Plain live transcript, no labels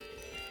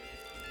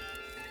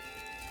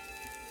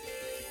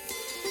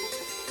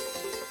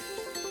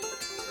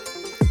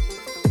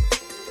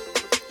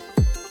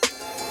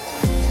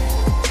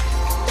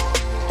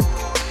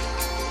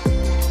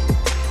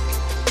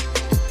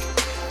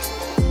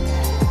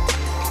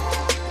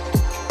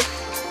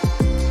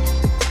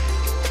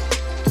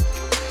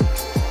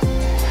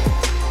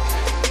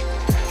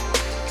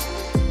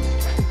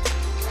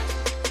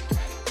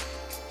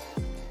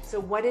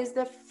what is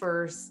the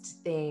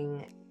first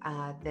thing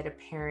that a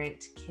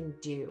parent can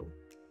do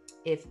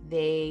if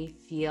they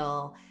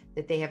feel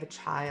that they have a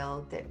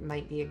child that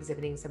might be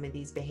exhibiting some of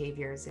these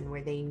behaviors, and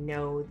where they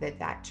know that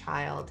that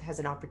child has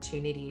an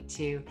opportunity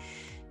to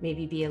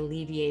maybe be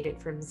alleviated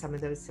from some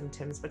of those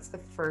symptoms? What's the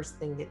first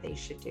thing that they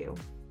should do?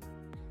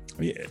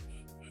 Yeah,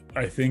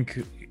 I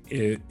think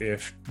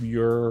if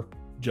you're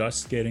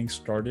just getting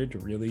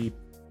started, really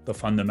the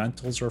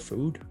fundamentals are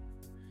food.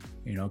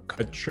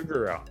 Cut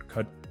sugar out,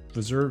 cut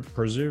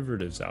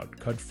preservatives out,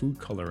 cut food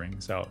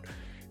colorings out.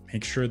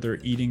 Make sure they're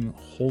eating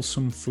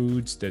wholesome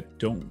foods that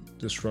don't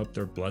disrupt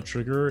their blood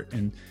sugar.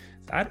 And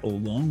that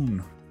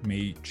alone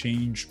may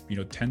change,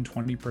 10,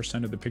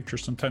 20% of the picture,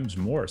 sometimes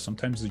more.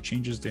 Sometimes it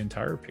changes the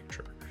entire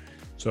picture.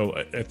 So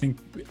I think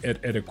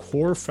at a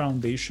core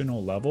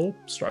foundational level,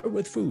 start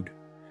with food.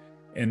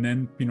 And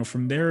then,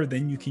 from there,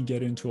 then you can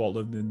get into all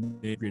of the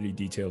nitty-gritty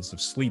details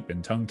of sleep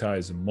and tongue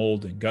ties and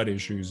mold and gut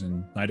issues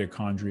and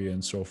mitochondria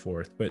and so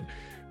forth. But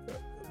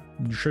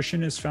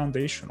nutrition is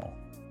foundational.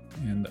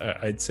 And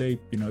I'd say,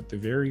 at the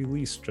very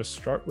least, just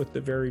start with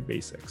the very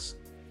basics.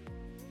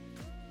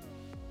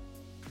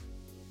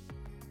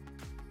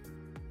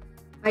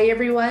 Hi,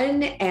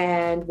 everyone,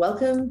 and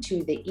welcome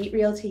to the Eat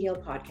Real to Heal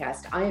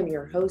podcast. I am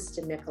your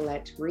host,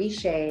 Nicolette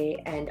Richer,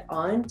 and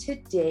on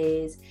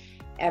today's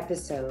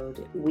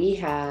episode, we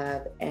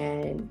have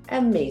an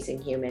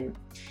amazing human.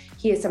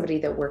 He is somebody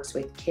that works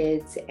with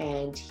kids,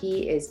 and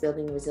he is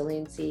building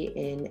resiliency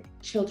in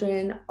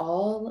children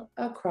all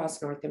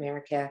across North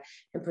America,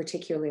 and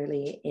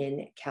particularly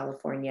in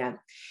California.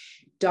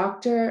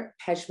 Dr.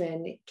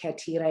 Pejman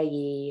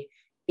Khatiraei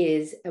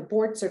is a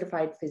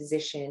board-certified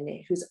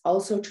physician who's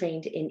also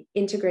trained in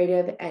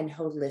integrative and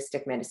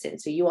holistic medicine.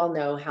 So you all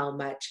know how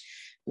much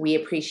we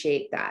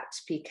appreciate that,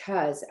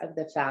 because of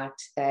the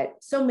fact that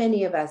so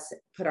many of us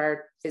put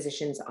our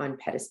physicians on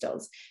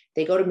pedestals.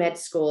 They go to med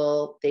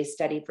school, they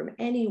study from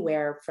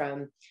anywhere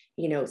from,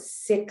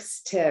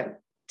 6 to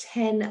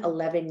 10,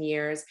 11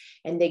 years,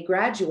 and they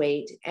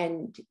graduate.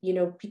 And,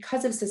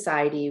 because of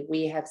society,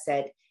 we have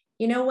said,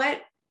 you know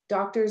what?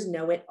 Doctors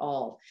know it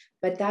all,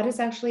 but that is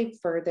actually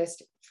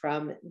furthest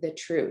from the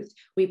truth.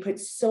 We put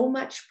so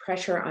much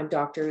pressure on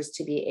doctors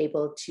to be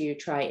able to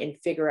try and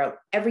figure out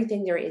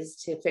everything there is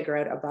to figure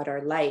out about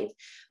our life.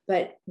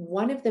 But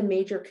one of the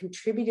major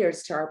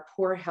contributors to our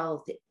poor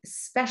health,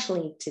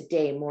 especially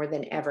today more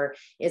than ever,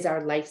 is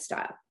our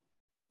lifestyle.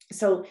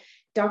 So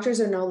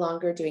doctors are no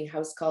longer doing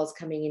house calls,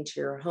 coming into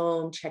your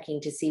home, checking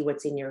to see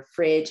what's in your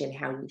fridge and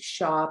how you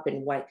shop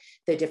and what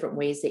the different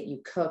ways that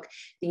you cook.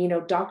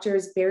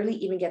 Doctors barely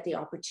even get the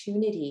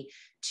opportunity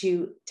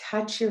to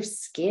touch your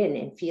skin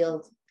and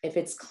feel if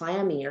it's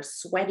clammy or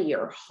sweaty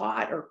or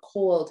hot or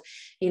cold.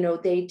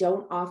 They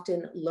don't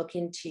often look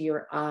into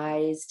your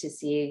eyes to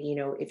see,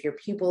 if your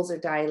pupils are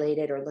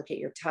dilated, or look at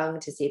your tongue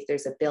to see if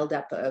there's a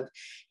buildup of,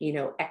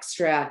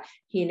 extra,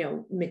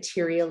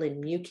 material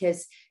and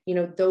mucus.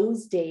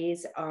 Those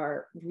days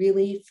are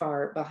really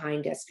far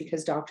behind us,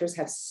 because doctors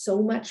have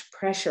so much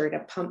pressure to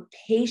pump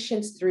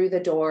patients through the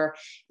door.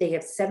 They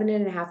have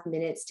 7.5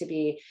 minutes to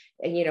be,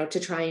 to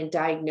try and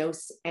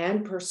diagnose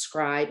and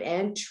prescribe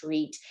and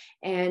treat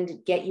and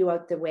get you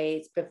out the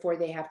way before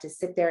they have to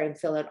sit there and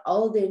fill out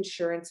all the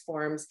insurance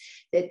forms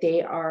that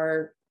they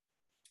are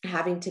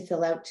having to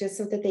fill out just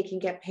so that they can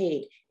get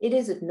paid. It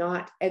is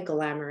not a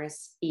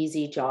glamorous,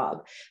 easy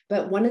job.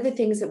 But one of the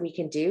things that we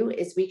can do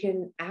is we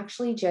can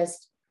actually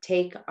just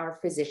take our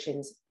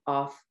physicians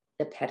off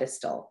the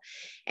pedestal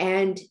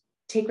and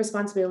take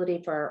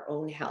responsibility for our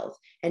own health.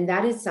 And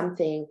that is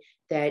something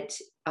that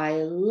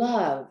I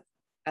love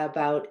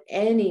about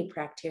any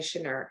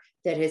practitioner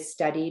that has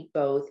studied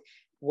both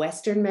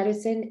Western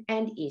medicine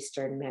and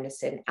Eastern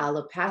medicine,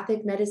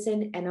 allopathic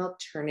medicine and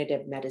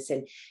alternative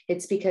medicine.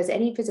 It's because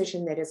any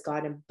physician that has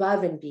gone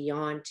above and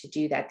beyond to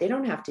do that, they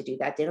don't have to do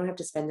that. They don't have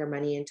to spend their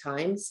money and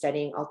time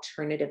studying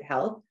alternative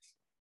health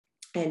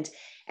and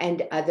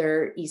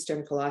other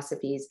Eastern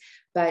philosophies.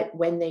 But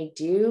when they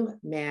do,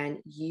 man,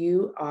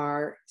 you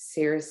are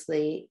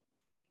seriously,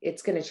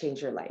 it's going to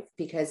change your life,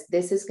 because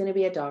this is going to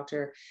be a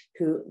doctor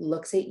who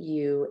looks at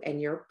you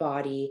and your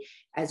body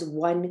as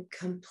one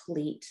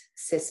complete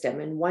system,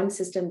 and one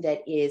system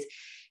that is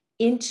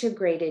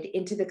integrated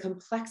into the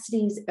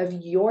complexities of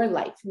your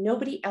life,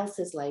 nobody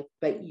else's life,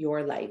 but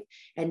your life.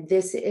 And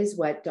this is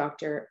what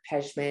Dr.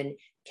 Pejman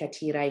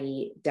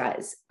Khatiraei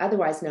does,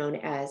 otherwise known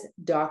as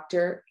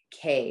Dr.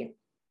 K.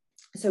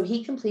 So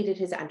he completed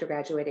his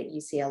undergraduate at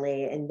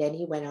UCLA, and then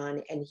he went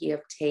on and he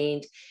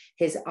obtained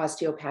his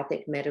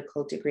osteopathic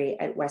medical degree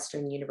at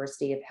Western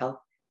University of Health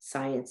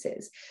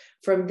Sciences.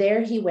 From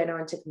there, he went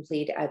on to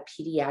complete a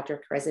pediatric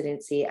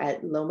residency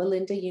at Loma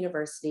Linda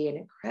University, an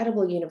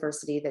incredible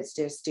university that's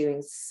just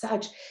doing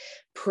such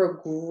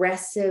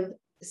progressive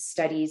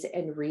studies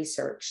and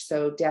research.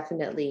 So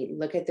definitely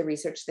look at the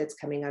research that's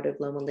coming out of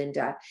Loma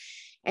Linda.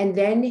 And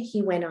then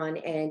he went on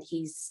and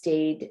he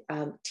stayed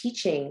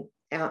teaching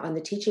on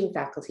the teaching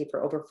faculty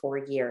for over 4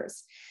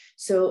 years.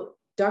 So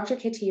Dr.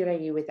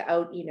 Katirayu,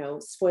 without,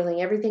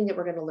 spoiling everything that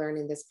we're going to learn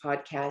in this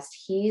podcast,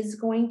 he's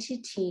going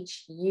to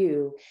teach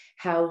you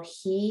how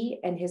he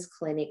and his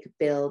clinic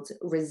builds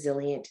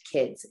resilient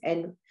kids.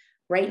 And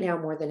right now,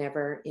 more than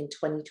ever in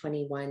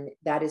 2021,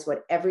 that is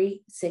what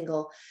every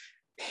single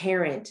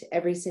parent,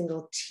 every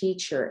single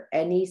teacher,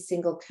 any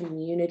single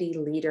community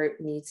leader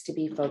needs to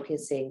be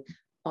focusing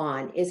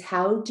on, is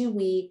how do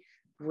we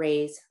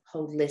raise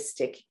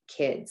holistic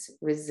kids,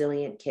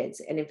 resilient kids.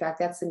 And in fact,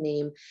 that's the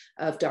name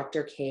of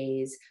Dr.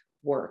 K's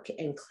work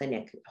and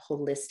clinic,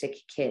 Holistic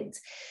Kids.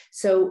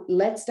 So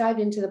let's dive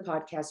into the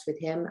podcast with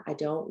him. I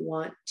don't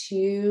want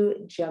to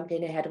jump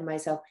in ahead of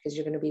myself because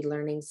you're going to be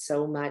learning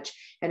so much.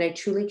 And I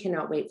truly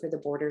cannot wait for the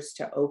borders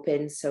to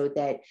open so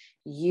that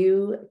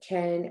you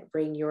can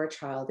bring your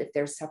child, if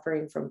they're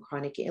suffering from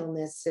chronic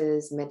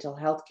illnesses, mental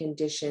health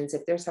conditions,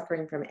 if they're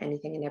suffering from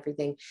anything and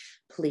everything,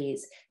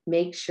 please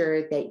make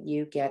sure that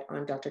you get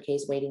on Dr.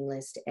 K's waiting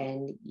list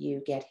and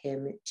you get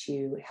him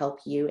to help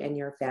you and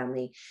your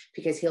family,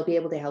 because he'll be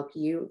able to help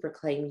you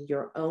reclaim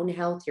your own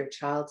health, your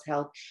child's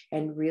health,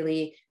 and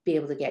really be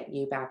able to get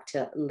you back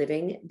to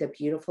living the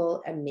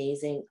beautiful,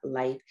 amazing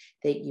life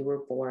that you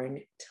were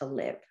born to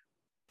live.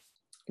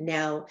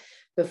 Now,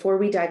 before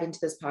we dive into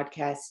this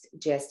podcast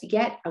just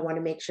yet, I want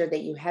to make sure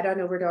that you head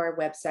on over to our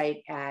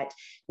website at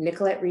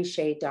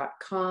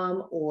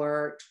nicolettericher.com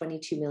or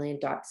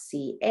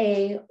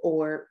 22million.ca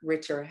or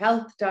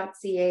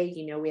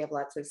richerhealth.ca. We have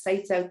lots of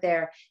sites out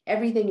there.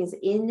 Everything is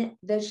in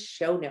the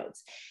show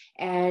notes.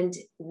 And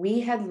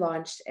we had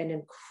launched an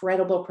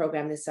incredible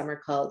program this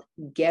summer called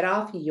Get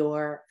Off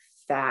Your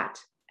Fat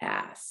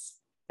Ass.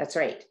 That's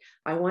right.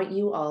 I want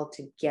you all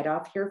to get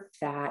off your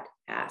fat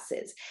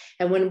asses.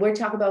 And when we're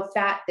talking about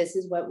fat, this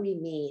is what we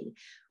mean.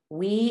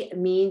 We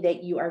mean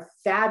that you are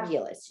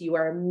fabulous. You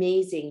are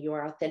amazing. You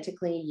are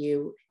authentically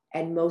you.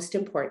 And most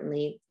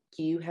importantly,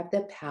 you have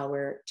the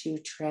power to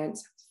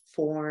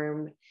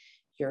transform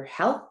your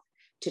health,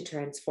 to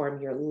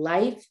transform your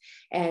life,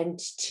 and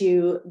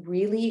to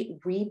really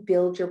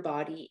rebuild your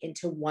body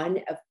into one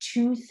of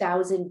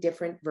 2,000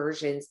 different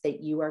versions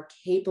that you are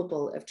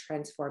capable of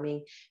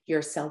transforming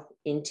yourself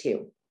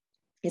into.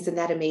 Isn't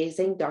that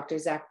amazing? Dr.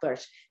 Zach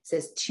Bush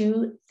says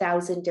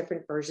 2,000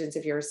 different versions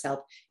of yourself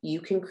you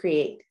can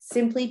create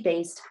simply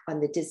based on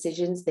the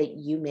decisions that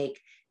you make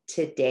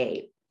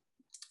today.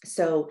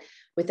 So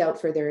without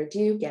further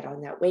ado, get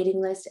on that waiting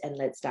list and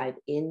let's dive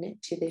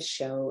into this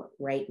show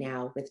right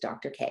now with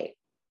Dr. K.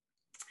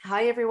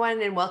 Hi,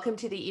 everyone, and welcome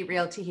to the Eat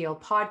Real to Heal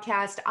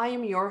podcast. I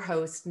am your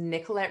host,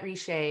 Nicolette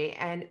Richer,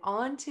 and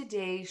on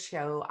today's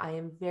show, I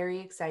am very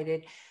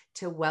excited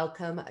to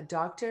welcome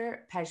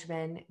Dr.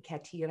 Pejman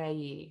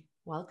Katirayi.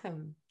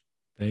 Welcome.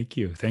 Thank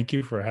you. Thank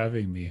you for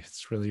having me.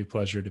 It's really a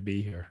pleasure to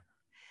be here.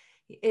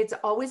 It's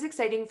always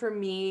exciting for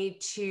me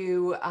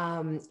to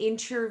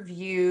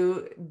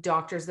interview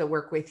doctors that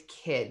work with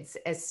kids,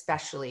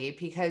 especially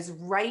because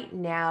right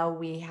now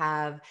we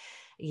have,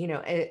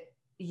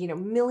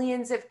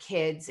 millions of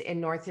kids in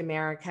North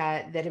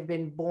America that have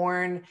been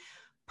born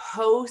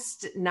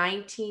post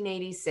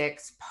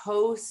 1986,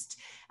 post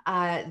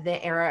the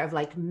era of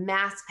like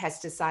mass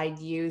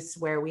pesticide use,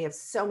 where we have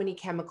so many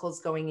chemicals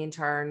going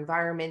into our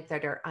environment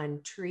that are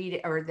untreated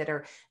or that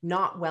are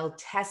not well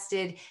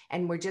tested,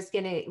 and we're just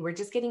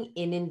getting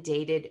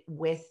inundated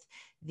with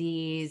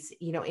these,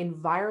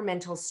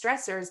 environmental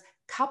stressors,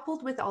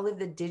 coupled with all of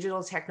the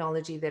digital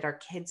technology that our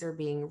kids are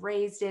being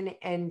raised in.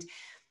 And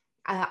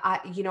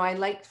I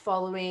liked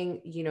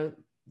following,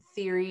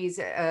 theories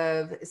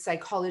of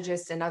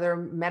psychologists and other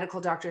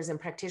medical doctors and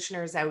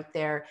practitioners out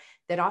there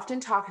that often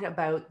talk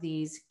about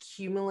these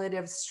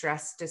cumulative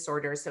stress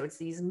disorders. So it's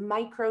these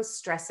micro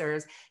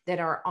stressors that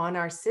are on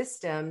our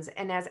systems.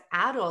 And as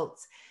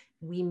adults,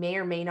 we may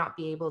or may not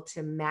be able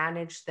to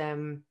manage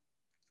them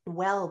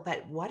well,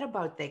 but what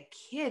about the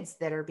kids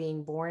that are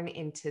being born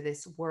into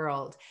this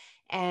world?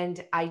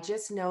 And I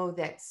just know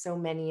that so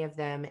many of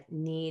them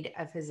need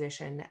a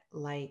physician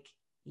like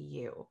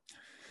you.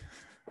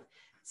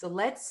 So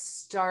let's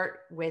start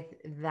with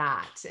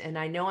that. And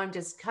I know I'm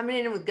just coming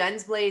in with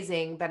guns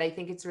blazing, but I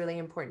think it's really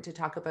important to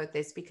talk about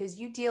this because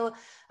you deal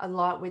a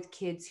lot with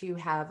kids who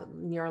have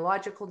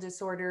neurological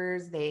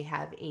disorders, they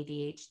have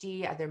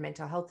ADHD, other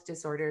mental health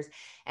disorders.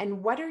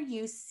 And what are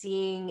you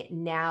seeing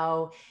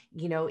now,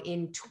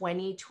 in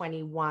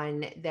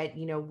 2021 that,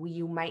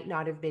 you might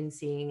not have been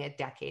seeing a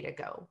decade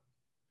ago?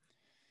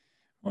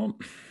 Well,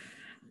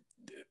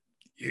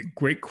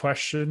 great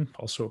question.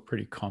 Also a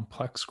pretty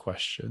complex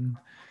question.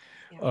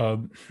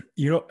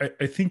 Yeah.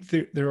 I think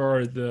there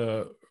are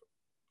the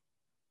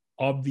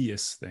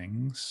obvious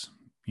things,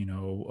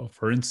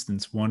 for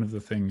instance, one of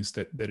the things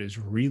that is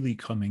really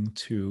coming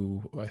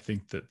to, I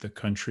think, that the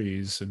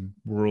country's and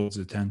world's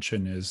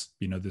attention is,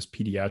 this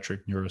pediatric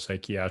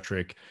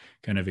neuropsychiatric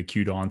kind of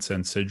acute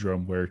onset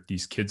syndrome where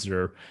these kids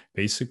are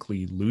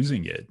basically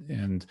losing it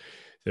and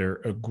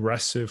they're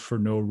aggressive for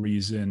no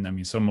reason. I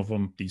mean, some of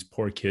them, these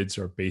poor kids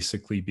are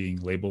basically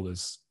being labeled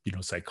as,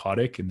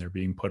 psychotic, and they're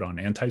being put on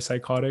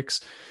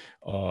antipsychotics.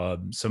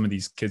 Some of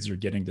these kids are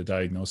getting the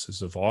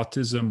diagnosis of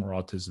autism or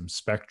autism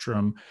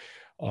spectrum.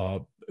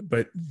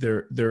 but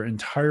their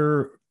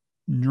entire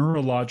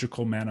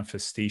neurological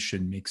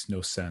manifestation makes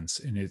no sense,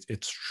 and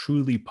it's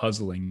truly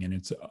puzzling, and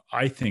it's,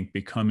 I think,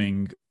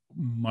 becoming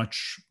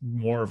much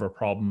more of a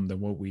problem than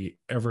what we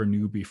ever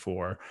knew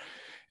before.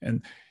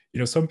 And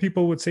some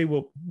people would say,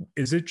 well,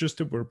 is it just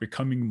that we're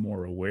becoming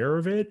more aware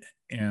of it?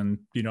 And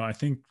I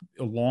think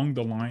along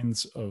the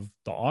lines of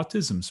the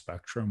autism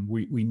spectrum,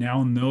 we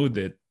now know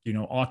that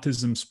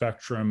autism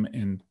spectrum,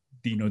 and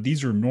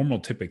these are normal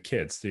type of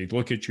kids. They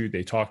look at you,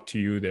 they talk to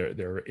you,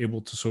 they're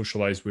able to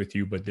socialize with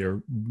you, but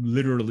they're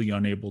literally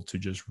unable to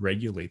just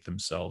regulate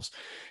themselves.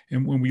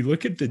 And when we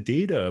look at the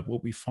data,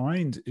 what we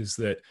find is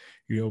that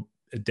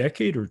a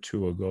decade or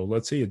two ago,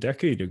 let's say a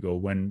decade ago,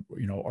 when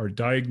our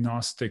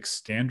diagnostic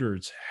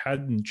standards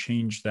hadn't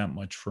changed that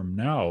much from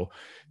now,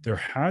 there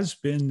has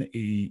been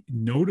a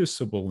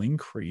noticeable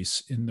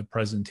increase in the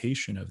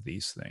presentation of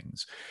these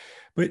things.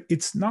 But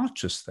it's not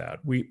just that.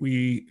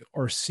 We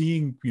are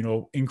seeing,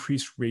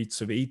 increased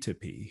rates of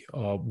atopy.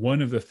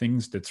 One of the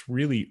things that's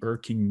really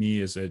irking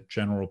me as a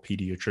general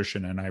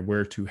pediatrician, and I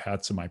wear two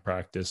hats in my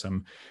practice.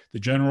 I'm the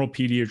general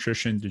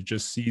pediatrician that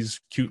just sees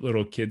cute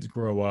little kids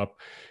grow up,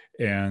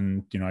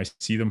 and I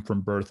see them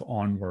from birth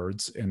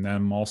onwards. And then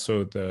I'm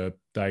also the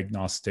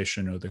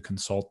diagnostician or the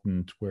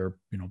consultant, where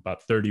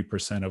about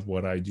 30% of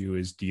what I do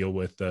is deal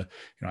with the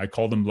I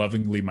call them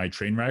lovingly my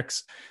train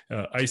wrecks.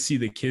 I see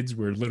the kids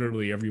where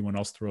literally everyone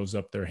else throws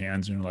up their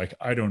hands and like,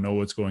 I don't know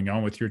what's going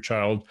on with your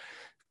child,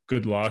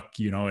 good luck,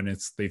 and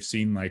they've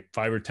seen like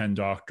 5 or 10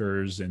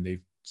 doctors, and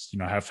they've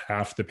have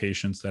half the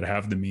patients that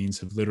have the means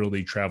have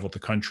literally traveled the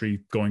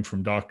country going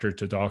from doctor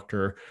to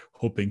doctor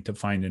hoping to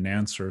find an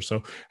answer.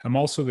 So I'm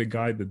also the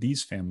guy that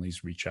these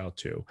families reach out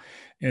to.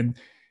 And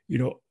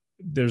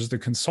there's the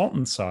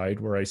consultant side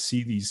where I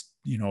see these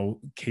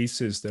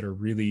cases that are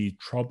really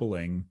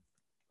troubling.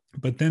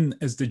 But then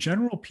as the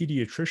general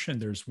pediatrician,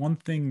 there's one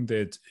thing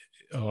that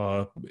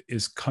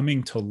is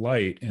coming to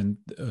light, and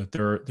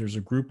there's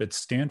a group at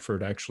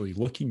Stanford actually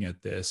looking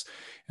at this,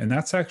 and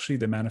that's actually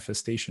the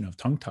manifestation of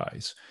tongue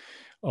ties.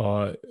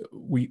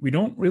 We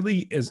don't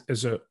really,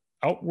 as a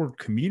outward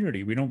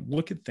community, we don't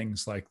look at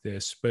things like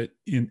this, but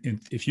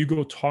if you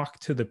go talk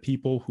to the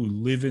people who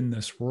live in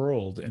this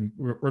world, and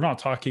we're not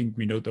talking,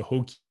 the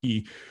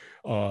hokey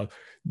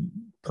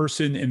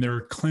person in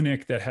their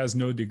clinic that has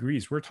no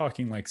degrees. We're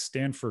talking like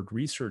Stanford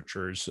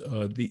researchers.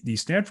 The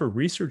Stanford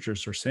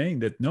researchers are saying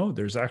that no,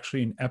 there's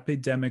actually an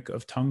epidemic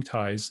of tongue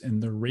ties,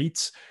 and the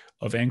rates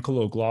of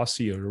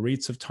ankylosglossia, the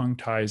rates of tongue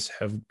ties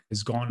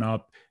has gone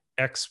up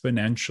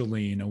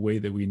exponentially in a way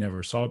that we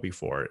never saw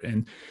before.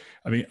 And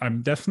I mean,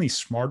 I'm definitely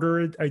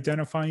smarter at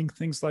identifying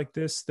things like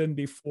this than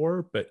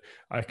before, but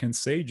I can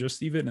say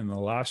just even in the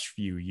last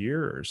few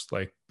years,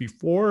 like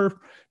before,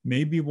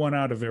 maybe 1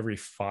 out of every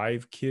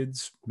 5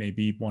 kids,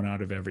 maybe 1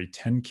 out of every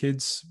 10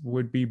 kids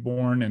would be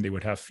born, and they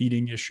would have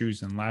feeding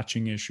issues and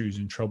latching issues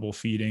and trouble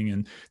feeding,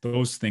 and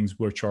those things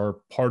which are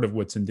part of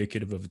what's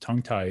indicative of a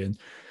tongue tie. And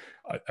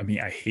I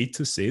mean, I hate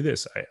to say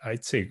this,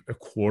 I'd say a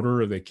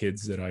quarter of the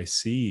kids that I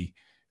see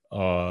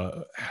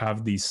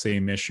have these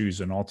same issues.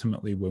 And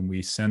ultimately, when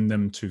we send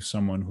them to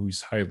someone who's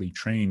highly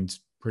trained,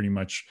 pretty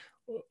much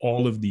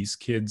all of these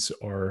kids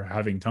are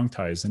having tongue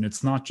ties. And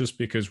it's not just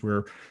because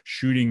we're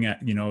shooting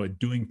at,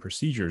 doing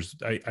procedures.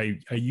 I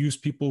use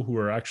people who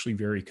are actually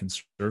very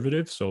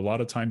conservative. So a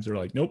lot of times they're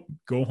like, nope,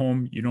 go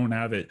home, you don't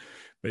have it.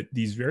 But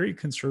these very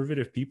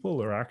conservative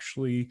people are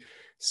actually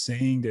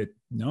saying that,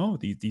 no,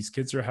 these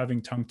kids are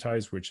having tongue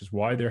ties, which is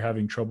why they're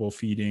having trouble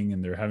feeding,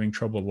 and they're having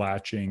trouble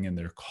latching, and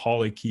they're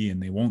colicky,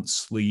 and they won't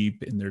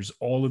sleep. And there's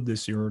all of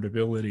this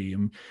irritability.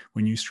 And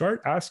when you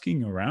start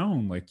asking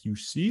around, like you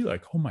see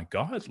like, oh my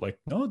God, like,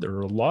 no, there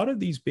are a lot of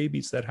these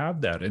babies that have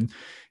that. And,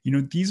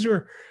 these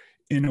are,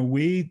 in a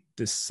way,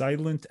 the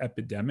silent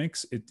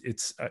epidemics.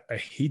 I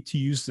hate to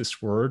use this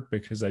word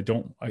because I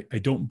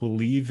don't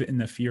believe in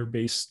the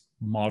fear-based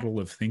model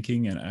of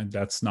thinking, and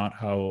that's not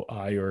how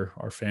I or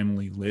our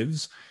family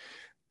lives.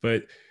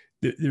 But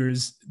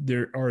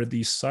there are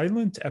these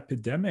silent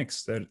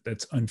epidemics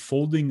that's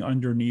unfolding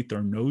underneath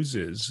our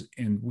noses,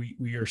 and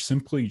we are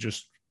simply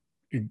just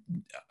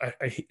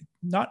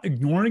not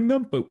ignoring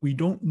them, but we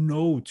don't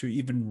know to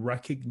even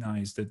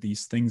recognize that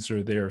these things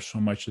are there so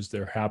much as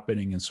they're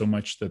happening, and so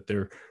much that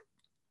their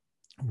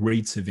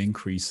rates have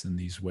increased in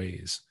these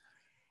ways.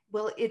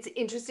 Well, it's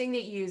interesting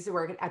that you use the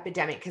word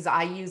epidemic, because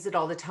I use it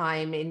all the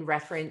time in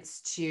reference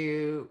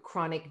to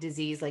chronic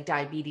disease like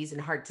diabetes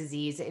and heart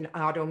disease and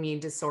autoimmune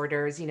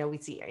disorders. We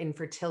see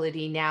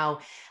infertility now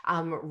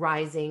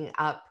rising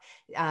up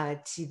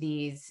to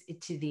these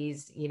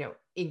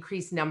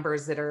increased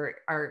numbers that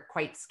are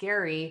quite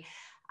scary.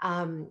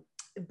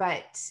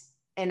 But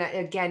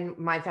again,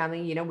 my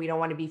family, we don't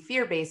want to be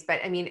fear-based, but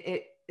I mean,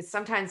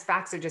 sometimes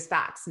facts are just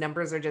facts.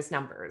 Numbers are just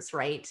numbers,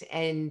 right?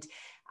 And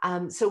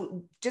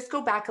So just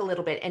go back a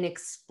little bit and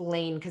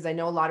explain, because I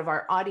know a lot of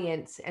our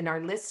audience and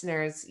our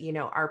listeners,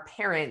 are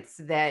parents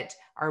that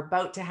are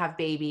about to have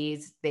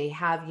babies, they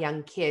have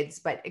young kids,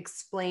 but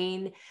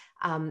explain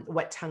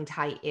what tongue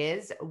tie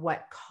is,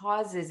 what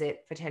causes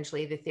it,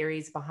 potentially the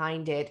theories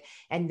behind it,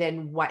 and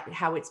then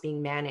how it's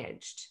being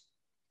managed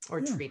or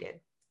treated.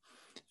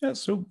 Yeah,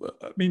 so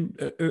I mean,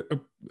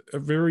 a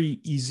very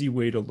easy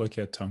way to look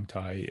at tongue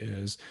tie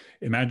is,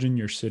 imagine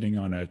you're sitting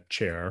on a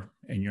chair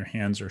and your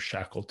hands are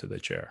shackled to the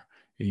chair.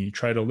 And you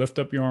try to lift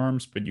up your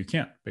arms, but you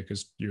can't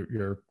because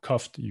you're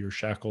cuffed, you're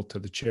shackled to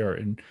the chair,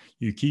 and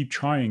you keep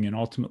trying and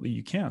ultimately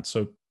you can't.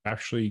 So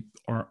actually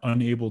are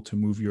unable to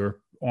move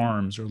your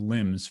arms or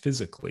limbs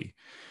physically.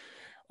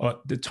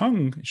 The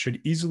tongue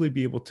should easily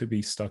be able to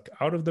be stuck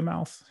out of the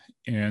mouth,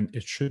 and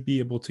it should be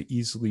able to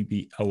easily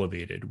be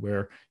elevated,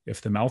 where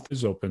if the mouth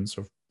is open,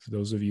 so for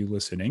those of you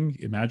listening,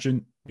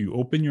 imagine you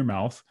open your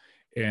mouth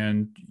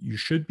and you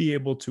should be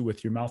able to,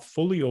 with your mouth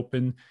fully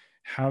open,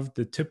 have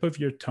the tip of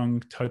your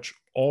tongue touch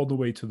all the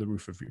way to the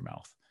roof of your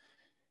mouth.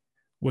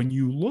 When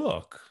you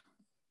look,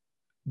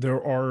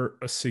 there are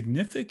a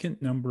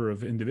significant number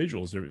of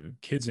individuals,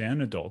 kids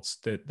and adults,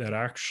 that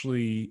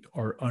actually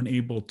are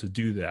unable to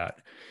do that.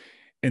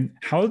 And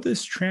how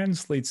this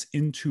translates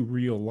into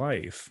real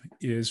life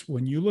is,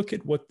 when you look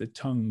at what the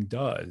tongue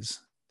does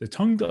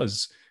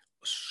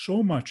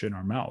so much in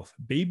our mouth.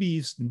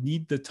 Babies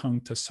need the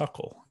tongue to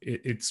suckle.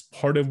 It's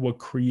part of what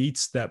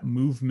creates that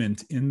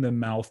movement in the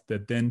mouth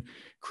that then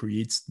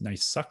creates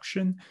nice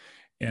suction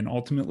and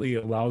ultimately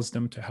allows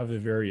them to have a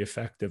very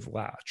effective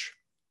latch.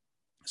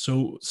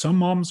 So some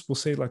moms will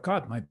say, like,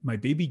 God, my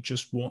baby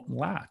just won't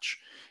latch.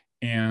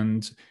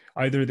 And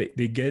either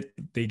they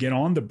get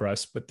on the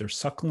breast, but their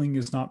suckling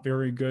is not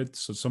very good.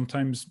 So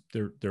sometimes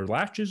their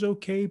latch is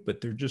okay,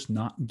 but they're just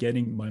not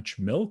getting much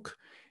milk.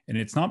 And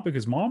it's not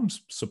because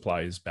mom's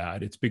supply is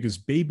bad. It's because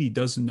baby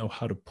doesn't know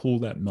how to pull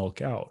that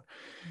milk out.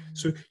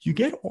 So you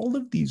get all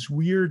of these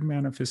weird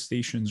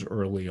manifestations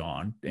early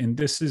on. And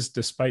this is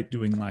despite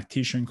doing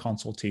lactation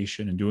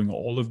consultation and doing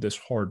all of this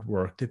hard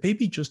work. The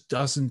baby just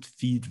doesn't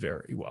feed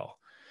very well.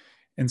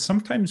 And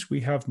sometimes we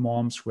have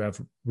moms who have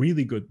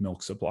really good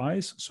milk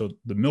supplies. So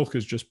the milk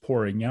is just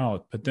pouring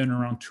out, but then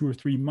around 2 or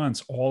 3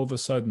 months, all of a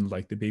sudden,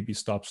 like, the baby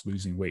stops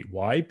losing weight.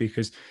 Why?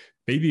 Because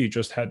baby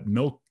just had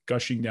milk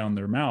gushing down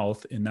their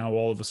mouth. And now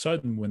all of a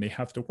sudden, when they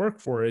have to work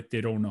for it, they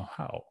don't know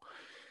how.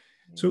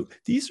 So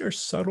these are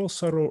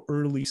subtle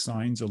early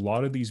signs. A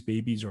lot of these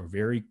babies are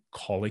very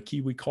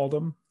colicky, we call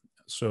them.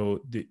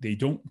 So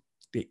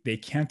they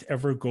can't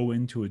ever go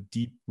into a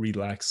deep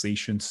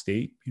relaxation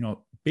state.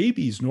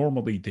 Babies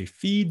normally, they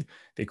feed,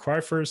 they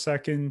cry for a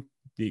second,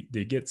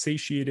 they get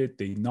satiated,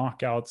 they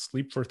knock out,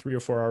 sleep for 3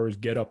 or 4 hours,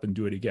 get up and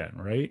do it again,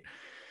 right?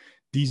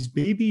 These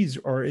babies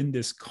are in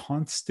this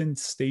constant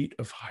state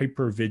of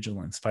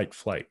hypervigilance, fight,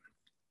 flight.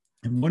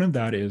 And one of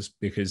that is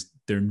because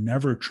they're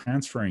never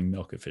transferring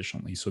milk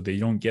efficiently. So they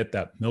don't get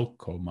that milk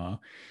coma.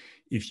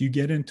 If you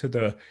get into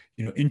the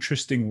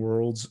interesting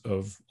worlds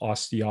of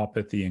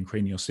osteopathy and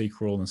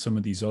craniosacral and some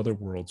of these other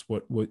worlds,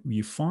 what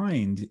you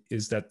find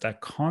is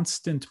that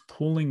constant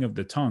pulling of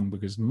the tongue,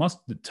 because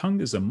the tongue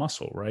is a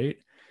muscle, right?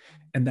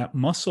 And that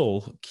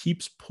muscle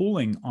keeps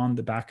pulling on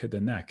the back of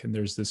the neck. And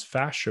there's this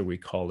fascia, we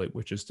call it,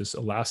 which is this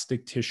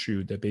elastic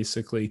tissue that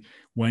basically,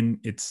 when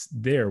it's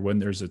there, when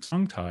there's a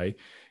tongue tie,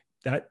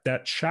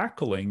 that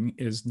shackling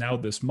is now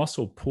this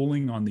muscle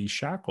pulling on these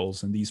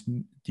shackles, and these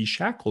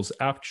shackles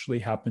actually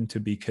happen to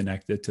be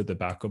connected to the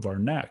back of our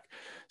neck.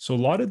 So a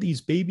lot of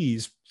these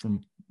babies,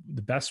 from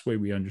the best way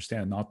we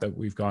understand, not that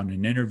we've gone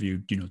and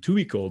interviewed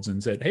 2-week-olds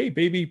and said, hey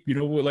baby,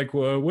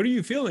 what are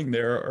you feeling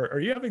there?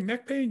 Are you having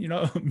neck pain?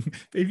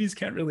 Babies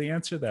can't really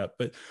answer that.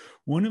 But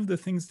one of the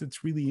things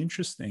that's really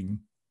interesting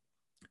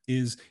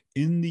is,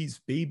 in these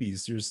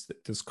babies, there's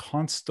this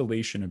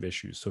constellation of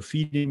issues. So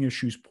feeding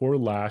issues, poor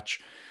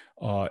latch,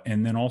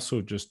 and then also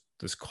just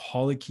this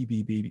colicky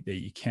baby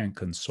that you can't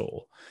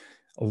console.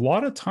 A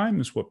lot of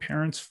times what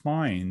parents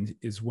find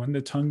is, when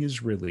the tongue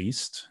is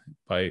released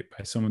by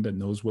someone that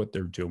knows what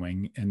they're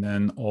doing, and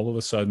then all of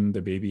a sudden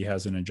the baby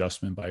has an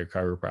adjustment by a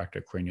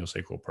chiropractic,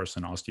 craniosacral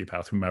person,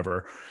 osteopath,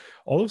 whomever,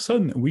 all of a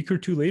sudden a week or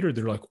 2 later,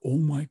 they're like, oh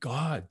my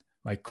God,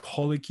 my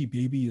colicky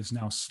baby is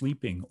now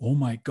sleeping. Oh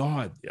my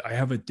God, I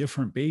have a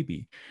different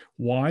baby.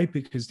 Why?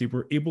 Because they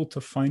were able to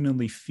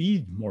finally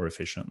feed more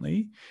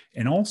efficiently.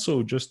 And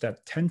also just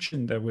that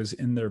tension that was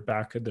in their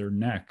back of their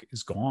neck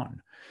is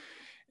gone.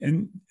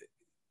 And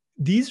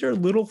these are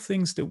little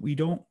things that we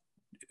don't,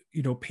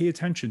 pay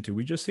attention to.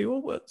 We just say,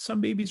 well, some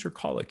babies are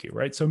colicky,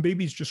 right? Some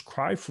babies just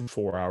cry for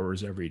 4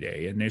 hours every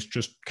day, and it's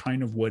just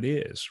kind of what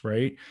is,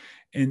 right?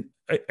 And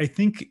I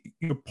think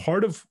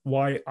part of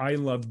why I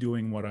love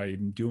doing what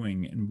I'm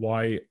doing, and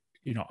why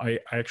I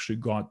actually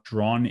got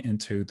drawn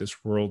into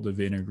this world of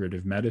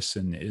integrative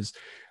medicine, is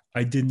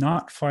I did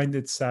not find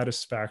it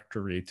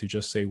satisfactory to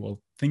just say,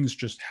 well, things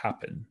just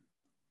happen.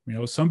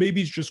 Some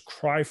babies just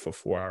cry for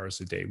 4 hours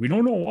a day. We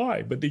don't know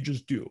why, but they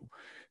just do.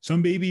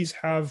 Some babies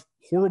have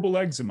horrible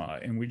eczema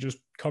and we just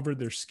cover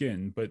their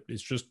skin, but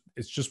it's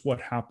just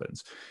what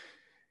happens.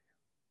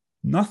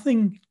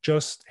 Nothing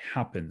just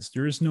happens.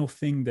 There is no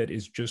thing that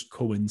is just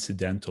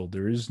coincidental.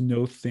 There is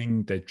no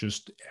thing that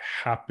just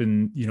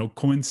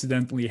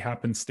coincidentally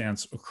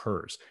happenstance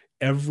occurs.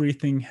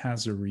 Everything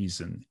has a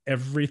reason.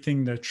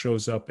 Everything that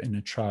shows up in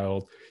a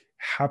child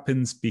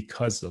happens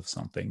because of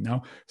something.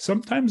 Now,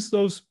 sometimes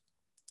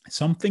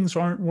some things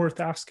aren't worth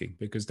asking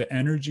because the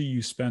energy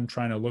you spend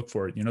trying to look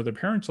for it, the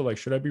parents are like,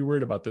 should I be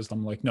worried about this?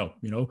 I'm like, no,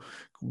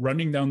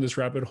 running down this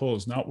rabbit hole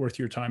is not worth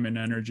your time and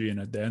energy. And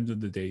at the end of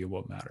the day, it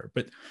won't matter.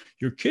 But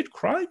your kid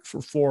crying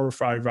for 4 or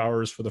 5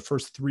 hours for the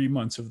first 3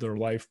 months of their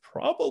life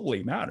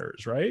probably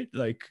matters, right?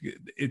 Like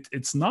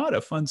it's not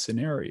a fun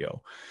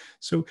scenario.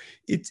 So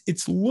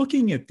it's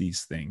looking at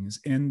these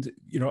things. And,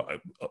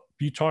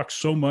 you talk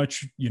so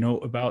much,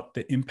 about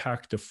the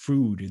impact of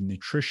food and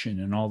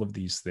nutrition and all of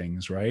these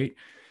things, right?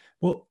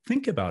 Well,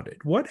 think about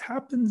it. What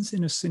happens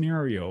in a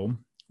scenario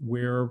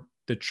where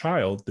the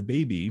child, the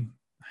baby,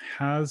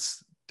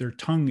 has their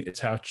tongue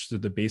attached to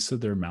the base of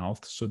their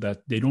mouth so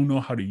that they don't know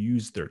how to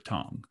use their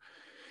tongue?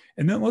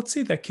 And then let's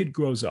say that kid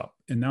grows up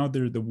and now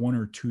they're the 1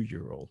 or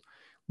 2-year-old.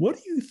 What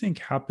do you think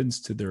happens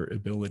to their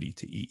ability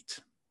to eat?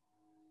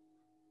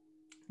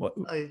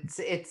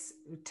 It's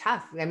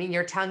tough. I mean,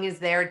 your tongue is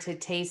there to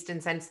taste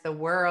and sense the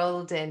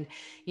world. And,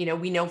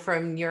 we know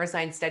from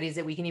neuroscience studies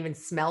that we can even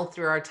smell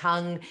through our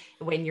tongue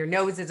when your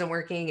nose isn't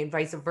working and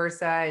vice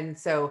versa. And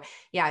so,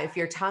 yeah, if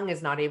your tongue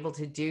is not able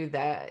to do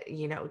the,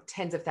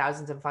 tens of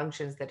thousands of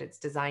functions that it's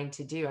designed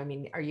to do, I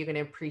mean, are you going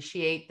to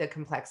appreciate the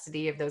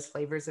complexity of those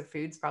flavors of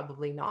foods?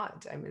 Probably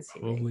not, I'm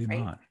assuming. Probably right?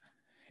 not.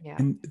 Yeah.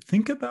 And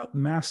think about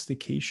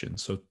mastication.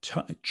 So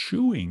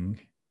chewing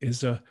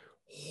is a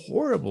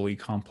horribly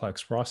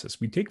complex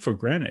process we take for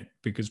granted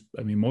because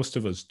most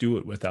of us do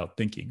it without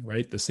thinking,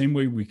 right? The same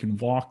way we can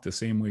walk, the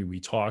same way we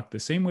talk, the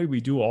same way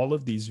we do all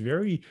of these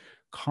very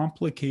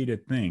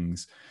complicated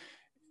things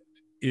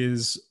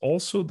is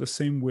also the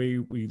same way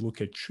we look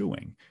at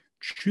chewing.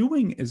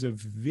 Chewing is a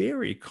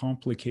very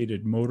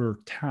complicated motor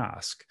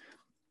task.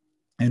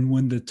 And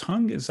when the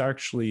tongue is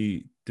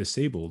actually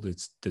disabled,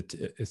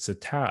 it's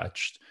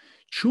attached,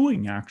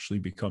 chewing actually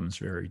becomes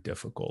very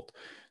difficult.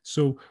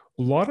 So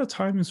a lot of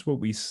times what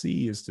we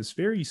see is this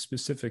very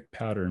specific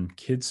pattern.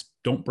 Kids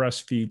don't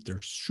breastfeed.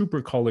 They're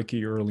super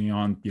colicky early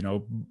on.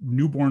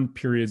 Newborn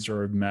periods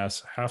are a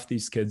mess. Half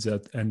these kids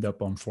end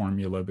up on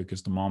formula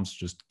because the moms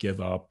just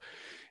give up.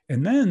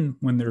 And then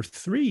when they're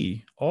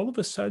 3, all of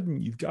a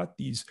sudden you've got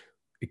these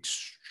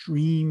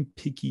extreme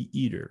picky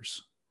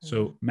eaters.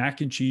 So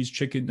mac and cheese,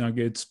 chicken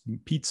nuggets,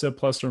 pizza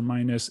plus or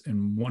minus,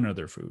 and one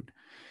other food.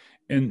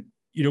 And,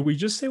 we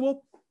just say,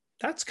 well,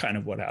 that's kind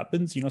of what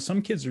happens.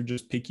 Some kids are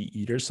just picky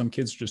eaters. Some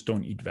kids just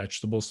don't eat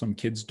vegetables. Some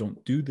kids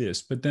don't do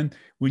this. But then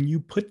when you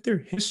put their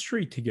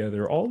history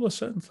together, all of a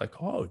sudden it's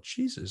like, oh,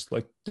 Jesus,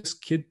 like this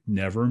kid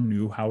never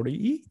knew how to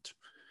eat.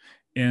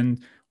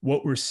 And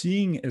what we're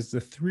seeing as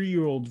the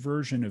 3-year-old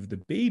version of the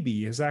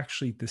baby is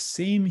actually the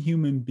same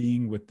human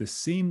being with the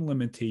same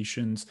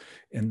limitations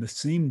and the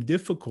same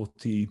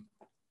difficulty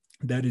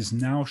that is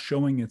now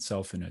showing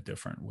itself in a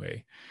different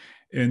way.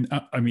 And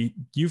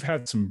you've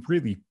had some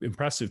really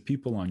impressive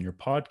people on your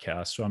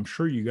podcast. So I'm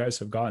sure you guys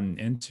have gotten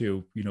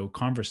into,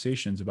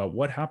 conversations about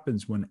what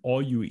happens when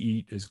all you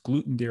eat is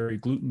gluten,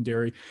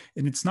 dairy.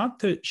 And it's not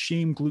to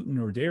shame gluten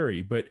or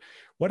dairy, but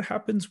what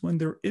happens when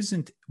there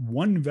isn't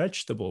one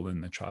vegetable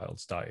in the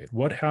child's diet?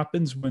 What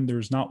happens when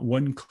there's not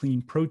one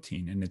clean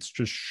protein and it's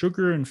just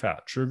sugar and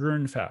fat, sugar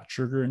and fat,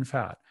 sugar and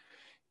fat?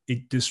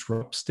 It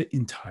disrupts the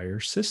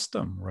entire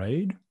system,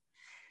 right?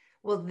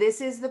 Well, this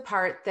is the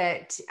part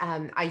that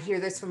I hear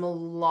this from a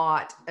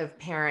lot of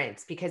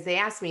parents because they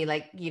ask me,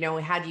 like,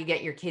 how do you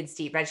get your kids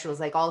to eat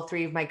vegetables? Like all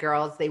 3 of my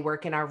girls, they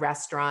work in our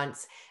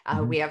restaurants.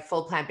 We have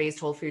full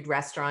plant-based whole food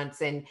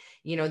restaurants and,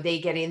 they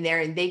get in there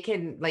and they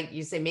can, like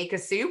you say, make a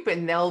soup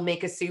and they'll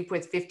make a soup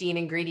with 15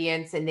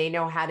 ingredients and they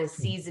know how to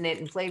season it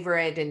and flavor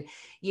it. And,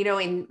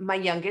 and my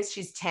youngest,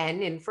 she's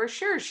 10 and for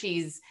sure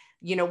she's,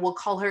 we'll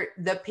call her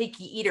the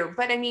picky eater,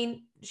 but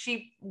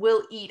she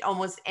will eat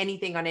almost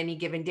anything on any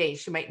given day.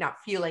 She might not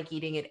feel like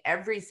eating it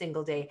every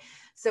single day.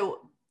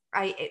 So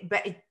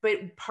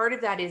but part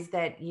of that is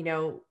that,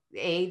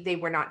 they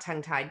were not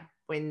tongue-tied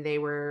when they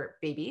were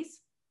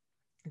babies.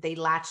 They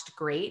latched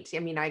great.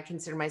 I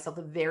consider myself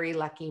a very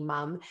lucky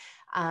mom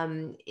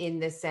in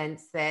the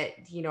sense that,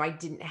 I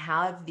didn't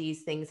have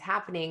these things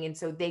happening. And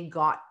so they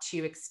got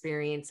to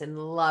experience and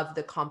love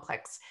the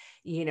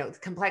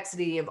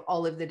complexity of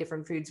all of the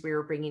different foods we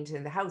were bringing to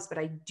the house. But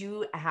I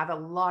do have a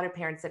lot of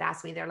parents that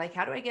ask me, they're like,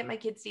 how do I get my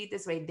kids to eat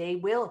this way? They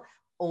will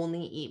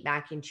only eat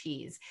mac and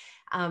cheese.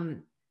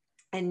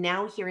 And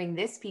now hearing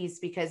this piece,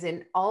 because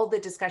in all the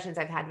discussions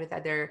I've had with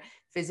other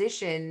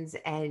physicians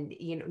and,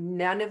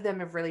 none of them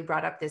have really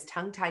brought up this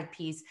tongue-tied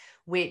piece,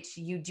 which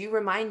you do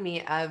remind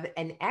me of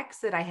an ex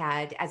that I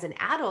had as an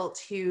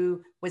adult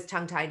who was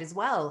tongue-tied as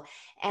well.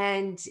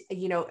 And,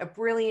 a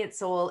brilliant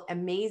soul,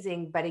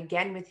 amazing. But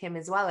again, with him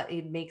as well,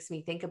 it makes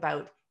me think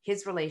about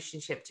his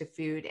relationship to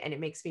food. And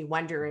it makes me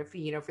wonder if,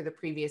 for the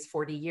previous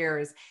 40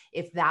 years,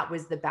 if that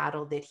was the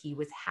battle that he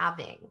was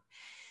having.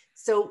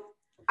 So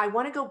I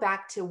want to go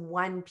back to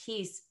one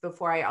piece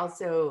before I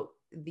also,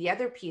 the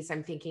other piece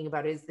I'm thinking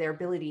about is their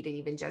ability to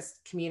even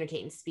just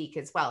communicate and speak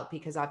as well,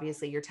 because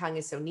obviously your tongue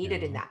is so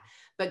needed in that.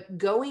 But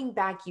going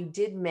back, you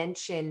did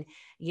mention,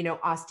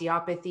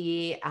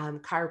 osteopathy,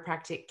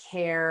 chiropractic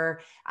care.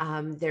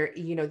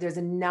 There's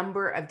a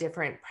number of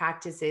different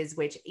practices,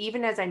 which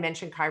even as I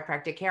mentioned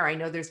chiropractic care, I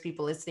know there's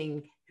people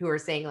listening who are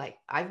saying like,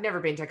 I've never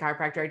been to a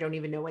chiropractor. I don't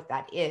even know what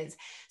that is.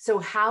 So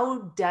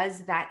how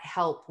does that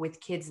help with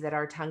kids that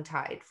are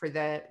tongue-tied, for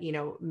the,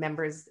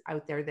 members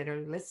out there that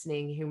are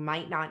listening who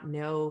might not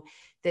know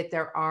that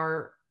there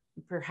are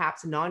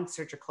perhaps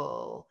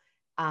non-surgical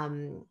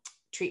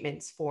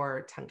treatments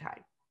for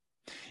tongue-tied?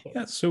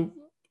 Yeah. So,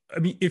 I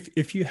mean,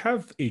 if you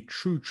have a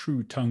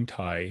true tongue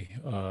tie,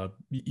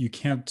 you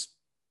can't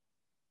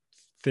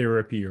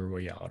therapy your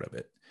way out of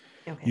it.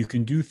 Okay. You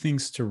can do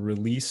things to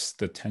release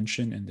the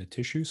tension in the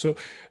tissue. So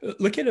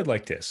look at it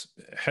like this.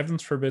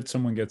 Heavens forbid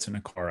someone gets in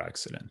a car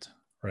accident,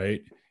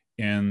 right?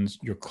 And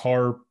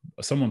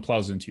someone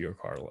plows into your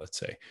car, let's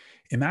say.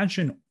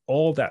 Imagine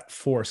all that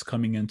force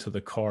coming into the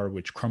car,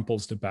 which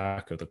crumples the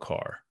back of the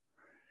car.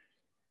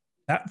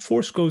 That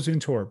force goes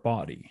into our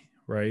body,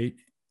 right?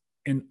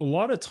 And a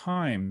lot of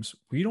times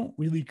we don't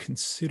really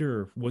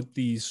consider what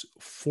these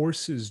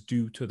forces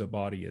do to the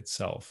body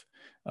itself.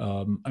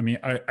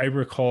 I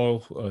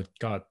recall,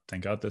 God,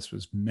 thank God this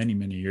was many,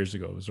 many years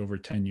ago. It was over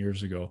 10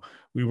 years ago.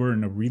 We were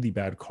in a really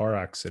bad car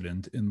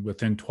accident, and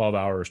within 12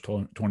 hours,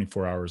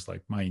 24 hours,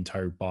 like my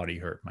entire body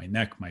hurt, my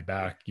neck, my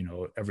back,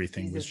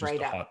 everything was just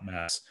a hot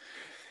mess.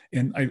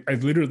 And I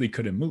literally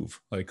couldn't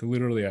move. Like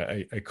literally,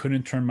 I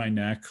couldn't turn my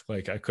neck.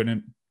 Like I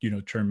couldn't,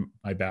 turn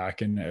my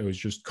back, and it was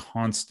just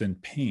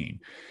constant pain.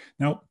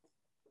 Now,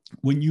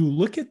 when you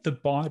look at the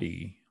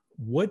body,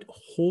 what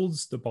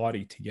holds the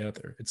body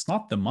together? It's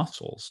not the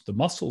muscles. The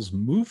muscles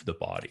move the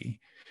body,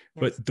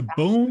 but the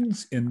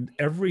bones and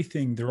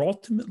everything, they're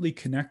ultimately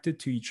connected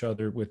to each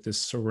other with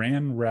this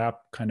saran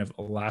wrap kind of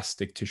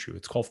elastic tissue.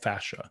 It's called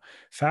fascia.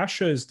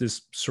 Fascia is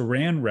this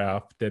saran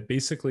wrap that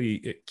basically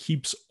it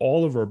keeps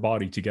all of our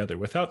body together.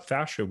 Without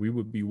fascia, we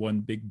would be one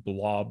big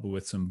blob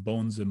with some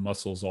bones and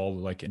muscles all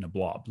like in a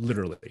blob,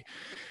 literally.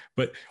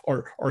 But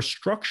our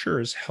structure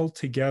is held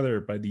together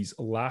by these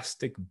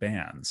elastic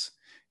bands.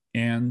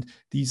 And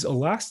these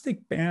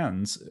elastic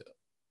bands,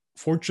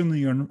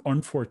 fortunately or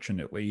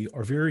unfortunately,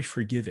 are very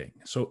forgiving.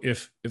 So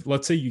if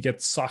let's say you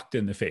get socked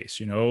in the face,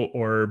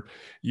 or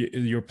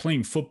you're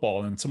playing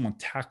football and someone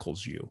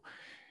tackles you,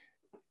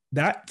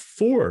 that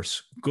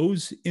force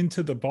goes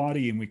into the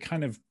body and we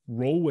kind of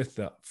roll with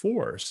that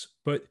force.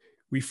 But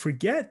we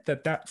forget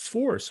that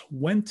force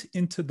went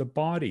into the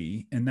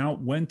body and now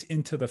went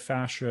into the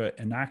fascia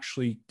and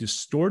actually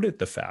distorted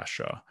the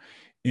fascia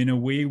in a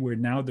way where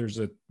now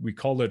we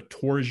call it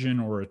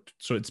torsion,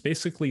 so it's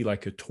basically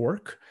like a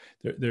torque.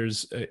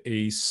 There's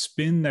a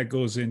spin that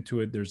goes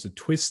into it. There's a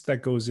twist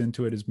that goes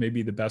into it, is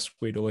maybe the best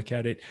way to look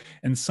at it.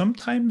 And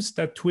sometimes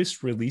that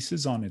twist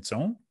releases on its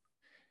own,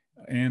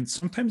 and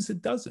sometimes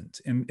it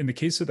doesn't. In the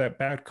case of that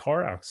bad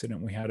car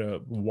accident we had a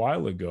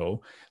while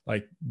ago,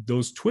 like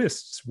those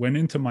twists went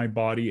into my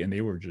body and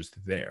they were just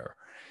there.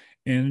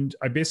 And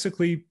I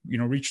basically,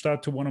 reached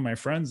out to one of my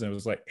friends and I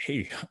was like,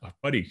 hey,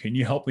 buddy, can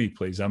you help me,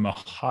 please? I'm a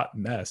hot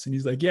mess. And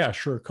he's like, yeah,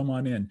 sure. Come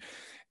on in.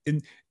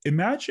 And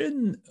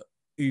imagine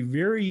a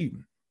very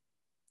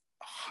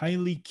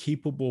highly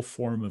capable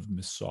form of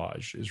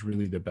massage is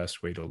really the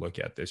best way to look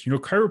at this.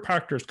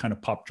 Chiropractors kind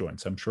of pop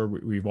joints. I'm sure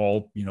we've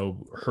all,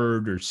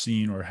 heard or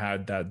seen or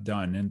had that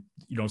done.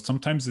 And,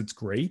 sometimes it's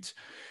great,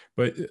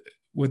 but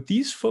what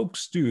these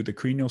folks do, the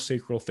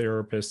craniosacral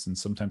therapists, and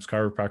sometimes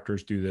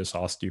chiropractors do this,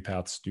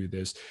 osteopaths do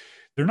this,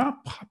 they're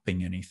not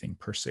popping anything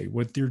per se.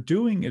 What they're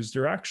doing is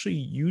they're actually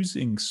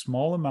using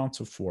small amounts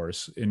of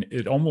force, and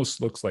it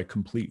almost looks like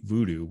complete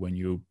voodoo when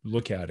you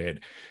look at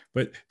it,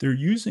 but they're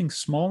using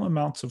small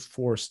amounts of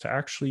force to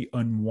actually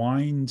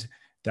unwind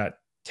that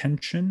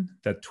tension,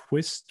 that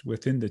twist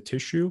within the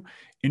tissue.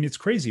 And it's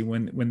crazy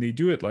when they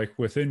do it, like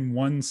within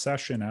one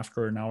session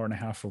after an hour and a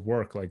half of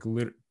work, like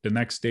the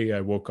next day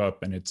I woke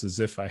up and it's as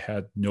if I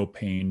had no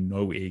pain,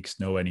 no aches,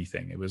 no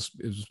anything. It was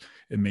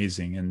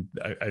amazing. And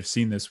I've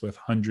seen this with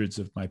hundreds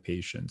of my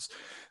patients.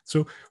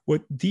 So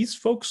what these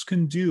folks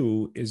can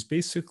do is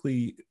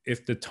basically,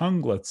 if the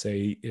tongue, let's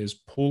say, is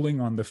pulling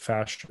on the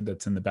fascia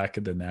that's in the back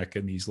of the neck,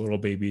 and these little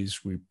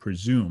babies, we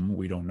presume,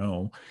 we don't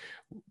know,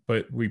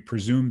 but we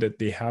presume that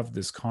they have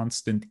this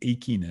constant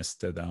achiness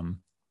to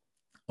them.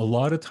 A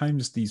lot of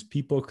times these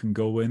people can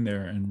go in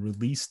there and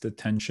release the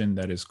tension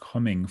that is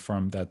coming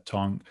from that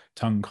tongue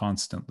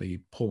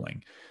constantly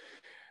pulling.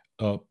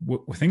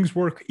 Things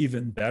work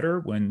even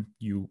better when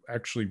you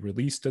actually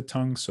release the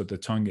tongue, so the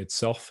tongue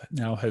itself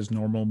now has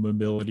normal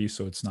mobility,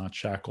 so it's not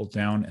shackled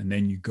down, and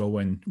then you go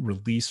and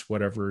release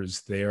whatever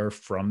is there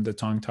from the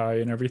tongue tie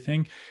and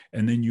everything,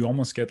 and then you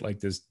almost get like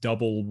this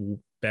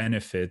double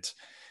benefit,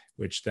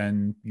 which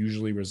then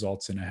usually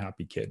results in a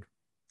happy kid.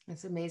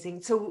 That's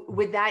amazing. So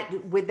would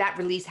that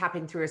release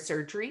happen through a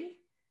surgery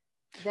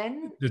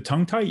then? The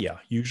tongue tie, yeah.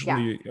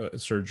 Usually a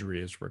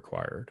surgery is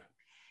required.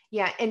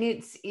 Yeah, and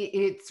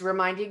it's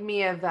reminding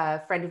me of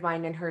a friend of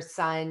mine, and her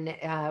son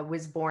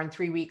was born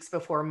 3 weeks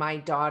before my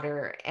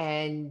daughter,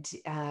 and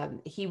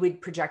he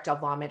would projectile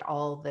vomit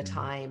all the Mm.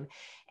 time,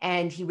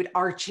 and he would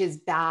arch his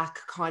back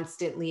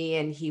constantly,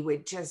 and he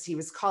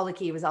was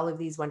colicky, he was all of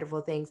these wonderful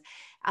things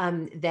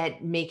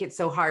that make it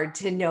so hard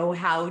to know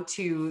how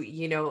to,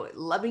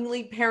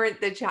 lovingly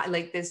parent the child,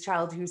 like this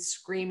child who's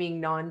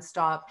screaming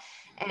nonstop.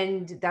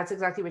 And that's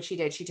exactly what she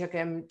did. She took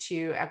him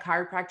to a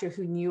chiropractor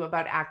who knew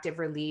about active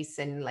release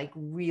and like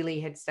really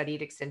had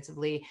studied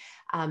extensively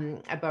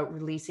about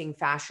releasing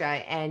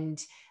fascia,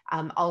 and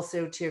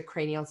also to a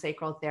cranial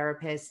sacral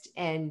therapist.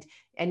 And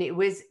it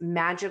was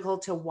magical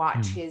to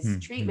watch Mm, his mm,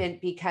 mm.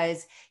 treatment,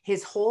 because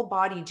his whole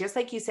body, just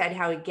like you said,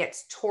 how it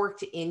gets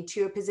torqued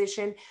into a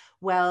position.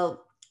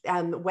 Well,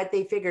 what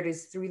they figured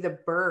is through the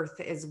birth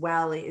as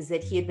well, is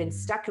that he had been Mm.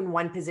 stuck in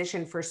one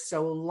position for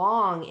so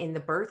long in the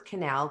birth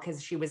canal,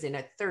 because she was in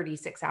a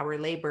 36-hour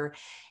labor.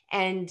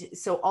 And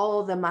so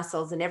all the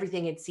muscles and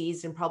everything had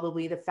seized, and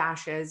probably the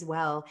fascia as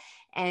well.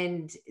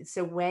 And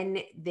so when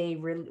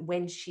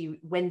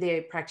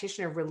the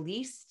practitioner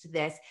released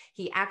this,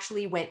 he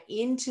actually went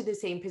into the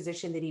same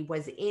position that he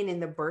was in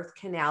the birth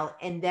canal,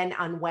 and then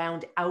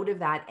unwound out of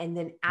that. And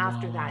then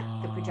after that,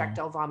 the Wow.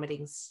 projectile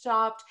vomiting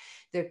stopped,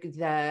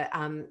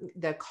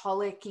 the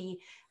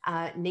colicky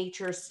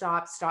nature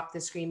stopped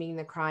the screaming,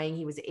 the crying.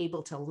 He was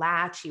able to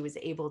latch, he was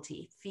able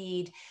to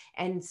feed.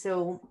 And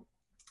so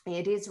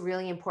it is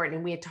really important,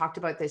 and we had talked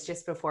about this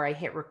just before I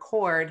hit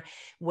record,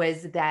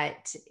 was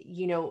that,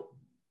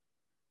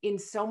 in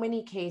so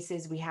many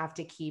cases we have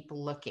to keep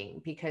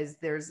looking, because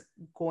there's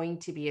going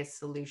to be a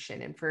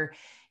solution. And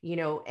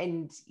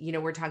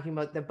we're talking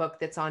about the book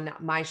that's on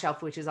my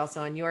shelf, which is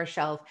also on your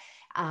shelf,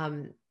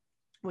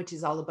 which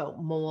is all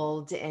about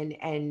mold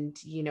and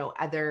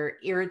other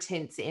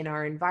irritants in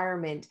our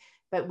environment.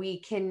 But we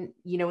can,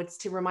 it's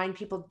to remind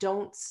people,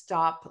 don't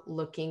stop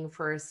looking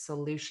for a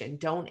solution.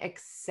 Don't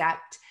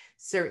accept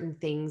certain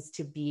things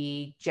to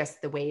be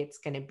just the way it's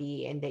going to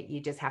be, and that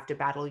you just have to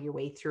battle your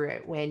way through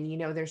it, when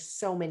there's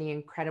so many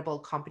incredible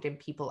competent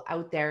people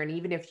out there. And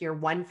even if your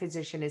one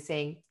physician is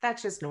saying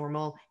that's just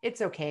normal,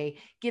 it's okay,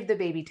 give the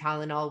baby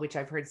Tylenol, which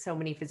I've heard so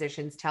many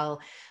physicians tell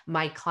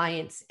my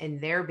clients and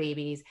their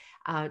babies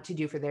to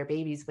do for their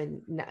babies,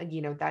 when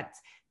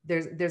that's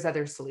there's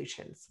other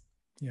solutions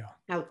Yeah.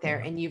 out there.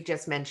 Yeah. And you've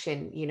just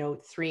mentioned,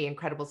 three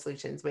incredible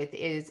solutions, with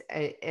is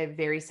a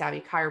very savvy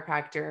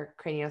chiropractor,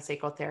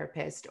 craniosacral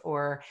therapist,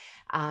 or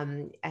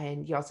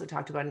and you also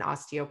talked about an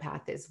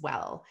osteopath as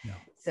well. Yeah.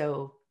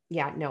 So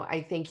yeah, no,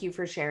 I thank you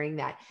for sharing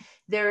that.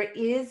 There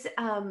is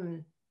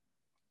I'm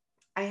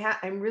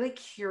really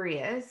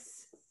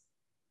curious,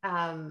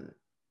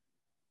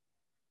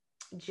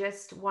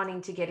 just wanting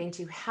to get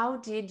into, how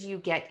did you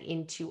get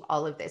into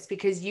all of this?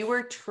 Because you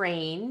were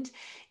trained,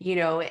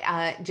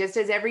 just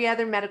as every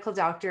other medical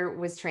doctor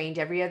was trained,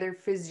 every other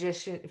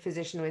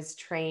physician was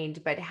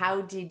trained. But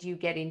how did you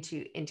get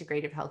into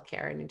integrative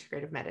healthcare and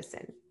integrative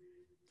medicine?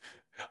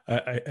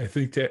 I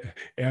think to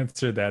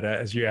answer that,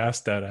 as you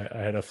asked that, I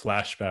had a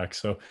flashback.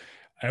 So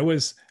I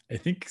was, I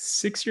think,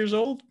 6 years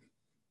old,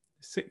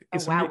 Oh,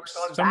 wow, we're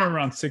going somewhere back.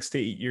 around 6 to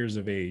 8 years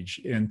of age.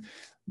 And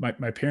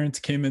my parents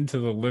came into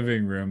the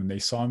living room and they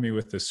saw me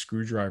with a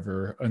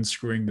screwdriver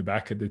unscrewing the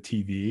back of the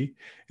TV.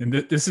 And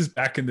this is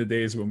back in the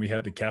days when we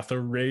had the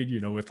cathode ray,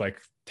 with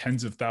like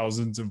tens of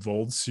thousands of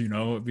volts,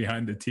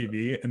 behind the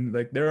TV. And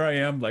like, there I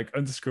am, like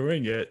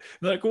unscrewing it.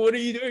 They're like, what are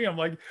you doing? I'm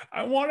like,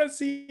 I want to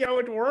see how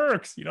it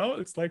works.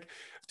 It's like,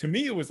 to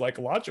me, it was like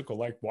logical.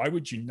 Like, why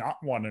would you not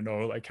want to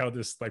know like how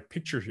this like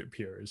picture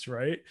appears,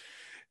 right?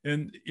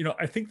 And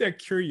I think that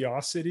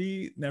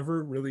curiosity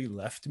never really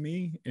left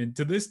me, and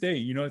to this day,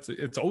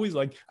 it's always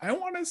like, I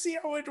want to see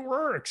how it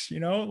works,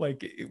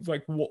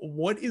 like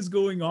what is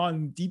going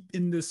on deep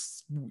in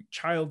this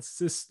child's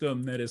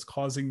system that is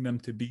causing them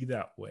to be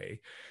that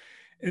way.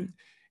 And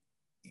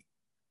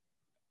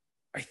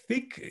I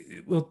think,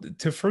 well,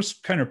 to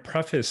first kind of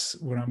preface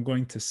what I'm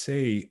going to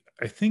say,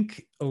 I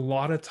think a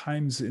lot of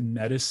times in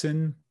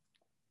medicine,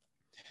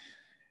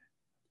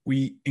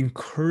 we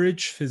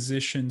encourage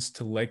physicians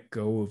to let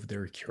go of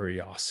their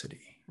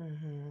curiosity.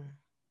 Mm-hmm.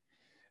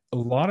 A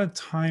lot of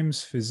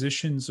times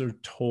physicians are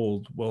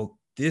told, well,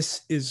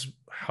 this is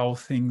how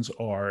things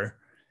are.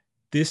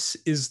 This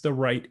is the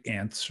right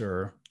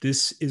answer.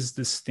 This is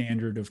the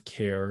standard of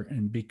care.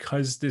 And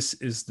because this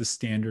is the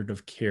standard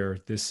of care,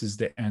 this is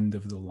the end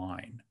of the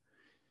line.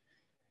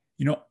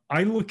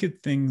 I look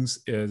at things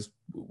as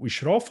we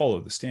should all follow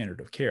the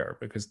standard of care,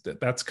 because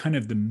that's kind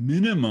of the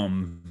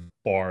minimum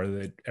bar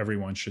that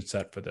everyone should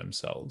set for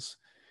themselves.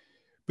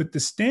 But the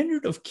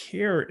standard of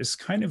care is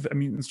kind of,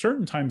 in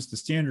certain times, the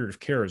standard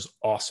of care is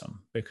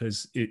awesome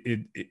because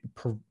it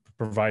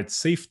provides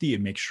safety.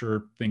 It makes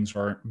sure things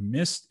aren't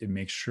missed. It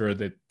makes sure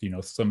that,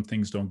 some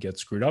things don't get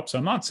screwed up. So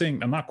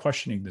I'm not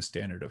questioning the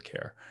standard of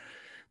care.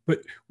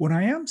 But what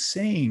I am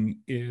saying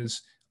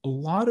is, a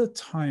lot of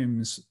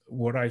times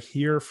what I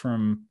hear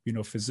from,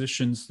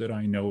 physicians that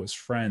I know as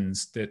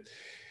friends, that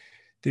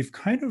they've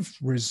kind of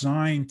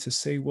resigned to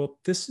say, well,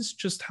 this is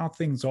just how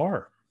things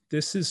are.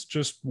 this is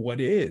just what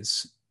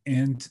is.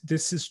 And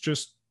this is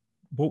just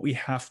what we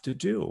have to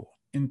do.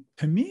 And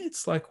to me,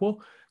 it's like,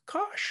 well,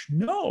 gosh,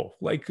 no,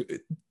 like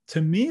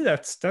to me,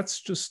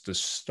 that's just the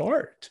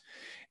start.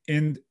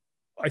 And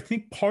I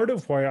think part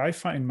of why I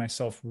find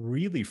myself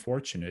really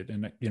fortunate,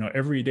 and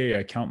every day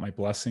I count my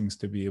blessings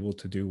to be able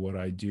to do what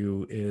I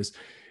do, is,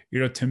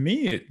 to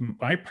me,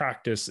 my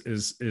practice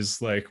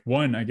is like,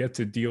 one, I get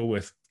to deal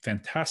with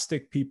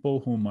fantastic people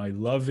whom I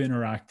love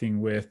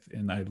interacting with,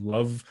 and I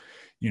love,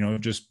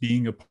 just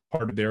being a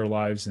part of their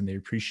lives, and they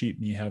appreciate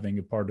me having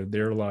a part of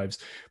their lives.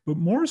 But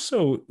more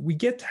so, we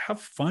get to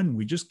have fun.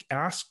 We just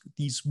ask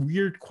these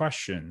weird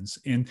questions,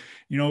 and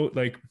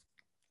like,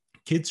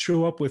 kids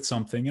show up with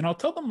something and I'll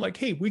tell them like,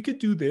 hey, we could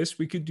do this,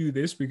 we could do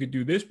this, we could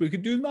do this, we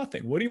could do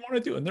nothing. What do you want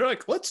to do? And they're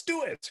like, let's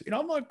do it.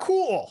 I'm like,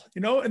 cool.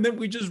 And then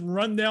we just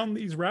run down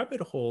these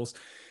rabbit holes.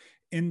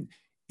 And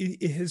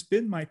it has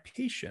been my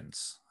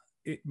patience.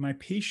 My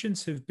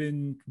patients have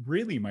been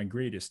really my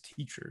greatest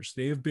teachers.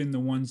 They have been the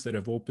ones that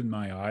have opened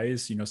my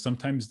eyes.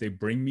 Sometimes they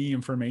bring me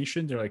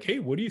information. They're like, hey,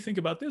 what do you think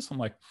about this? I'm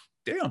like,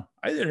 damn,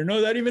 I didn't know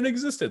that even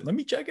existed. Let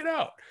me check it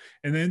out.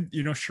 And then,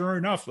 sure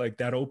enough, like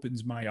that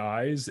opens my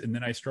eyes. And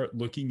then I start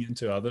looking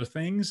into other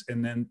things.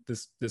 And then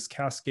this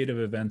cascade of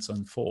events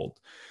unfold.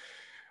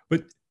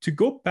 But to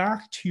go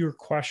back to your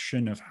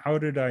question of how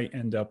did I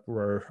end up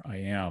where I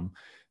am?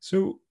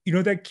 So,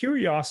 that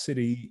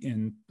curiosity,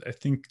 and I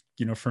think,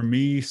 for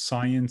me,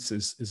 science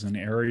is an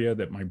area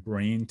that my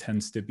brain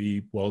tends to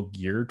be well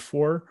geared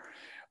for.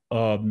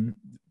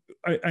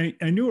 I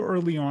knew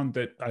early on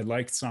that I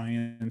liked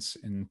science,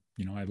 and,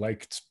 I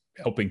liked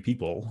helping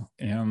people.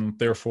 And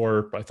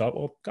therefore I thought,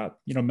 well, God,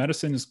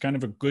 medicine is kind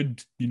of a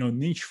good,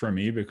 niche for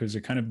me because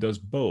it kind of does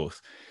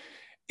both.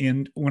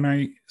 And when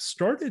I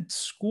started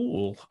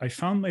school, I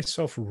found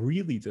myself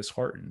really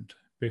disheartened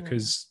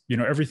because,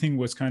 everything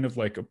was kind of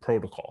like a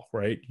protocol,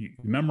 right? You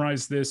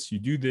memorize this, you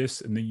do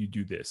this, and then you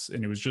do this.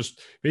 And it was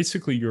just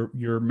basically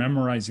you're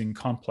memorizing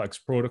complex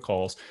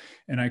protocols.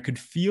 And I could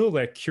feel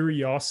that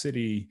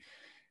curiosity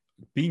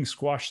being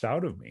squashed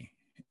out of me.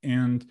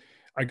 And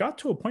I got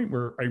to a point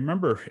where I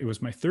remember it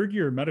was my third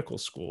year of medical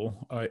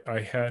school.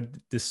 I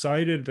had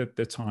decided at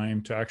the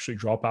time to actually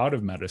drop out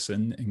of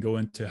medicine and go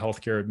into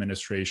healthcare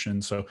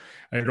administration. So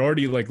I had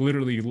already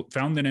literally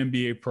found an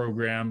MBA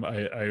program.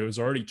 I was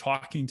already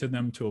talking to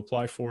them to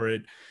apply for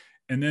it.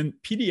 And then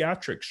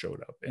pediatrics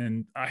showed up,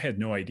 and I had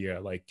no idea I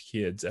liked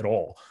kids at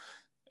all.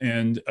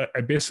 And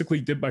I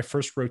basically did my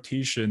first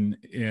rotation,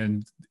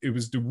 and it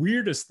was the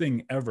weirdest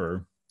thing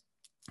ever.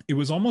 It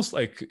was almost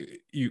like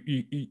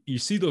you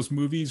see those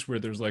movies where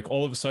there's like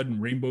all of a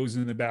sudden rainbows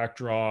in the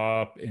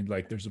backdrop, and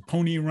like there's a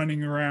pony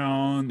running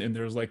around, and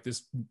there's like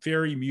this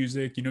fairy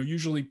music.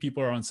 Usually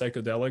people are on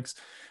psychedelics.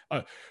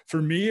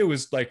 For me, it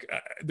was like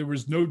there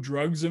was no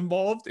drugs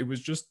involved. It was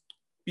just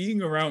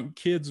being around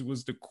kids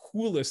was the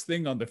coolest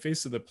thing on the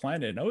face of the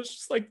planet. And I was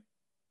just like,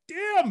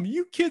 damn,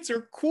 you kids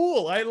are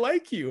cool. I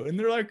like you. And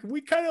they're like,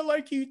 we kind of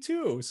like you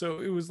too. So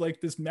it was like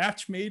this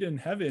match made in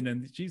heaven.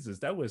 And Jesus,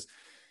 that was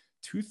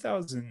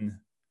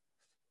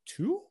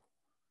 2002.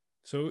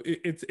 So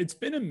it's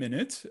been a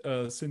minute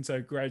since I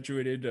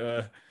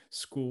graduated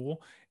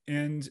school,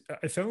 and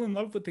I fell in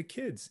love with the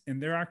kids,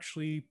 and they're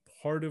actually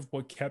part of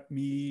what kept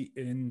me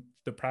in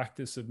the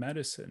practice of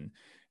medicine.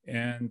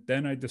 And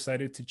then I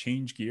decided to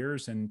change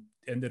gears and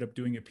ended up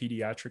doing a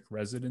pediatric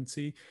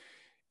residency.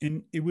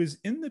 And it was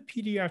in the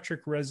pediatric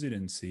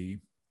residency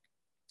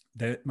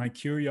that my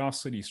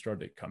curiosity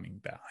started coming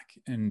back.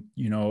 And,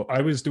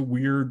 I was the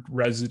weird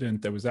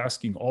resident that was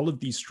asking all of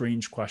these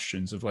strange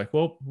questions of like,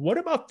 well, what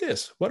about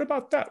this? What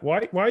about that?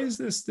 Why is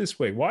this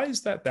way? Why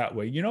is that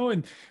way?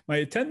 And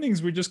my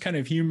attendings would just kind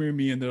of humor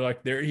me. And they're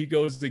like, there he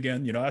goes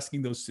again,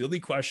 asking those silly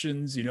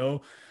questions,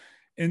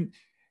 and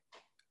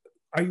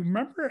I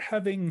remember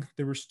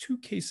there was two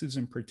cases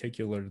in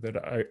particular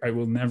that I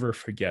will never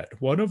forget.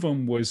 One of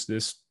them was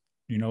this,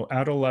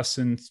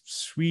 adolescent,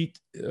 sweet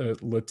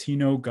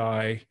Latino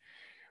guy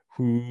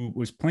who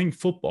was playing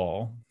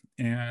football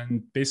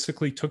and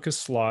basically took a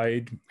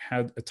slide,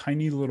 had a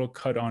tiny little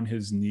cut on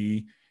his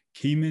knee,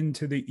 came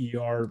into the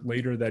ER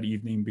later that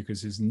evening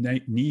because his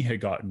knee had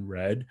gotten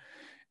red.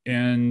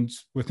 And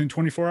within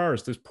 24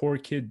 hours, this poor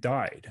kid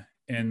died.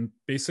 And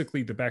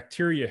basically the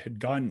bacteria had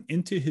gotten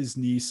into his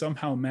knee,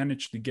 somehow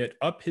managed to get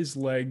up his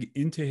leg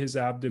into his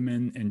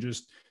abdomen and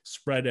just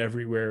spread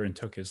everywhere and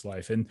took his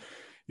life. And,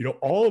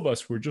 all of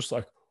us were just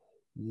like,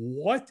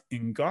 what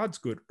in God's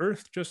good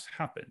earth just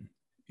happened?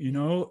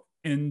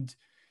 And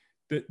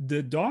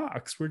the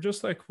docs were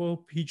just like,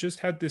 well, he just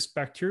had this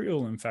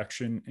bacterial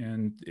infection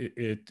and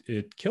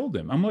it killed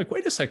him. I'm like,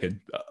 wait a second,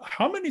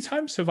 how many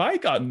times have I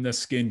gotten the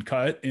skin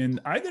cut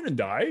and I didn't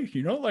die?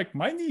 Like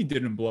my knee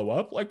didn't blow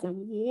up. Like,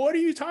 what are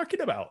you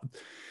talking about?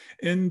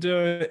 And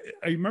I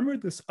remember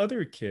this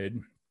other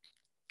kid,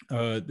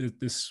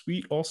 this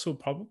sweet, also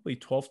probably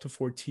 12 to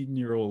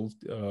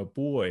 14-year-old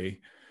boy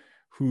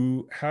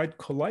who had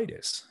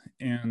colitis,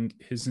 and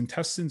his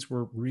intestines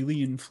were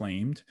really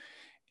inflamed.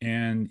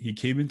 and he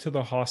came into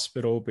the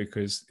hospital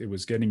because it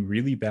was getting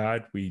really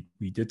bad. We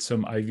did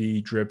some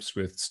IV drips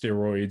with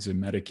steroids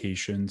and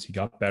medications. He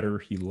got better.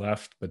 He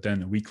left, but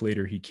then a week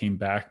later he came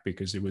back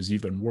because it was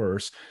even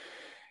worse.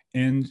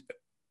 And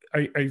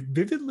I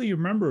vividly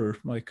remember,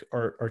 like,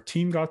 our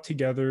team got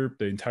together,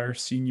 the entire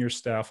senior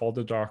staff, all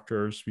the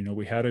doctors,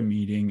 we had a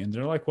meeting, and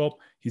they're like, well,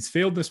 he's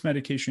failed this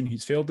medication,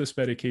 he's failed this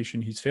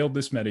medication, he's failed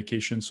this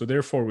medication. So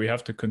therefore we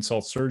have to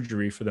consult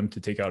surgery for them to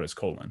take out his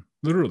colon.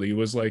 Literally, it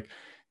was like,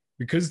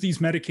 because these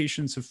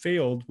medications have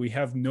failed, we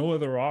have no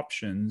other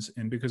options.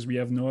 And because we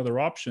have no other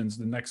options,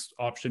 the next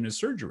option is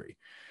surgery.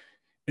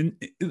 And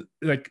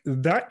like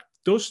that,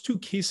 those two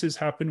cases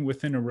happened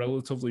within a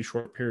relatively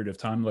short period of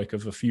time, like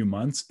of a few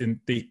months, and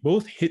they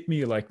both hit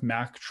me like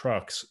Mack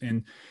trucks.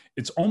 And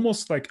it's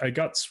almost like I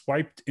got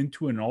swiped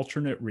into an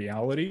alternate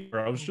reality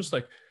where I was just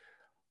like,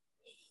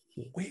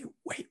 wait,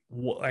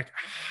 what? Like,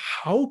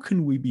 how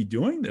can we be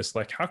doing this?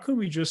 Like, how can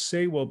we just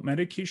say, well,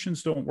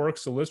 medications don't work,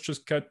 so let's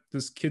just cut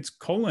this kid's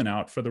colon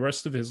out for the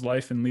rest of his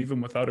life and leave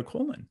him without a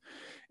colon?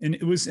 And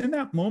it was in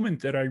that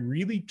moment that I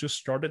really just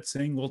started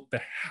saying, well,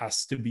 there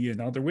has to be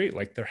another way.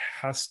 Like, there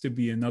has to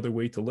be another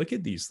way to look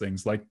at these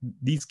things. Like,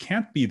 these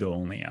can't be the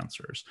only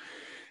answers.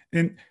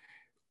 And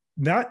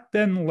that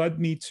then led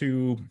me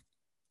to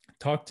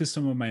talked to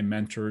some of my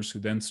mentors who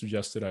then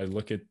suggested I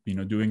look at,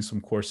 doing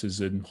some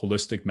courses in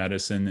holistic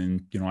medicine.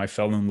 And, I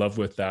fell in love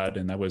with that.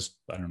 And that was,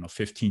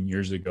 15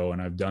 years ago.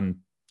 And I've done,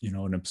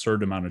 an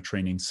absurd amount of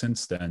training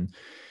since then.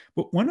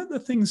 But one of the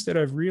things that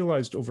I've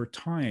realized over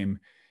time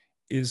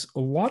is a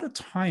lot of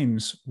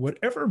times,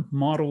 whatever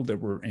model that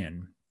we're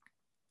in,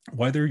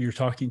 whether you're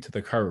talking to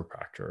the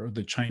chiropractor or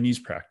the Chinese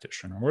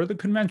practitioner or the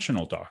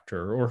conventional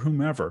doctor or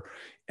whomever,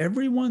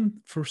 everyone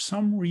for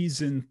some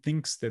reason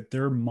thinks that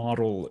their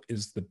model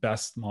is the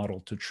best model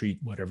to treat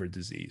whatever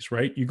disease,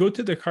 right? You go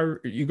to the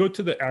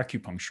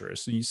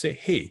acupuncturist and you say,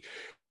 hey,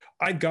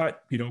 I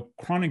got,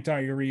 chronic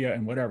diarrhea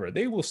and whatever.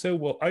 They will say,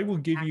 well, I will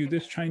give you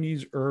this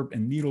Chinese herb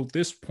and needle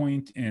this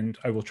point, and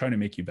I will try to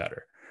make you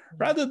better.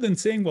 Rather than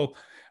saying, well,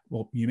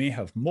 you may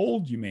have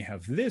mold, you may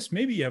have this,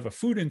 maybe you have a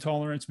food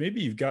intolerance,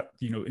 maybe you've got,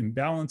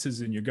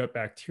 imbalances in your gut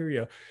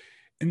bacteria.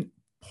 And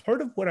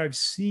part of what I've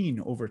seen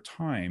over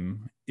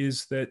time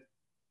is that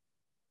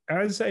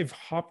as I've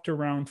hopped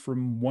around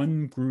from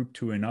one group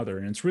to another,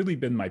 and it's really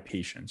been my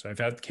patients, I've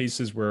had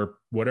cases where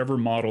whatever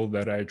model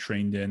that I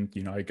trained in,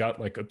 I got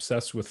like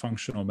obsessed with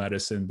functional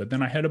medicine, but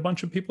then I had a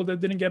bunch of people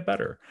that didn't get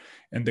better.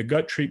 And the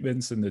gut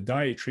treatments and the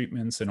diet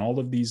treatments and all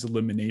of these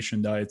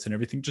elimination diets and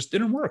everything just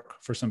didn't work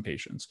for some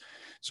patients.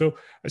 So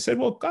I said,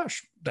 well,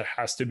 gosh, there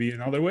has to be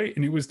another way.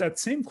 And it was that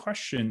same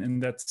question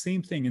and that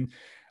same thing. And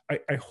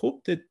I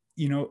hope that,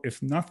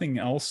 if nothing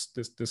else,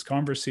 this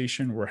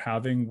conversation we're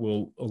having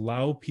will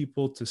allow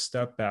people to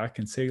step back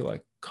and say,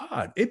 like,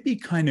 God, it'd be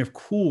kind of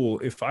cool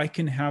if I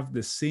can have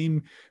the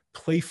same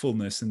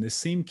playfulness and the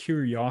same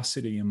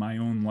curiosity in my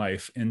own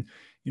life. And,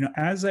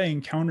 as I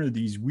encounter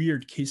these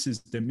weird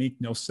cases that make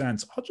no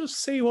sense, I'll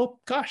just say,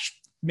 well, gosh,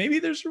 maybe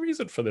there's a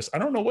reason for this. I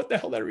don't know what the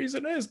hell that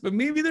reason is, but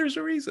maybe there's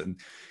a reason.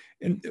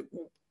 And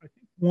I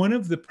think one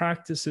of the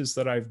practices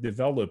that I've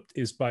developed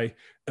is by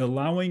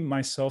allowing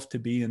myself to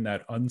be in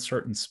that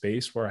uncertain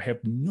space where I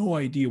have no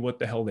idea what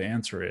the hell the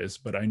answer is,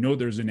 but I know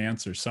there's an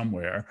answer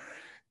somewhere,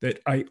 that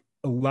I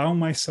allow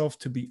myself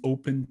to be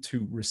open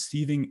to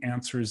receiving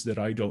answers that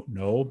I don't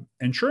know.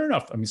 And sure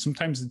enough,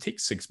 sometimes it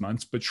takes 6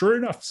 months, but sure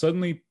enough,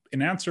 suddenly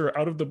an answer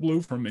out of the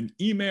blue from an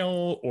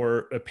email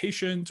or a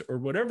patient or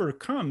whatever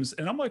comes.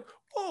 And I'm like,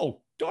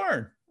 oh,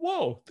 darn,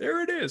 whoa,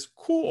 there it is.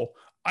 Cool.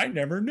 I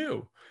never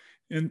knew.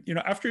 And,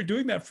 after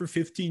doing that for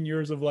 15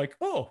 years of like,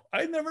 oh,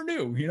 I never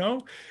knew,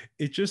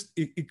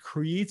 it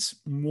creates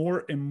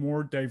more and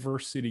more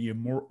diversity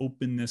and more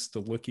openness to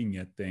looking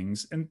at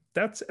things. And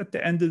that's at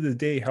the end of the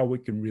day, how we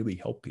can really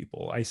help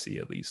people, I see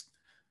at least.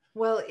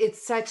 Well,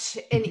 it's such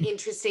an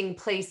interesting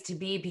place to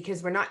be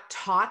because we're not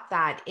taught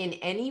that in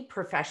any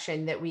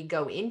profession that we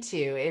go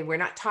into. We're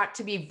not taught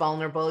to be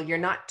vulnerable. You're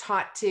not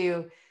taught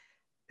to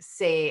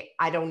say,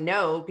 I don't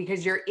know,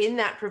 because you're in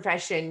that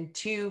profession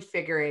to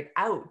figure it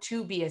out,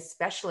 to be a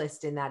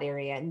specialist in that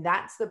area. And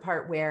that's the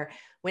part where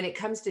when it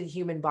comes to the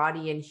human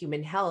body and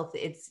human health,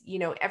 it's,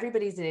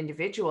 everybody's an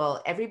individual.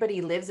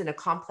 Everybody lives in a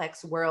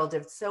complex world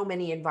of so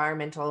many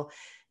environmental,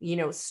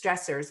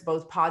 stressors,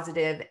 both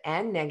positive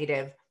and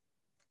negative.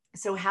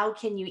 So how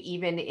can you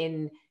even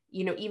in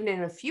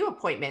a few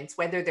appointments,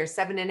 whether they're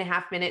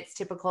 7.5 minutes,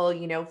 typical,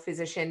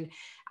 physician,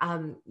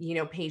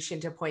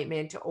 patient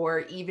appointment,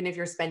 or even if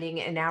you're spending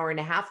an hour and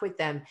a half with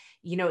them,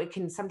 it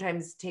can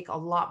sometimes take a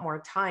lot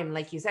more time.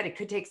 Like you said, it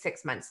could take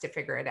 6 months to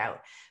figure it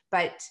out,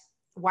 but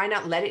why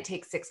not let it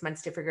take 6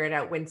 months to figure it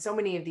out when so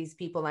many of these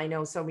people, I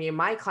know so many of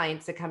my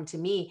clients that come to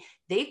me,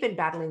 they've been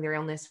battling their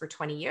illness for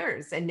 20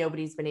 years and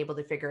nobody's been able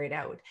to figure it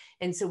out.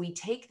 And so we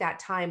take that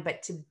time,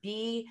 but to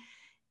be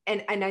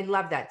and I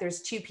love that.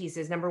 There's two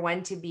pieces. Number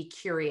one, to be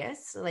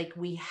curious. Like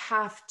we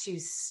have to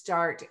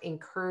start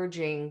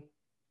encouraging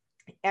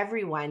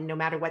everyone, no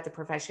matter what the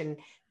profession,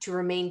 to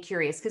remain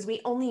curious because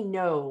we only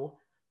know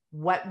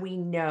what we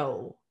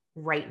know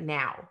right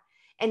now.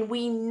 And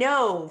we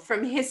know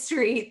from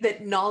history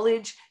that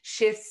knowledge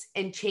shifts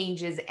and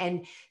changes.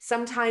 And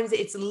sometimes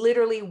it's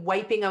literally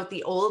wiping out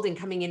the old and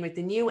coming in with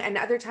the new. And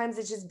other times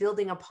it's just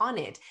building upon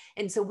it.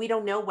 And so we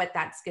don't know what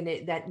that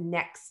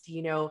next,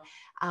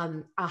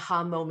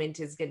 aha moment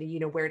is going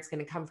to, where it's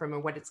going to come from or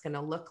what it's going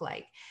to look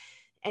like.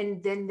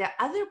 And then the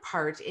other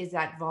part is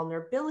that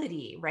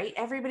vulnerability, right?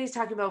 Everybody's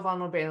talking about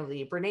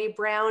vulnerability. Brene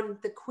Brown,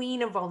 the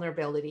queen of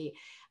vulnerability.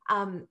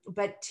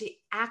 But to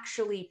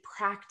actually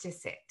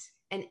practice it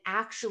and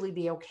actually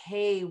be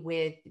okay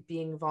with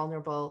being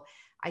vulnerable,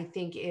 I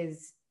think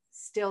is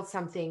still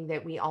something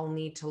that we all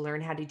need to learn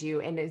how to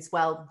do. And as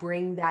well,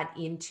 bring that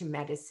into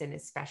medicine,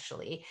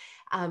 especially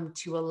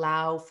to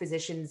allow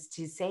physicians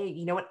to say,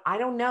 you know what, I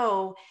don't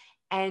know.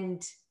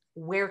 And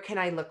where can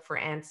I look for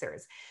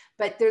answers?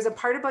 But there's a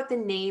part about the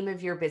name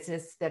of your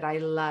business that I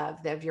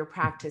love, of your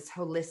practice,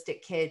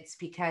 Holistic Kids,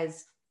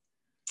 because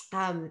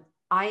I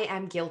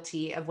am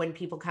guilty of when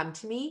people come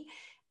to me,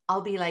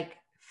 I'll be like,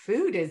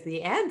 food is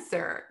the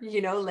answer,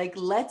 like,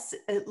 let's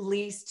at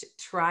least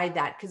try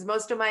that. Because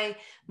most of my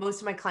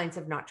clients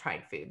have not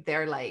tried food.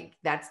 They're like,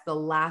 that's the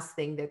last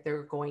thing that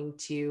they're going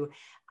to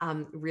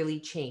really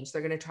change.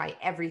 They're going to try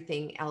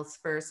everything else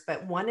first.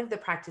 But one of the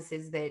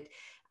practices that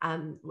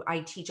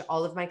I teach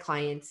all of my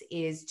clients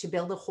is to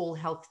build a whole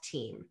health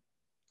team.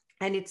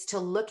 And it's to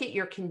look at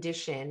your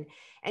condition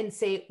and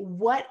say,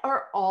 what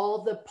are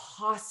all the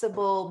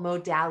possible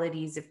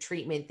modalities of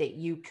treatment that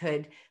you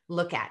could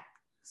look at?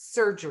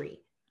 Surgery,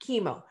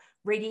 chemo,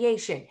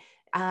 radiation,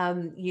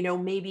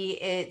 maybe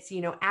it's,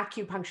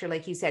 acupuncture,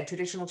 like you said,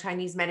 traditional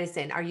Chinese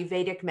medicine,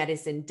 Ayurvedic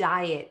medicine,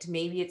 diet,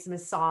 maybe it's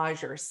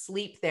massage or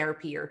sleep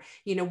therapy, or,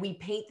 we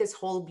paint this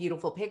whole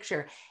beautiful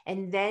picture.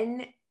 And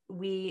then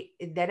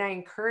I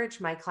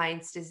encourage my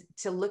clients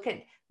to look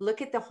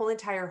at the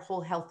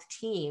whole health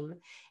team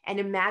and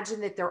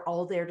imagine that they're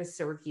all there to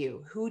serve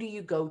you. Who do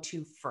you go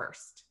to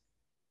first?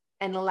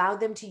 And allow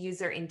them to use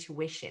their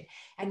intuition.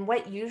 And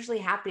what usually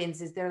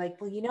happens is they're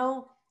like,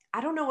 well, I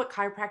don't know what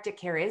chiropractic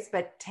care is,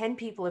 but 10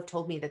 people have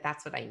told me that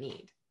that's what I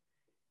need.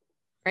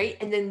 Right.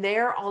 And then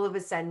they're all of a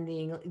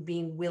sudden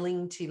being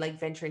willing to like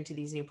venture into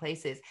these new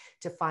places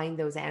to find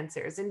those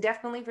answers. And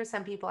definitely for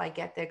some people, I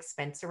get the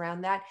expense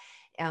around that.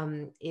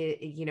 And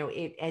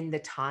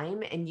the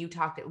time, and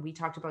we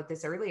talked about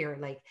this earlier,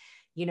 like,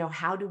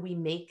 how do we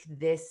make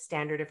this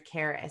standard of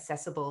care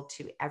accessible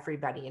to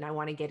everybody? And I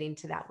want to get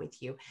into that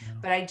with you,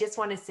 but I just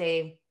want to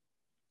say,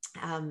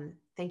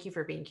 thank you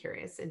for being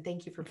curious and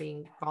thank you for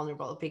being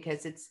vulnerable,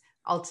 because it's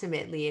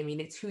ultimately,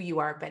 it's who you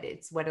are, but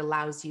it's what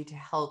allows you to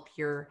help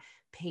your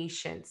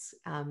patients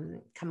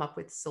come up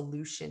with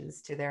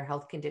solutions to their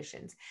health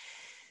conditions.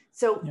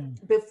 So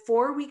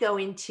before we go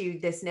into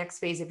this next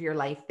phase of your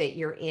life that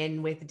you're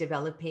in with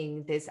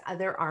developing this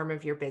other arm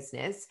of your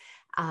business,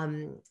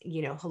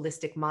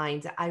 Holistic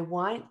Minds, I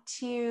want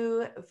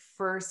to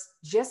first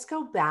just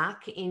go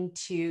back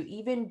into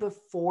even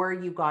before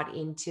you got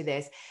into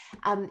this.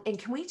 And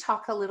can we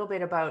talk a little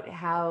bit about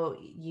how,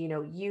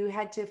 you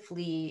had to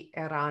flee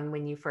Iran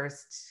when you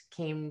first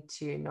came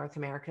to North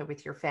America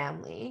with your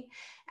family?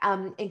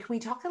 And can we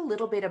talk a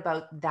little bit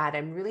about that?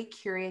 I'm really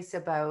curious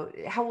about,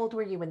 how old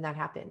were you when that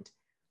happened?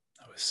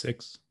 I was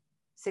 6.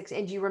 6.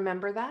 And do you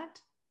remember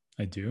that?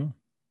 I do.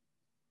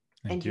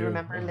 Do you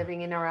remember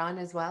living in Iran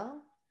as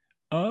well?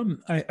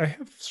 I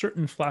have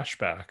certain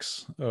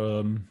flashbacks,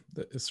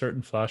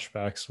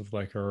 of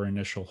like our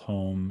initial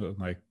home,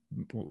 like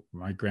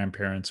my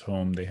grandparents'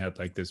 home. They had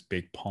like this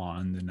big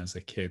pond, and as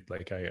a kid,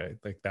 like I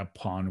like that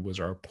pond was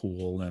our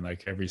pool, and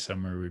like every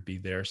summer we'd be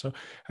there. So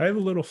I have a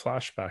little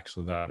flashbacks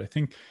of that. I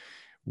think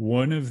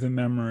one of the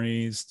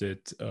memories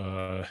that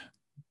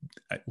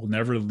will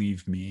never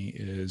leave me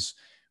is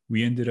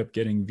we ended up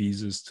getting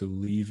visas to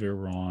leave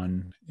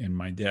Iran, and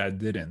my dad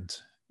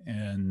didn't.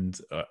 And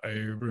I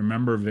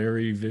remember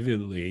very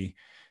vividly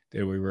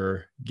that we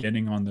were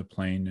getting on the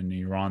plane in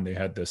Iran. They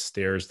had the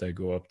stairs that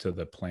go up to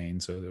the plane.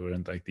 So there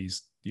weren't like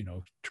these,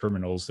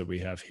 terminals that we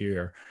have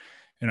here.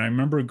 And I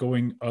remember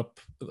going up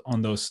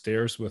on those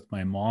stairs with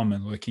my mom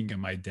and looking at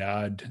my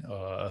dad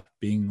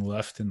being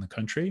left in the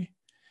country.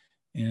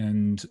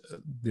 And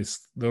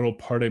this little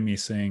part of me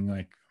saying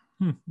like,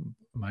 am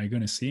I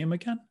going to see him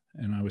again?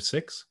 And I was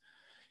 6.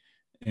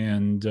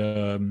 And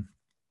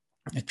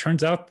it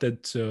turns out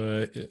that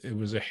it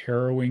was a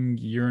harrowing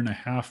year and a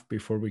half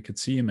before we could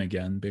see him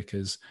again,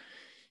 because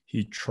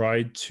he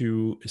tried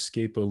to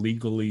escape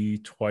illegally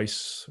 2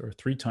 or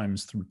 3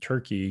 times through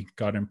Turkey,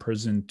 got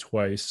imprisoned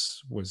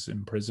twice, was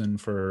in prison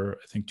for,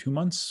 I think, 2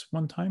 months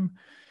one time.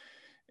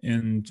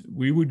 And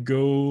we would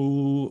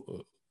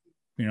go,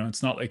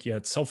 it's not like you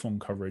had cell phone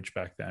coverage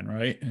back then,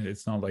 right?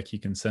 It's not like you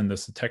can send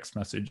us a text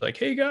message like,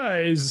 hey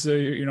guys,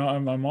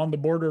 I'm on the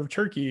border of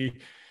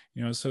Turkey.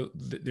 So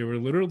there were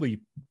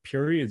literally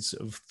periods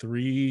of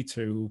 3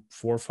 to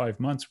 4 or 5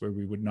 months where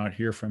we would not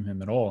hear from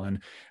him at all. And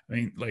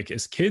like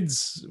as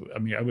kids,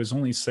 I was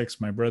only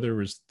 6, my brother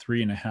was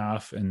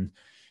 3.5, and,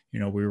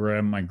 we were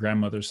at my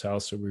grandmother's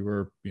house. So we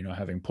were,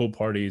 having pool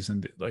parties,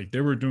 and like they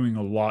were doing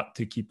a lot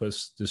to keep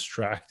us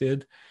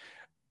distracted.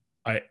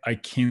 I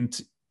can't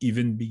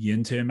even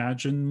begin to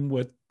imagine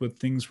what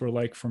things were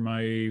like for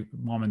my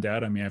mom and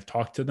dad. I mean, I've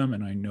talked to them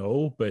and I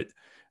know, but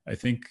I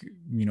think,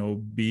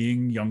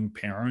 being young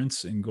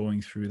parents and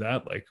going through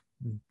that, like,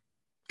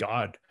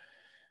 God,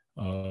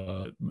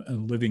 a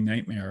living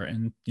nightmare.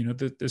 And,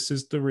 that this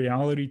is the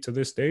reality to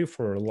this day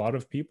for a lot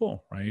of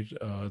people, right?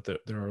 That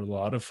there are a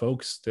lot of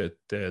folks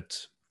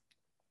that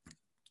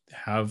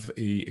have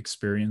a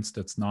experience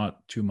that's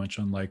not too much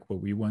unlike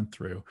what we went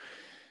through.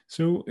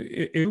 So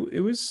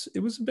it was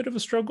a bit of a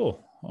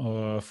struggle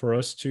for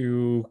us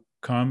to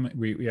come.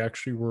 We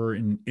actually were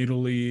in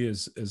Italy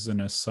as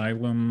an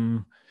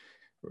asylum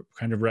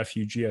kind of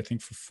refugee, I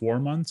think, for 4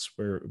 months,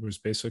 where it was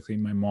basically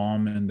my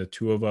mom and the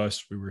two of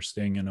us. We were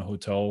staying in a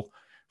hotel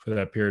for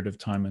that period of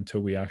time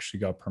until we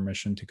actually got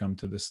permission to come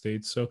to the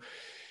States. So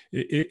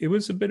it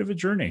was a bit of a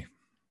journey.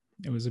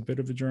 It was a bit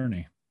of a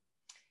journey.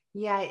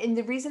 Yeah. And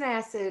the reason I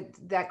asked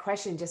that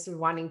question, just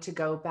wanting to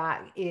go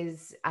back,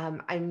 is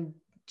I'm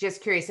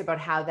just curious about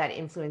how that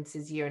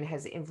influences you and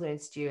has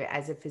influenced you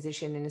as a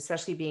physician, and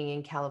especially being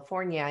in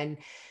California. And,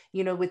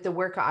 with the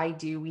work I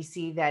do, we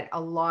see that a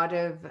lot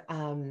of,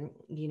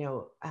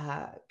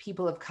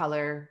 people of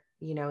color,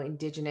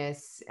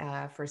 Indigenous,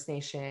 First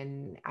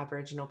Nation,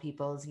 Aboriginal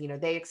peoples,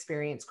 they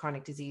experience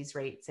chronic disease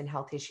rates and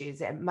health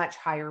issues at much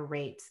higher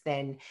rates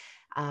than,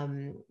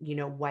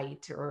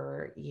 white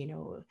or,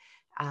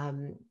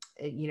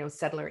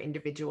 settler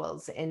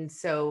individuals. And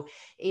so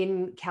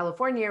in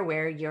California,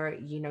 where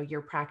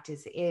your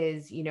practice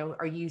is,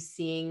 are you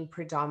seeing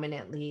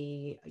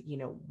predominantly,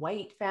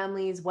 white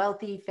families,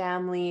 wealthy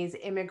families,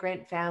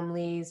 immigrant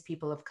families,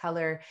 people of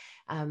color?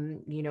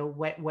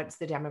 What's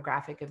the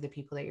demographic of the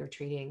people that you're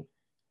treating?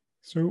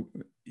 So,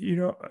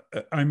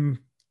 I'm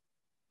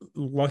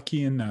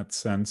lucky in that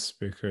sense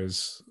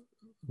because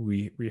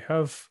we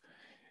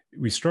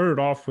started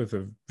off with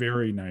a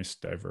very nice,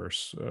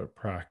 diverse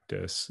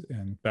practice.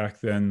 And back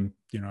then,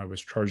 I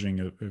was charging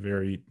a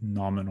very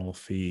nominal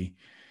fee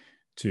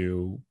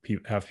to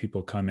have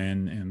people come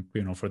in.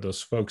 And, for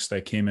those folks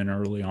that came in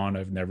early on,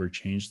 I've never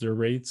changed their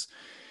rates.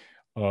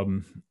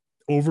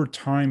 Over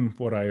time,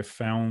 what I have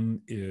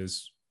found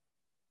is,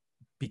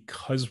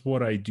 because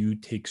what I do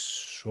takes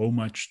so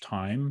much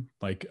time,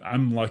 like,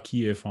 I'm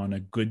lucky if on a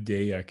good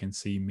day I can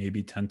see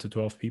maybe 10 to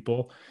 12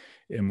 people.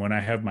 And when I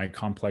have my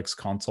complex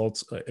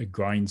consults, it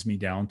grinds me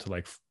down to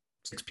like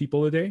 6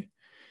 people a day.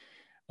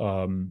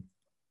 And,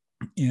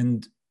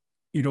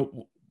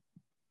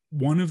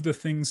 one of the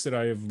things that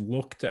I have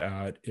looked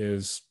at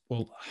is,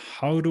 well,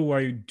 how do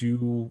I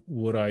do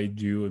what I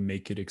do and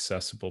make it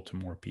accessible to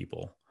more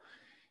people?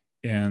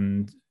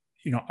 And,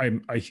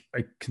 I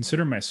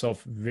consider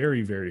myself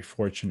very, very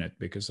fortunate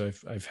because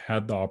I've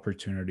had the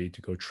opportunity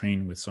to go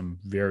train with some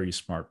very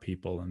smart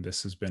people. And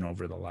this has been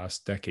over the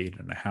last decade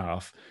and a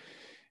half.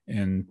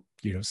 And,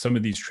 some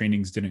of these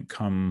trainings didn't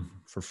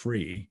come for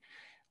free,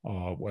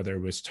 whether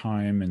it was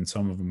time, and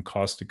some of them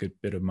cost a good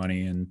bit of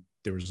money. And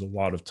there was a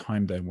lot of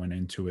time that went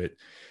into it.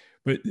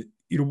 But,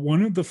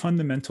 one of the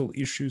fundamental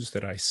issues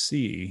that I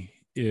see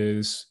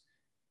is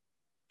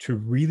to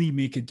really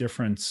make a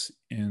difference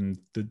in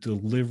the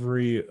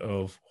delivery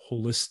of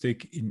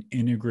holistic and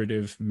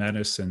integrative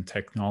medicine.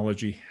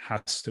 Technology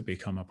has to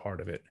become a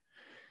part of it.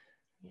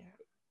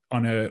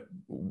 Yeah.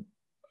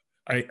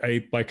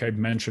 I like I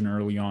mentioned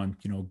early on,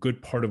 a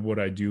good part of what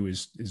I do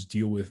is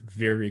deal with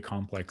very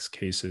complex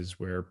cases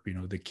where,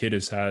 the kid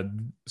has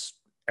had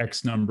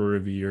X number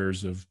of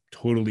years of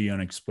totally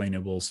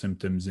unexplainable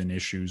symptoms and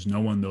issues.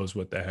 No one knows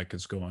what the heck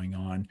is going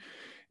on.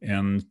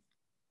 And,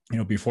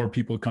 before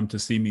people come to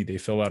see me, they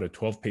fill out a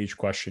 12-page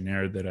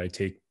questionnaire that I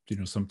take,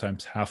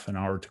 sometimes half an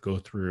hour to go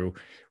through.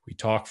 We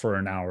talk for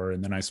an hour,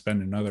 and then I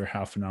spend another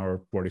half an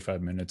hour,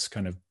 45 minutes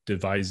kind of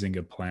devising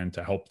a plan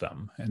to help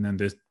them. And then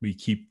we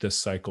keep this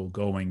cycle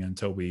going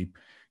until we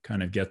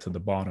kind of get to the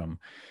bottom.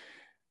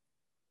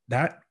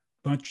 That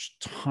much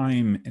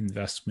time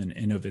investment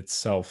in of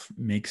itself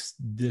makes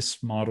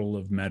this model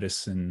of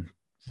medicine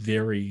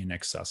very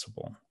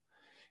inaccessible.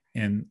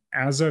 And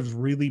as I've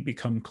really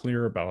become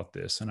clear about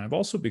this, and I've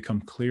also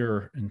become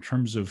clear in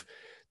terms of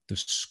the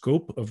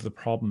scope of the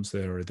problems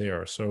that are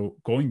there. So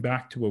going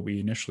back to what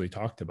we initially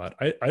talked about,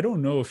 I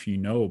don't know if you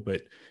know,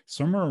 but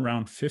somewhere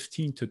around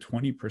 15 to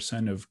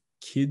 20% of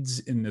kids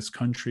in this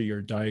country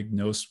are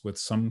diagnosed with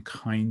some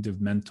kind of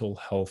mental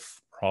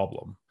health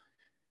problem,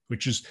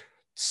 which is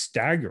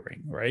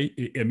staggering, right?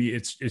 I mean,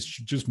 it's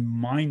just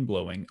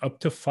mind-blowing. Up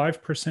to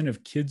 5%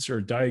 of kids are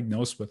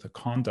diagnosed with a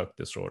conduct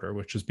disorder,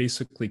 which is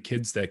basically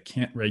kids that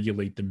can't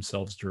regulate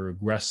themselves. They're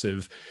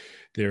aggressive,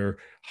 they're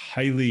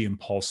highly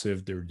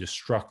impulsive, they're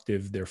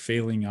destructive, they're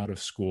failing out of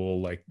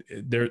school, like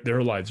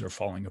their lives are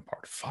falling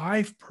apart.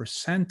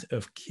 5%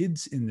 of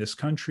kids in this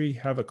country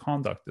have a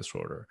conduct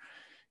disorder.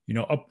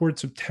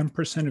 Upwards of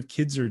 10% of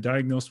kids are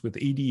diagnosed with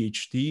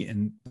ADHD,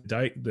 and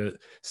the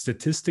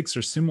statistics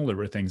are similar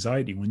with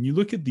anxiety. When you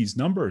look at these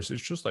numbers,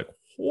 it's just like,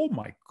 oh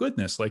my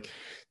goodness, like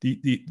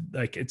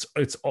it's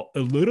a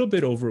little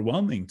bit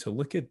overwhelming to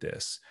look at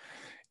this.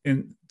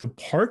 And the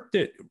part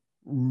that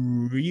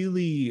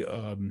really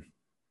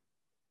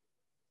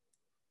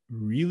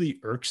really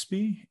irks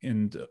me,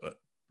 and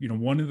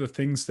one of the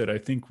things that I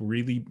think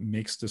really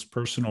makes this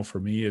personal for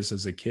me is,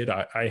 as a kid,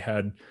 I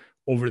had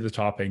over the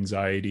top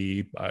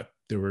anxiety.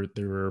 There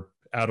were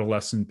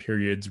adolescent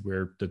periods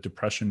where the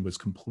depression was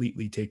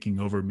completely taking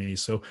over me.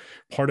 So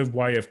part of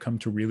why I've come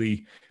to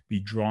really be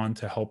drawn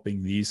to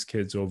helping these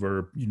kids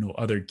over,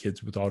 other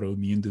kids with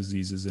autoimmune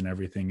diseases and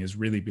everything is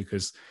really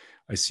because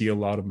I see a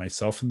lot of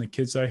myself in the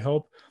kids I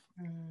help.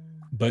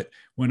 But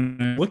when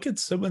I look at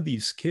some of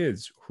these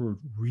kids who are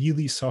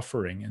really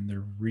suffering and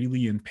they're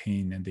really in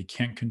pain and they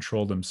can't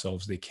control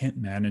themselves, they can't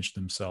manage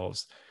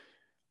themselves,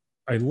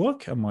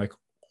 I'm like,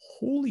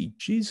 holy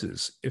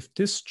Jesus, if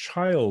this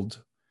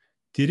child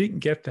didn't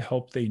get the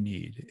help they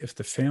need, if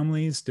the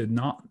families did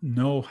not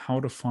know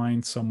how to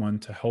find someone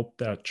to help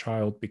that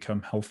child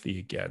become healthy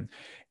again,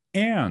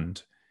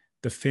 and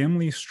the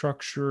family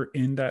structure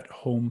in that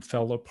home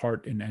fell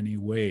apart in any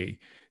way,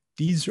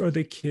 these are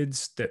the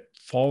kids that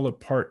fall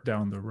apart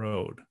down the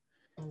road.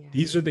 Yeah.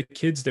 These are the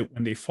kids that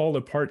when they fall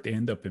apart, they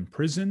end up in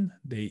prison.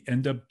 They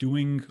end up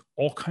doing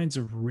all kinds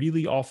of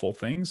really awful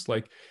things.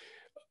 Like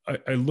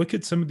I look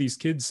at some of these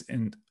kids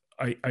and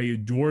I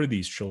adore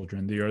these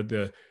children. They are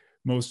the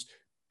most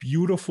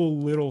beautiful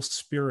little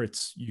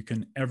spirits you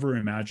can ever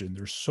imagine.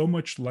 There's so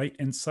much light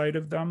inside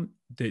of them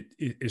that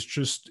it's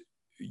just,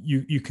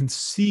 you can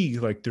see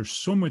like there's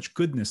so much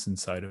goodness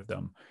inside of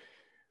them.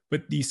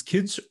 But these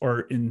kids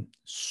are in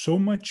so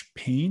much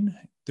pain.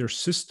 Their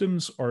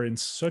systems are in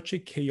such a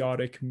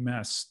chaotic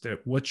mess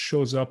that what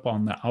shows up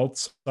on the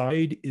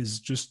outside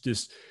is just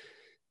this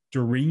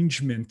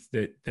derangement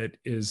that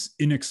is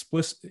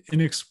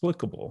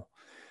inexplicable.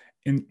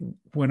 And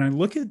when I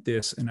look at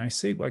this and I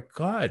say, like,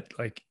 God,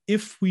 like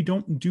if we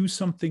don't do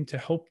something to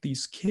help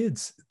these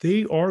kids,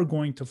 they are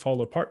going to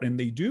fall apart, and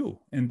they do.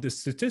 And the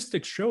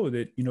statistics show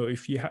that,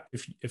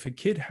 if a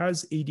kid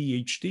has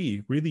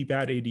ADHD, really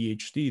bad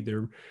ADHD,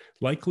 their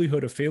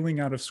likelihood of failing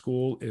out of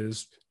school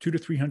is 200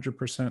 to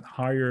 300%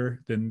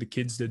 higher than the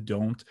kids that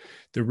don't.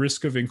 The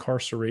risk of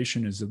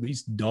incarceration is at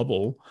least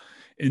double.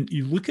 And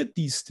you look at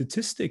these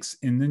statistics,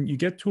 and then you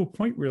get to a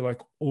point where you're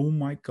like, oh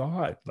my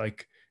God,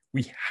 like,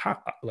 we have,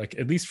 like,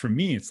 at least for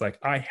me, it's like,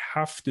 I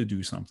have to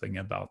do something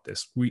about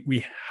this.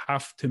 We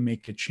have to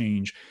make a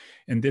change.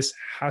 And this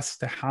has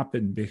to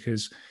happen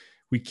because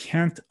we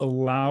can't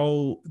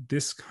allow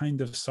this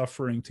kind of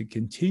suffering to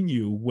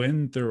continue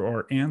when there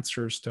are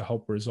answers to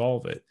help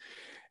resolve it.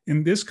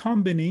 And this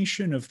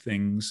combination of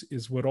things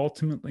is what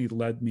ultimately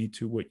led me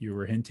to what you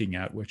were hinting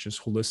at, which is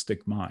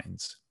Holistic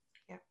Minds.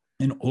 Yeah.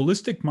 And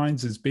Holistic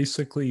Minds is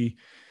basically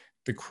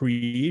the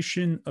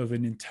creation of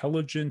an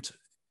intelligent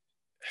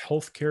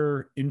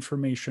healthcare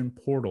information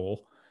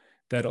portal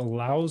that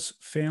allows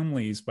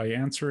families, by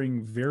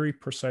answering very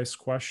precise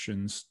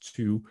questions,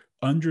 to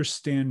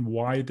understand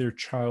why their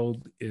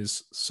child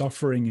is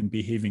suffering and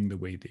behaving the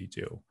way they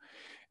do.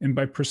 And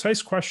by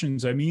precise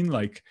questions, I mean,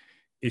 like,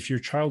 if your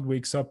child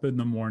wakes up in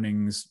the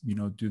mornings,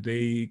 do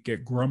they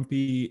get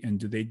grumpy and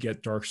do they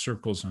get dark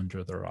circles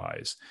under their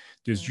eyes?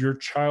 Does your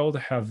child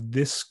have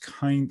this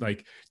kind,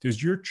 like,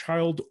 does your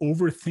child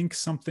overthink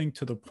something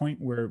to the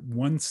point where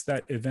once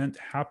that event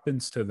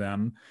happens to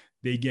them,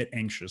 they get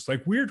anxious?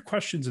 Like, weird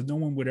questions that no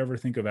one would ever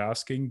think of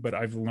asking, but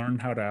I've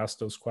learned how to ask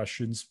those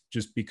questions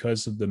just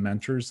because of the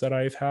mentors that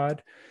I've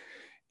had.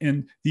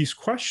 And these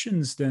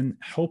questions then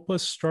help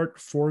us start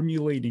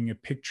formulating a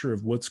picture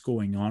of what's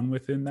going on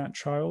within that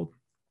child.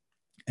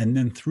 And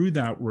then through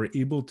that, we're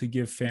able to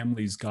give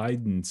families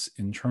guidance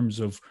in terms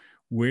of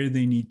where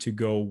they need to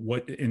go.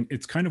 And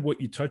it's kind of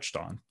what you touched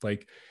on.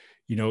 Like,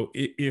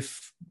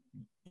 if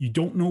you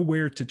don't know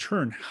where to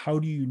turn, how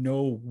do you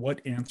know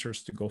what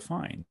answers to go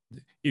find?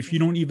 If you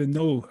don't even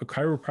know a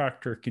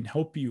chiropractor can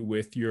help you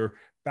with your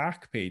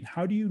back pain,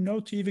 how do you know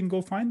to even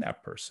go find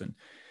that person?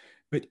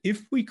 But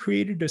if we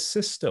created a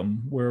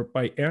system where,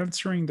 by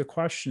answering the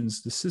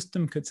questions, the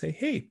system could say,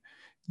 hey,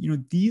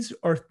 these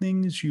are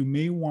things you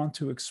may want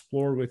to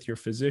explore with your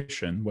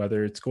physician,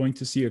 whether it's going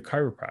to see a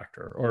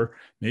chiropractor, or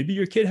maybe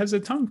your kid has a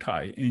tongue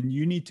tie and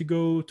you need to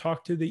go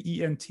talk to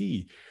the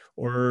ENT,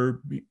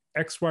 or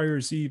X, Y, or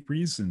Z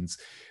reasons.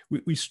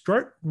 We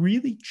start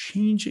really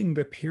changing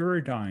the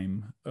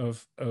paradigm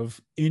of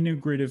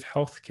integrative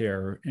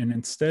healthcare. And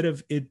instead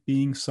of it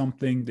being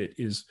something that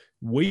is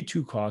way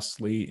too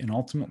costly and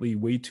ultimately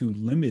way too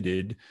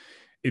limited,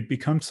 it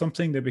becomes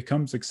something that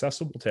becomes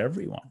accessible to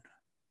everyone.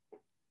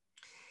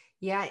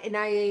 Yeah. And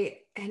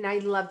I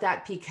love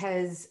that,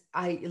 because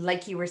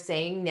like you were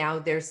saying, now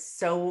there's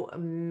so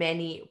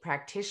many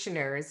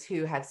practitioners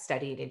who have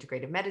studied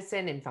integrative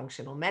medicine and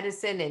functional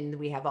medicine, and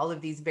we have all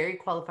of these very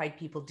qualified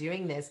people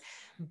doing this,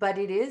 but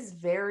it is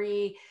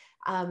very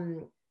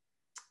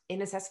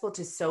inaccessible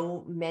to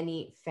so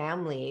many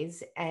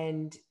families.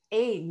 And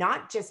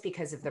not just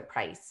because of the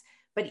price,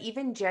 but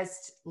even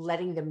just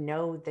letting them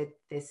know that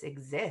this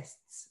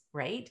exists,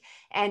 right?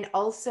 And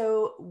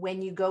also,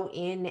 when you go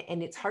in,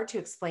 and it's hard to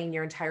explain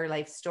your entire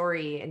life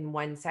story in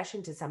one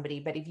session to somebody,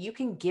 but if you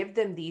can give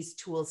them these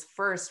tools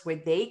first where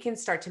they can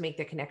start to make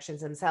the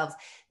connections themselves,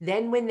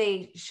 then when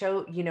they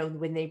show,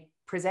 when they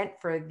present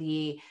for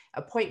the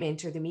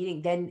appointment or the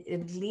meeting, then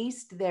at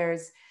least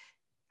there's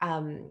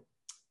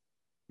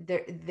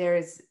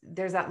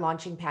that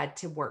launching pad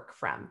to work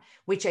from,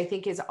 which I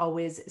think is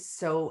always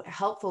so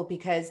helpful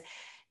because,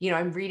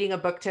 I'm reading a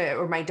book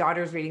or my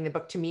daughter's reading the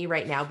book to me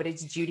right now, but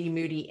it's Judy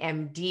Moody,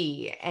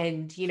 MD.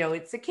 And,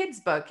 it's a kid's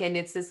book and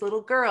it's this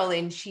little girl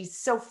and she's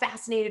so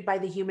fascinated by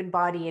the human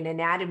body and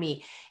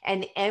anatomy.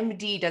 And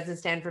MD doesn't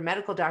stand for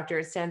medical doctor,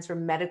 it stands for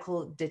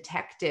medical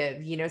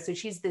detective, so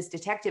she's this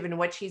detective. And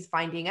what she's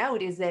finding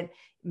out is that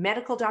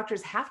medical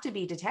doctors have to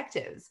be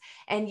detectives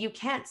and you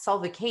can't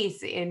solve a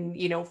case in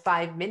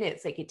 5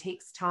 minutes. Like, it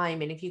takes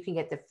time. And if you can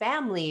get the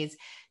families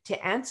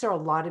to answer a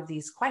lot of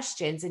these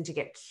questions and to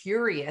get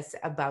curious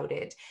about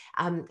it,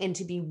 and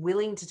to be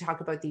willing to talk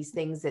about these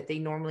things that they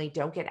normally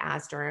don't get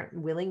asked or aren't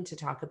willing to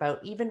talk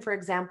about. Even, for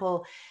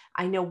example,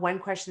 I know one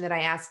question that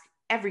I ask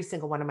every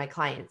single one of my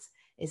clients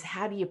is,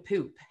 how do you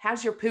poop?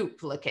 How's your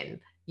poop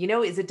looking?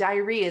 Is it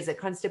diarrhea? Is it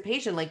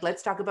constipation? Like,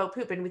 let's talk about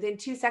poop. And within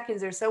 2 seconds,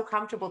 they're so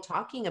comfortable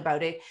talking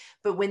about it.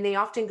 But when they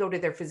often go to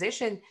their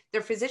physician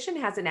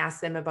hasn't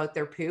asked them about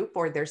their poop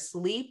or their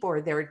sleep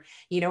or their,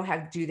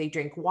 do they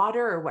drink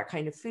water or what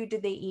kind of food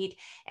did they eat?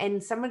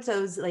 And some of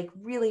those like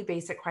really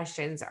basic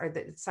questions are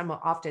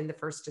often the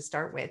first to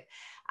start with.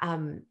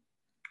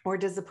 Or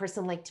does the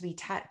person like to be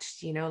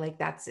touched? Like,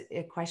 that's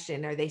a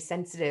question. Are they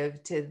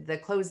sensitive to the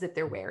clothes that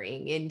they're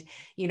wearing? And,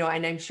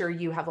 and I'm sure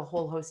you have a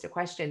whole host of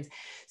questions.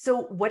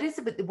 So what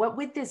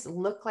would this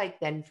look like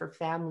then for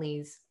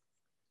families?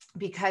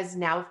 Because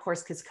now, of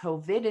course, because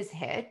COVID has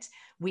hit,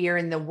 we are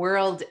in the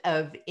world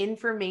of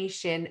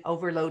information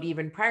overload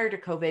even prior to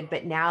COVID,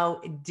 but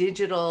now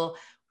digital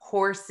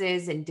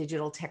courses and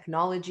digital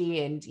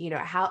technology. And,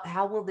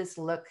 how will this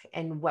look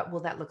and what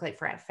will that look like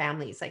for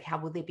families? Like, how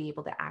will they be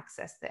able to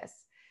access this?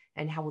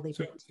 And how will they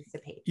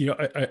participate?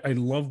 I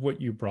love what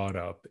you brought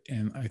up.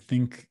 And I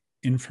think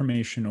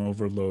information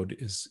overload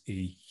is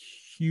a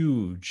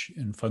huge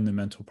and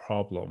fundamental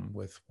problem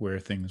with where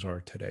things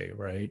are today,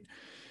 right?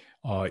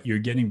 You're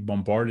getting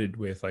bombarded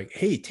with like,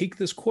 hey, take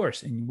this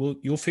course and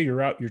you'll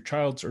figure out your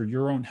child's or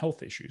your own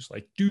health issues.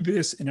 Like, do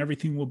this and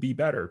everything will be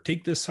better.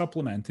 Take this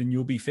supplement and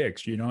you'll be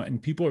fixed,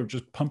 and people are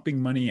just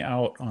pumping money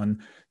out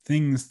on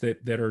things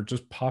that are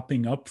just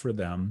popping up for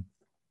them.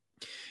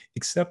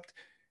 Except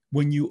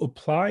when you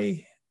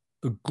apply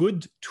a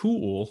good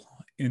tool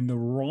in the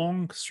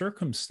wrong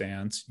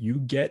circumstance, you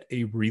get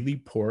a really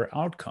poor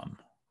outcome,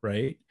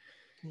 right?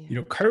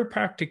 Yeah.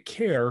 Chiropractic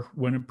care,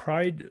 when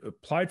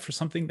applied for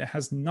something that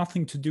has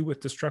nothing to do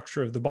with the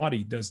structure of the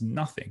body, does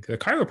nothing. The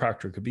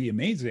chiropractor could be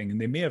amazing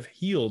and they may have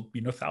healed,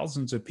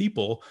 thousands of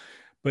people,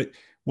 but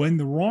when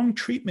the wrong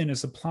treatment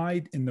is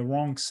applied in the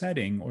wrong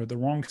setting, or the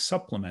wrong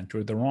supplement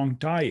or the wrong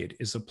diet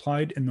is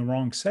applied in the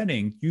wrong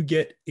setting, you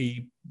get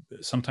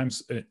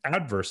sometimes an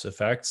adverse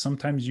effect,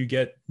 sometimes you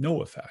get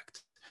no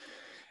effect.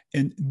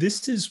 And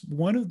this is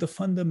one of the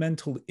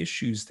fundamental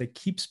issues that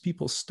keeps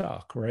people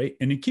stuck, right?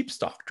 And it keeps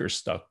doctors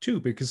stuck too,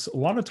 because a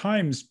lot of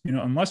times,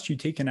 unless you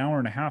take an hour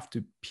and a half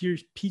to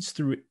piece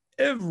through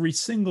every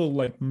single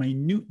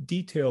minute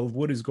detail of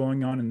what is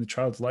going on in the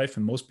child's life,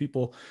 and most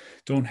people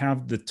don't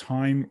have the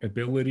time,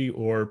 ability,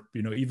 or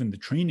even the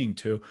training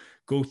to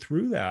go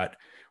through that,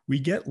 we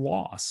get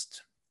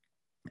lost.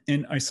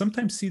 And I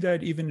sometimes see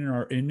that even in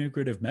our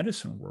integrative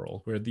medicine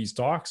world, where these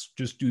docs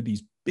just do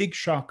these big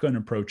shotgun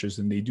approaches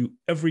and they do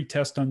every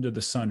test under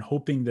the sun,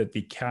 hoping that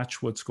they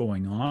catch what's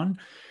going on,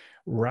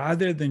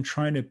 rather than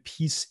trying to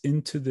piece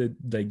into the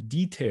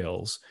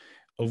details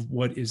of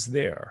what is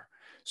there.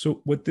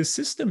 So what the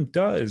system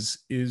does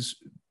is,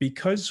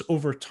 because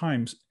over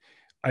time,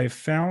 I've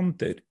found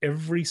that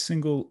every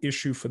single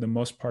issue for the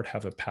most part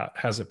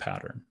has a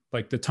pattern,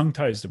 like the tongue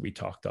ties that we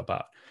talked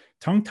about.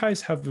 Tongue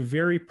ties have a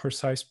very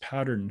precise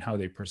pattern in how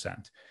they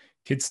present.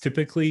 Kids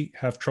typically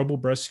have trouble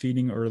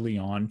breastfeeding early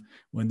on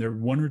when they're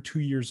 1 or 2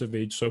 years of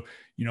age. So,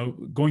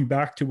 going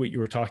back to what you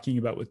were talking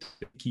about with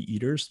the picky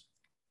eaters,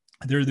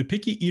 they're the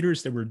picky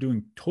eaters that were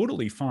doing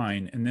totally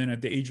fine. And then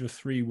at the age of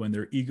 3, when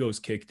their egos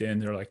kicked in,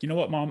 they're like, you know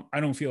what, Mom, I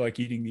don't feel like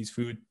eating these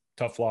food.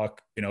 Tough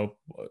luck.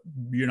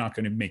 You're not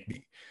going to make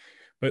me.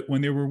 But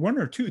when they were 1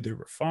 or 2, they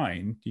were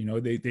fine.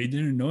 They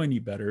didn't know any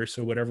better.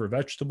 So whatever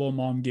vegetable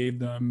Mom gave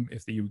them,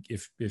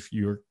 if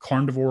you're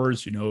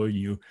carnivores,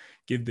 you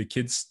give the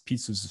kids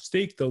pieces of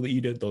steak, they'll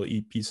eat it. They'll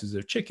eat pieces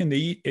of chicken.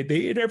 They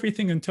ate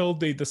everything until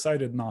they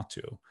decided not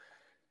to.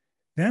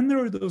 Then there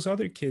were those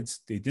other kids,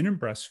 they didn't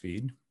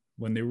breastfeed.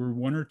 When they were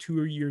 1 or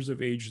 2 years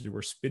of age, they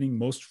were spitting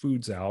most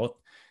foods out.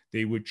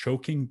 They would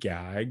choke and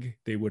gag.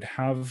 They would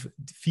have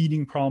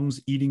feeding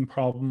problems, eating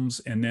problems.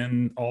 And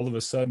then all of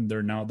a sudden,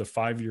 they're now the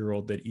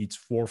 5-year-old that eats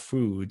 4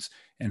 foods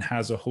and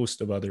has a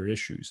host of other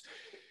issues.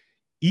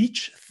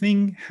 Each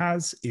thing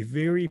has a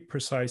very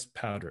precise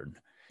pattern.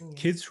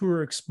 Kids who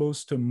are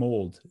exposed to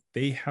mold,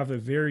 they have a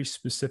very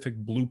specific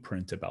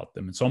blueprint about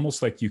them. It's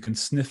almost like you can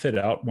sniff it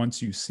out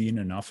once you've seen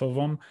enough of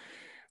them.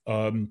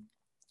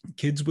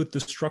 Kids with the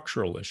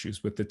structural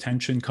issues, with the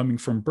tension coming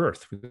from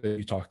birth that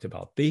you talked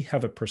about, they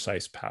have a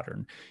precise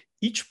pattern.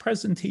 Each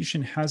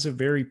presentation has a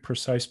very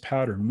precise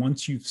pattern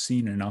once you've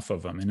seen enough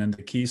of them. And in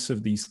the case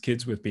of these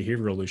kids with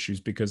behavioral issues,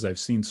 because I've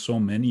seen so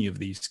many of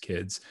these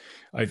kids,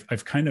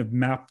 I've kind of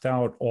mapped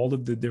out all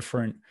of the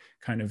different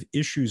kind of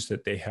issues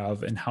that they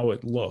have and how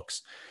it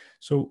looks.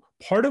 So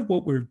part of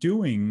what we're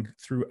doing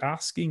through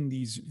asking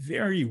these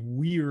very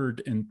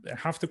weird, and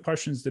half the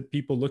questions that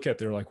people look at,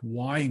 they're like,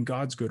 why in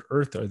God's good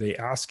earth are they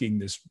asking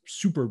this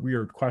super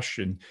weird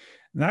question?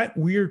 That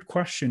weird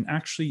question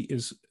actually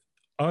is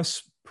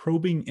us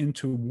probing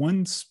into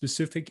one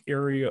specific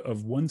area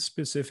of one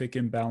specific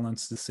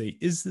imbalance to say,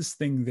 is this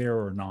thing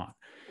there or not?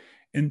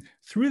 And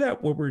through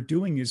that, what we're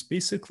doing is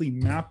basically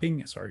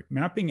mapping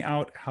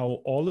out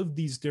how all of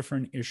these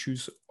different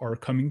issues are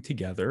coming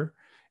together.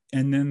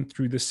 And then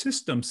through the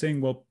system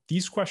saying, well,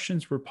 these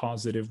questions were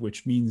positive,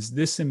 which means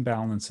this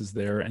imbalance is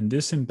there. And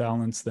this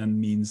imbalance then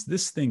means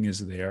this thing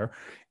is there.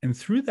 And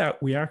through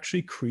that, we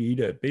actually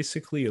create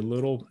basically a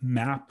little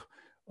map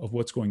of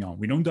what's going on.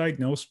 We don't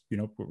diagnose,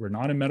 we're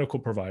not a medical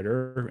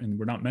provider, and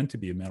we're not meant to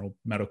be a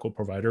medical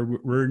provider.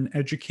 We're an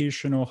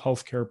educational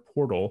healthcare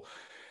portal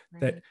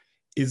that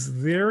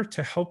is there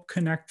to help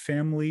connect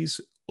families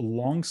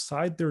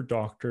alongside their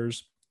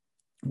doctors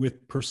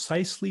with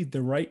precisely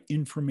the right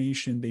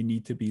information they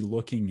need to be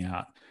looking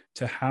at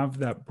to have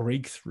that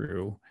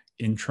breakthrough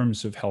in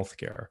terms of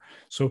healthcare.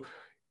 So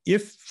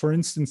if, for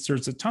instance,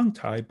 there's a tongue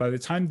tie, by the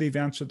time they've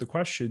answered the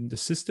question, the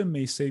system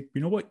may say,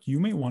 you know what, you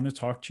may want to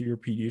talk to your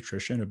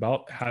pediatrician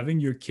about having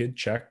your kid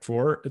checked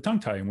for a tongue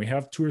tie. And we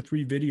have 2 or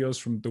 3 videos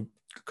from the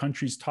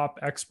country's top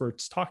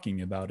experts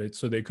talking about it.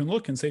 So they can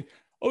look and say,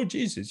 oh,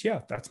 Jesus,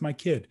 yeah, that's my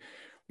kid.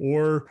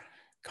 Or,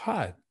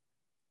 God,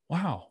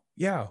 wow.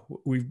 Yeah,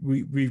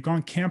 we've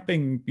gone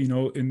camping,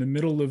 in the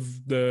middle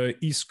of the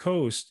East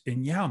Coast,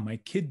 and yeah, my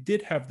kid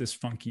did have this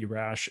funky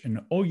rash,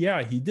 and oh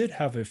yeah, he did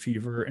have a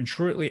fever, and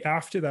shortly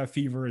after that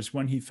fever is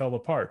when he fell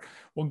apart.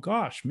 Well,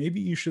 gosh, maybe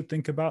you should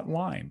think about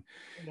Lyme.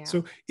 Yeah.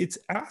 So it's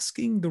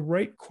asking the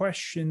right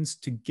questions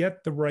to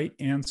get the right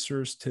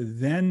answers to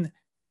then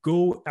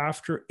go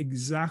after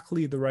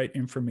exactly the right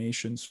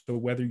information. So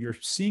whether you're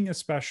seeing a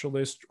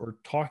specialist or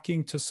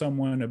talking to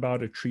someone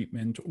about a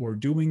treatment or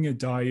doing a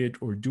diet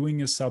or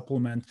doing a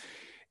supplement,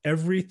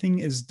 everything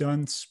is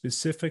done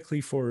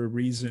specifically for a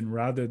reason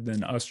rather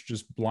than us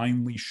just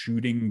blindly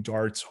shooting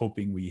darts,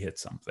 hoping we hit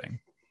something.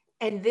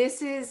 And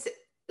this is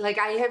like,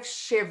 I have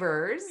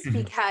shivers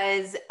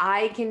because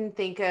I can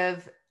think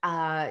of,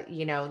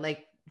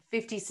 like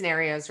 50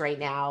 scenarios right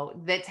now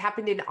that's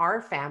happened in our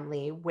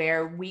family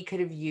where we could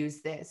have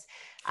used this.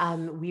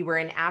 We were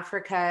in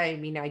Africa.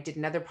 I did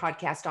another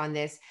podcast on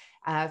this.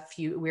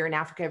 We were in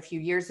Africa a few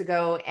years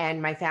ago,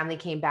 and my family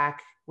came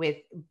back with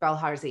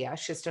Bilharzia,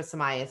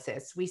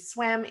 schistosomiasis. We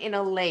swam in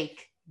a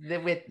lake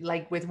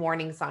with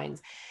warning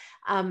signs.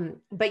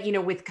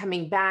 But, with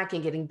coming back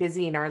and getting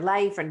busy in our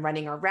life and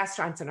running our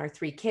restaurants and our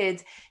 3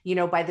 kids,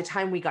 by the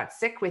time we got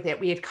sick with it,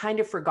 we had kind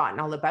of forgotten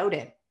all about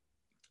it.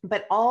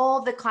 But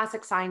all the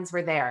classic signs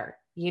were there,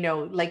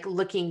 like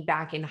looking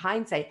back in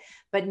hindsight,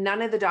 but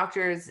none of the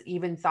doctors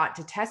even thought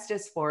to test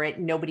us for it.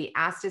 Nobody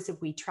asked us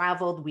if we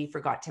traveled. We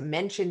forgot to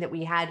mention that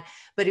we had,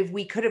 but if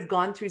we could have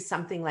gone through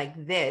something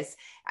like this,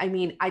 I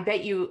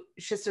bet you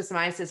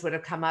schistosomiasis would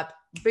have come up,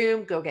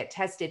 boom, go get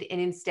tested. And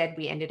instead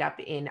we ended up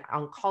in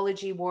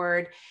oncology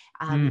ward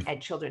at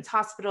Children's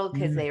Hospital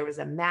because there was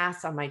a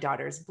mass on my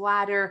daughter's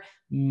bladder.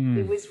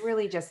 It was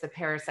really just the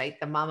parasite,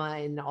 the mama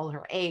and all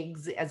her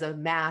eggs as a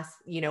mass,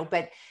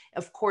 but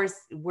of course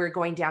we're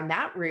going down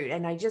that route.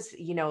 And I just,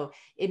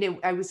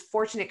 I was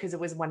fortunate because it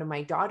was one of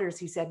my daughters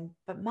who said,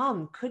 but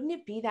Mom, couldn't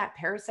it be that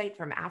parasite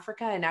from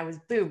Africa? And I was,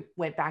 boom,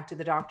 went back to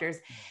the doctors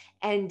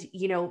and,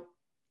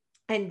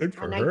 and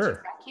I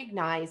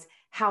recognize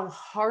how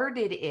hard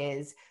it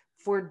is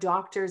for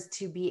doctors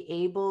to be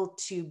able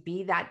to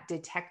be that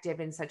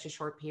detective in such a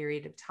short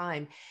period of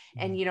time.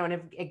 And,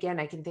 and again,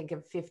 I can think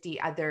of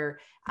 50 other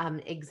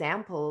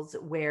examples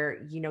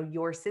where,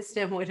 your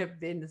system would have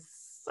been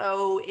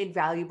so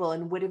invaluable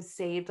and would have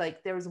saved,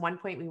 there was one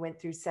point we went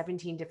through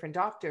 17 different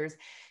doctors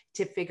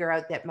to figure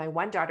out that my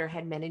one daughter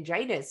had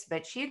meningitis,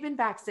 but she had been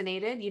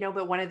vaccinated,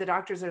 but one of the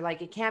doctors are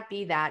like, it can't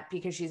be that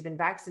because she's been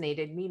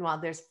vaccinated. Meanwhile,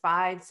 there's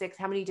 5, 6,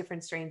 how many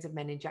different strains of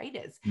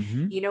meningitis,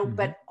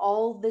 but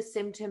all the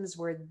symptoms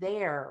were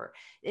there.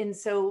 And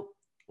so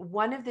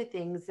one of the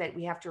things that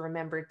we have to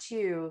remember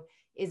too,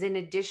 is in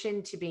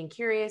addition to being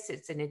curious,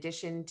 it's in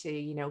addition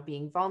to,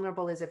 being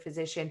vulnerable as a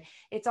physician,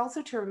 it's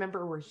also to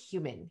remember we're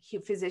human.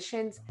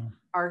 Physicians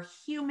are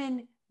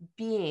human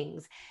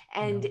beings.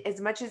 And as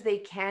much as they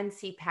can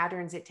see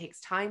patterns, it takes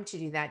time to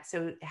do that.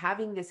 So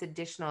having this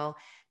additional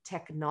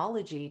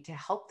technology to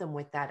help them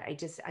with that, I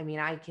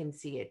can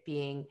see it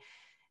being,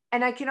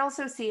 and I can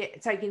also see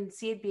it, so I can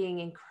see it being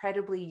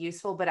incredibly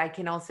useful, but I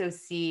can also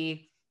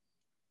see,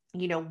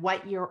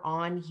 what you're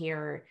on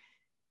here.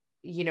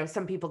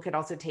 Some people could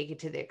also take it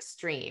to the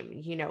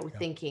extreme,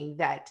 thinking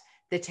that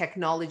the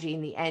technology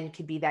in the end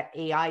could be that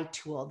AI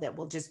tool that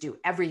will just do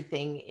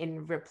everything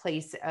in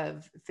replace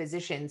of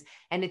physicians.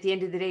 And at the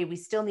end of the day, we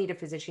still need a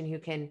physician who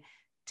can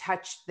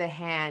touch the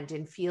hand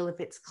and feel if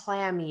it's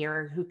clammy,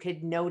 or who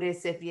could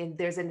notice if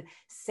there's a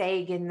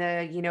sag in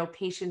the,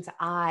 patient's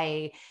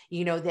eye,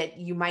 that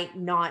you might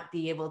not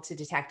be able to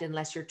detect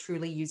unless you're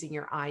truly using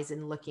your eyes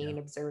and looking and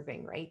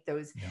observing, right?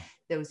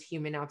 Those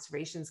human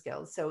observation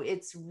skills. So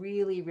it's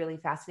really, really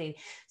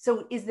fascinating.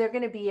 So is there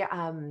going to be,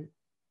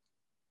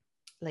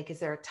 is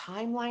there a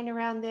timeline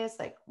around this?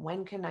 Like,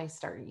 when can I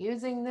start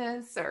using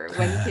this, or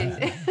when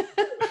can...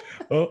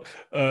 Well,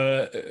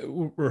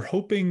 we're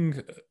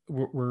hoping,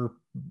 we're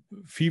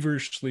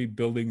feverishly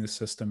building the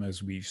system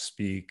as we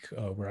speak.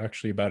 We're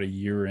actually about a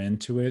year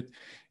into it.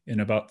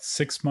 In about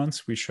 6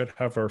 months, we should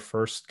have our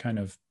first kind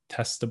of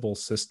testable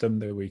system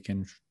that we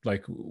can,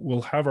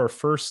 we'll have our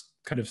first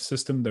kind of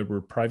system that we're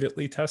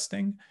privately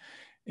testing.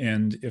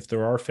 And if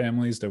there are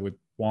families that would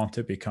want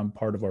to become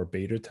part of our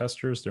beta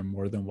testers, they're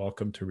more than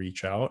welcome to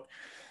reach out.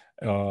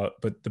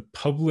 But the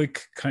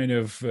public kind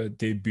of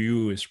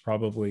debut is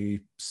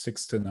probably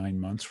 6 to 9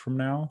 months from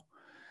now.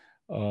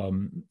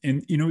 And,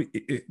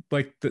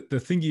 the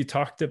thing you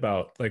talked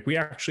about, we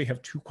actually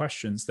have 2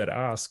 questions that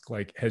ask,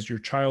 has your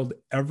child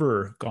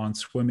ever gone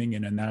swimming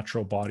in a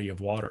natural body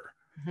of water?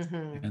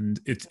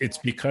 And it's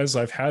because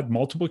I've had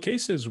multiple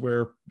cases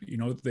where,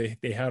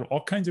 they had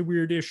all kinds of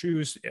weird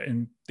issues,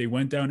 and they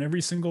went down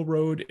every single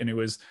road, and it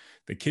was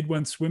the kid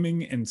went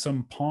swimming in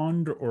some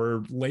pond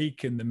or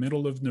lake in the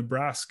middle of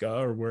Nebraska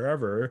or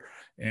wherever.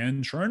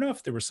 And sure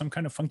enough, there was some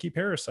kind of funky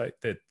parasite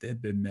that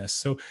had been missed.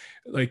 So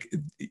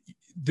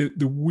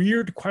the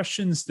weird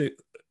questions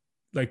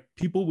that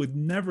people would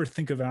never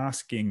think of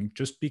asking,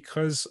 just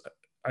because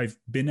I've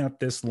been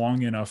at this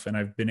long enough and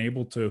I've been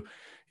able to,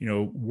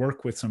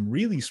 work with some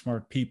really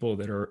smart people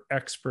that are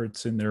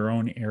experts in their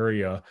own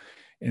area.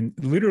 And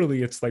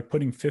literally, it's like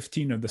putting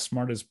 15 of the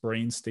smartest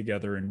brains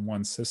together in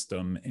one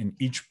system, and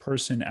each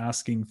person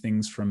asking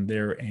things from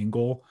their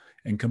angle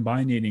and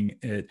combining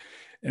it.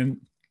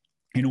 And,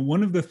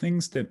 one of the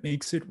things that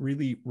makes it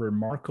really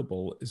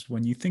remarkable is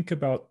when you think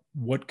about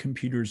what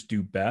computers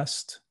do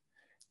best,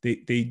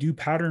 they do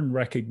pattern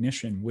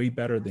recognition way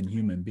better than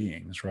human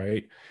beings,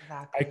 right?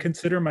 Exactly. I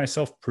consider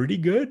myself pretty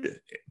good,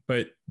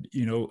 but,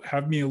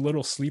 have me a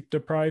little sleep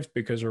deprived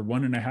because our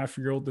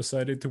 1.5-year-old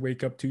decided to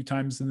wake up 2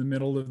 times in the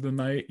middle of the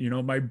night.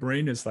 My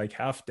brain is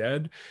half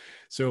dead.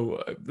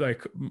 So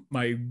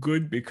my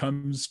good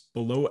becomes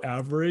below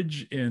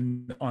average.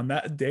 And on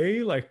that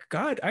day,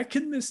 God, I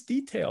can miss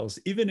details,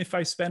 even if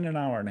I spend an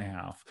hour and a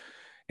half.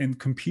 And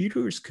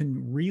computers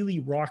can really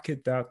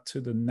rocket that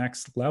to the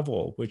next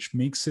level, which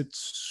makes it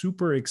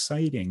super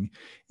exciting.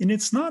 And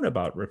it's not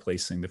about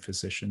replacing the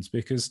physicians,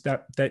 because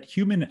that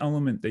human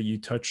element that you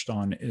touched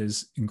on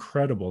is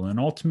incredible. And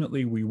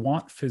ultimately, we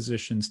want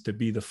physicians to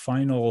be the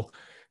final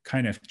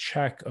kind of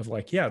check of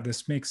yeah,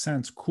 this makes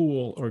sense,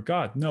 cool, or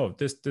God, no,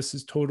 this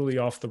is totally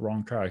off the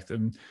wrong track.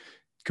 And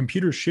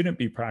computers shouldn't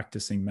be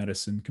practicing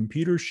medicine.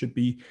 Computers should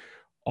be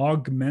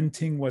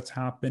augmenting what's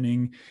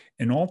happening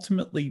and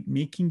ultimately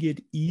making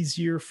it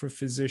easier for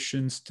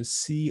physicians to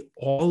see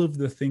all of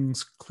the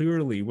things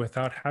clearly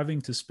without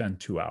having to spend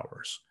 2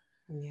 hours.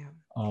 Yeah.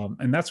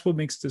 And that's what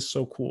makes this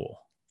so cool.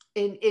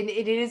 And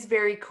it is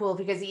very cool,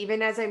 because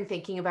even as I'm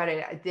thinking about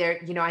it,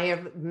 there, I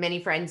have many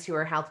friends who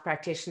are health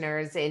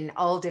practitioners in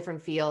all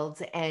different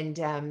fields. And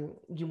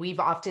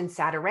we've often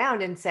sat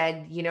around and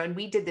said, and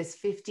we did this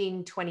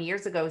 15, 20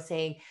 years ago,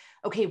 saying,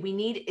 okay, we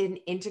need an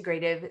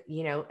integrated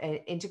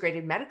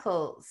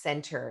medical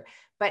center.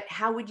 But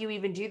how would you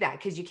even do that?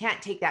 Because you can't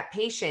take that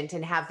patient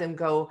and have them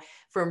go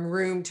from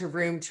room to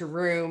room to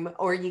room,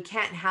 or you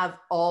can't have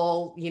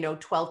all,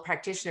 12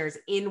 practitioners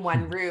in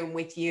one room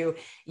with you,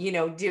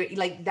 do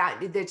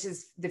that. That's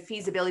just the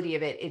feasibility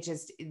of it.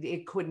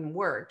 It couldn't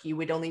work. You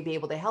would only be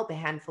able to help a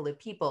handful of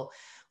people.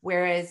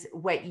 Whereas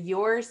what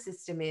your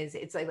system is,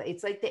 it's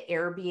like the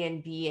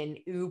Airbnb and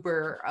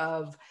Uber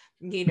of,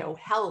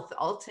 health,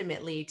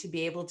 ultimately, to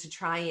be able to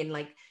try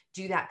and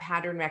do that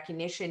pattern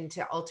recognition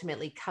to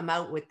ultimately come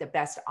out with the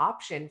best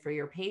option for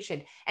your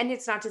patient. And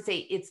it's not to say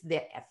it's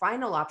the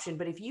final option,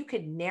 but if you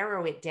could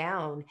narrow it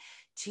down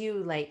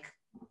to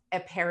a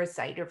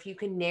parasite, or if you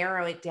can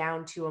narrow it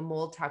down to a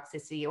mold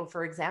toxicity, or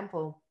for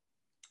example,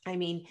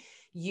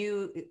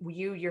 you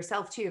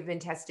yourself too have been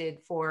tested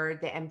for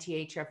the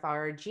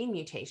MTHFR gene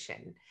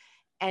mutation.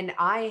 And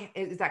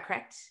is that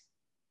correct?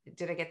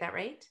 Did I get that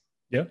right?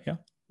 Yeah.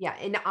 Yeah.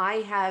 And I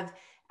have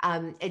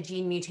a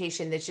gene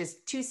mutation that's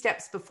just 2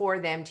 steps before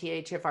the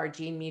MTHFR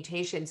gene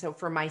mutation. So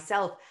for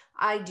myself,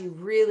 I do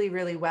really,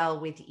 really well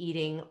with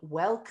eating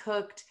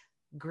well-cooked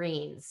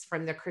greens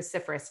from the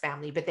cruciferous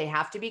family, but they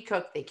have to be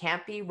cooked. They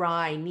can't be raw.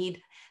 I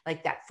need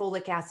that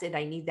folic acid.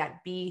 I need that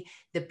the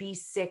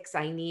B6.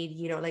 I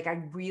need,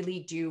 I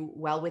really do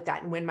well with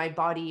that. And when my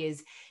body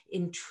is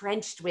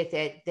entrenched with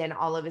it, then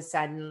all of a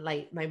sudden,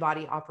 my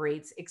body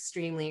operates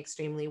extremely,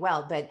 extremely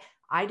well. But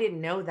I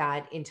didn't know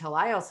that until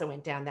I also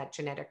went down that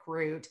genetic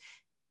route.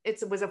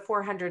 it was a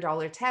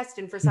 $400 test.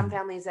 And for some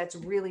families, that's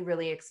really,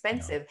 really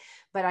expensive.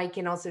 But I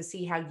can also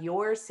see how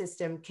your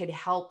system could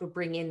help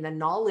bring in the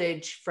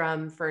knowledge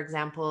from, for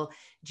example,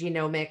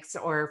 genomics,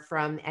 or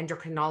from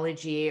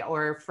endocrinology,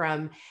 or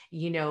from,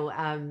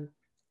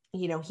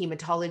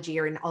 hematology,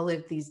 or in all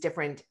of these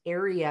different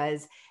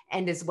areas.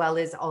 And as well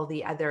as all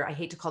the other, I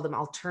hate to call them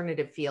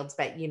alternative fields,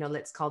 but,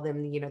 let's call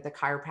them, the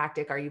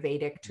chiropractic,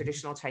 Ayurvedic,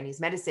 traditional Chinese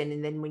medicine.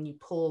 And then when you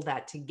pull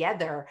that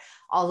together,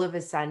 all of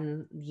a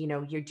sudden,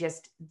 you're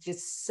just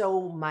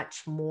so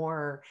much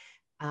more,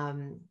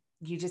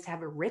 you just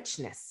have a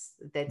richness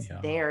that's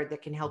there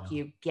that can help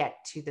you get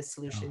to the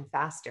solution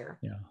faster.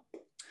 Yeah.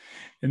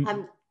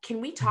 And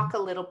can we talk a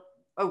little,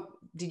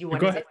 did you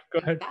want to say? Go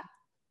ahead.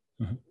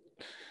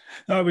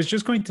 No, I was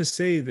just going to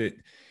say that,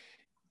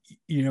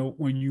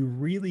 when you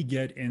really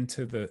get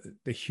into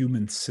the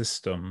human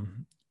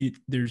system,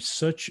 there's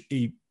such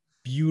a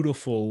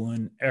beautiful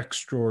and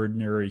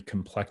extraordinary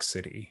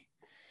complexity.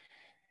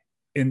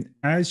 And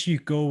as you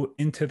go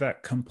into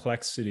that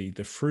complexity,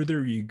 the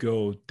further you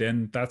go,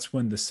 then that's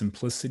when the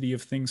simplicity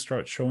of things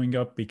start showing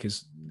up,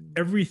 because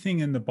everything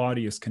in the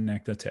body is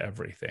connected to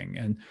everything.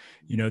 And,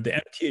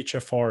 the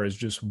MTHFR is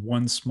just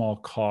one small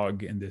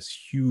cog in this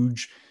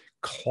huge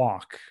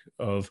clock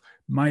of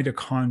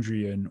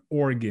mitochondria and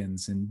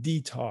organs and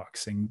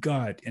detox and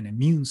gut and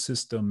immune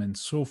system and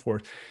so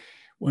forth.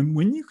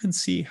 When you can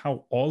see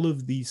how all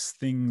of these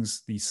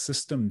things, these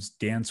systems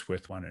dance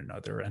with one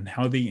another, and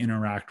how they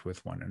interact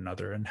with one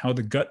another, and how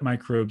the gut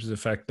microbes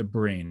affect the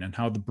brain, and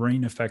how the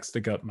brain affects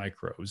the gut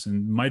microbes,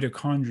 and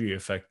mitochondria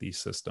affect these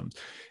systems,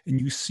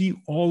 and you see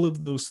all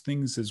of those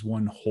things as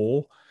one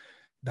whole,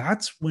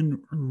 that's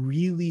when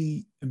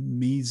really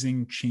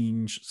amazing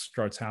change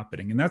starts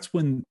happening. And that's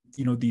when,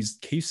 these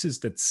cases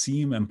that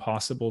seem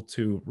impossible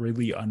to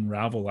really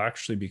unravel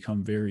actually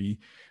become very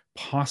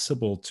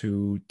possible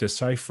to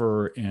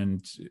decipher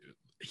and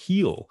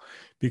heal,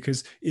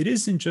 because it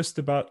isn't just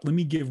about, let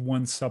me give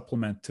one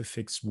supplement to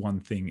fix one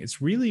thing.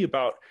 It's really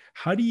about,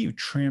 how do you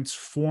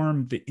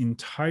transform the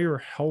entire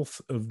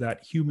health of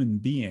that human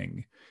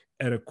being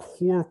at a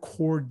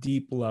core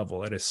deep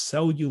level, at a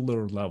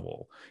cellular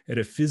level, at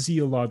a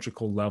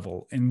physiological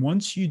level. And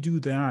once you do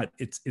that,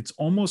 it's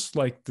almost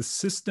like the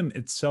system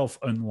itself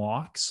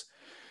unlocks.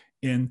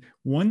 And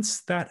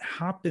once that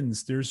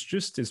happens, there's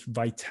just this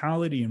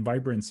vitality and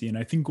vibrancy. And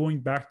I think, going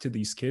back to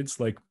these kids,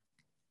 like,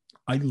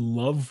 I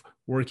love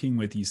working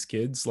with these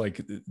kids. Like,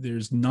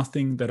 there's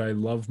nothing that I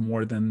love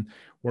more than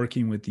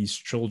working with these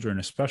children,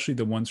 especially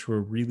the ones who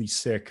are really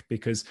sick,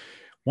 because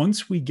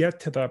once we get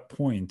to that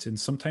point, and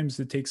sometimes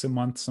it takes a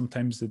month,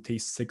 sometimes it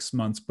takes 6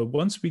 months, but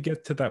once we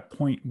get to that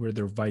point where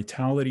their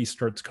vitality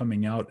starts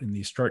coming out and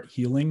they start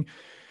healing,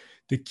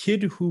 the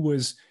kid who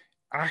was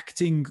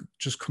acting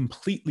just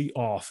completely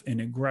off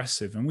and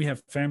aggressive, and we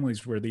have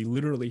families where they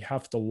literally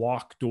have to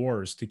lock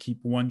doors to keep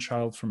one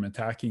child from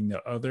attacking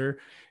the other,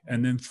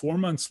 and then 4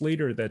 months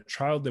later, that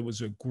child that was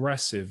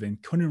aggressive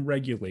and couldn't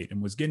regulate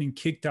and was getting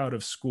kicked out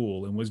of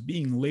school and was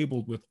being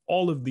labeled with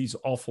all of these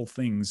awful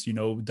things,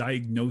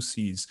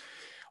 diagnoses,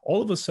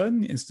 all of a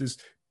sudden is this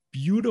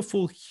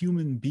beautiful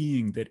human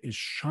being that is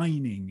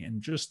shining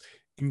and just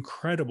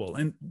incredible.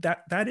 And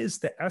that is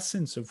the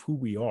essence of who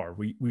we are.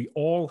 We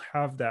all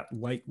have that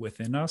light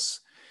within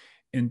us.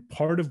 And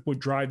part of what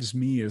drives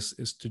me is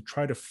to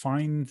try to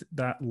find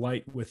that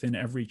light within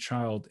every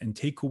child and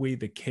take away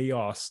the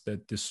chaos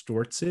that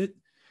distorts it,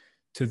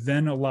 to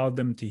then allow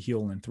them to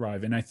heal and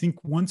thrive. And I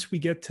think once we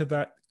get to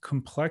that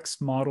complex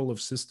model of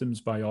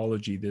systems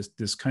biology,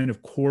 this kind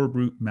of core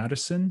root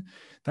medicine,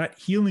 that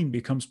healing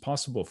becomes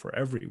possible for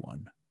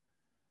everyone.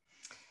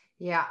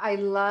 Yeah, I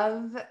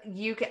love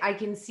you. I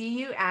can see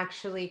you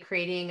actually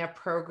creating a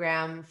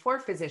program for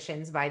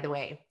physicians, by the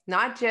way,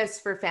 not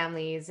just for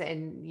families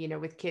and,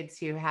 with kids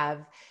who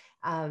have,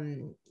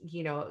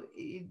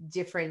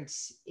 different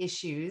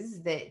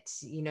issues that,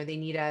 they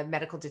need a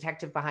medical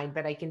detective behind,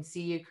 but I can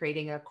see you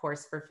creating a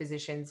course for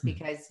physicians,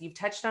 because you've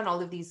touched on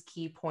all of these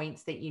key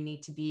points that you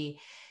need to be.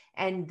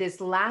 And this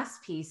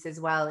last piece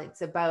as well,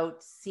 it's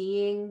about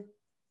seeing.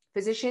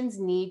 Physicians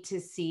need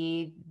to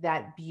see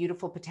that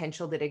beautiful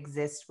potential that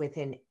exists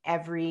within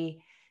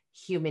every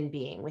human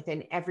being,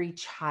 within every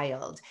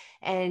child.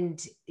 And,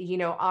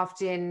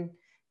 often,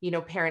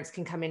 parents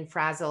can come in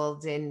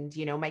frazzled and,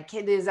 my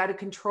kid is out of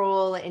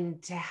control. And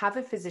to have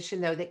a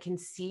physician, though, that can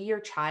see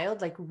your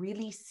child, like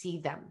really see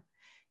them,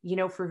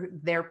 for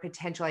their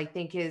potential, I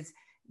think is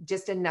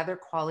just another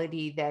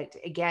quality that,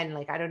 again,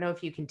 like, I don't know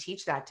if you can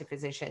teach that to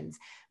physicians,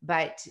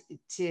 but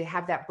to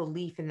have that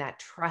belief and that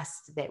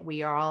trust that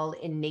we are all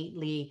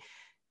innately,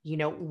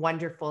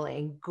 wonderful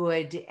and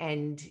good,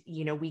 and,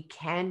 we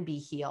can be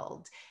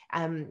healed.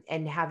 And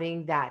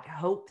having that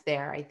hope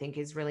there, I think,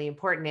 is really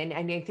important.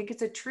 And I think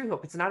it's a true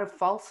hope. It's not a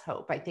false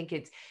hope. I think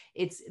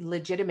it's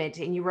legitimate.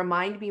 And you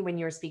remind me when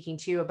you were speaking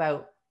too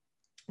about,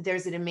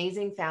 there's an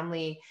amazing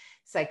family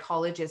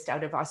psychologist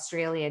out of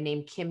Australia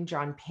named Kim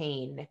John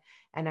Payne.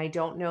 And I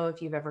don't know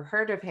if you've ever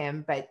heard of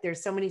him, but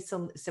there's so many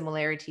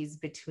similarities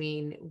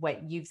between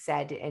what you've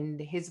said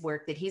and his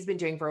work that he's been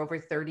doing for over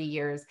 30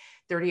 years,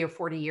 30 or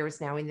 40 years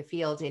now in the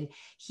field. And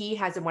he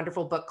has a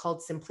wonderful book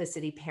called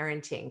Simplicity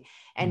Parenting.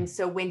 And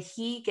so when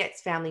he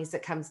gets families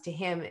that comes to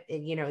him,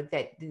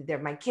 that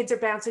my kids are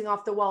bouncing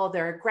off the wall,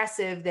 they're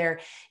aggressive,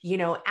 they're,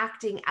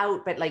 acting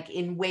out, but like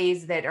in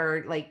ways that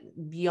are like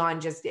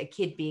beyond just a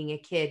kid being a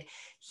kid,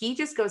 he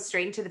just goes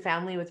straight into the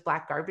family with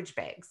black garbage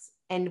bags.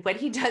 And what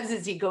he does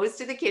is he goes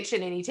to the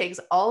kitchen and he takes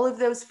all of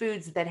those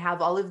foods that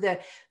have all of the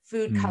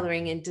food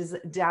coloring and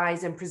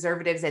dyes and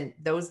preservatives, and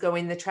those go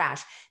in the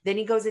trash. Then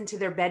he goes into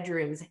their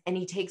bedrooms and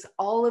he takes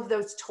all of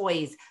those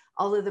toys,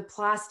 all of the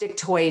plastic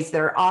toys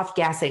that are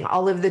off-gassing,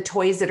 all of the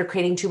toys that are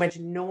creating too much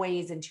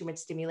noise and too much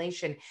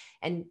stimulation,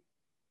 and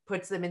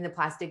puts them in the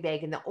plastic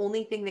bag. And the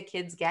only thing the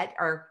kids get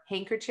are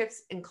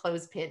handkerchiefs and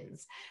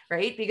clothespins,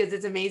 right? Because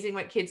it's amazing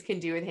what kids can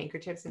do with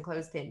handkerchiefs and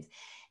clothespins.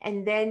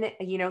 And then,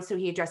 so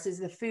he addresses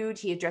the food,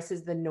 he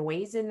addresses the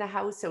noise in the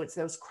house. So it's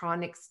those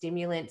chronic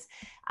stimulants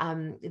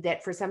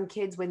that for some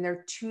kids, when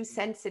they're too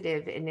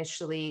sensitive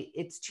initially,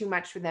 it's too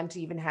much for them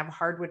to even have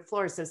hardwood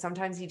floors. So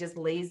sometimes he just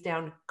lays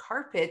down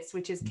carpets,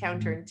 which is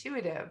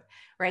counterintuitive,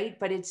 right?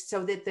 But it's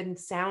so that the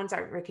sounds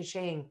aren't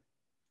ricocheting.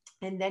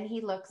 And then he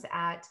looks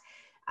at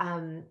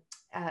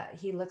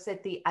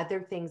the other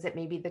things that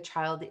maybe the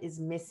child is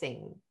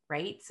missing,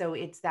 right? So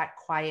it's that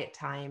quiet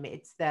time,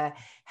 it's the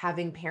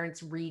having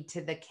parents read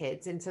to the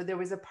kids. And so there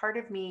was a part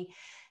of me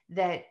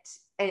that,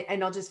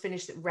 and I'll just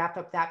wrap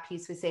up that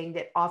piece with saying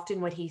that often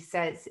what he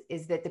says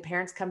is that the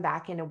parents come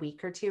back in a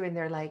week or two and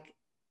they're like,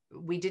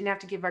 we didn't have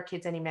to give our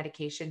kids any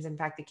medications. In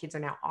fact, the kids are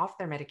now off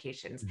their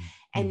medications.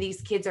 And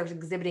these kids are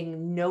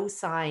exhibiting no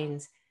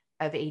signs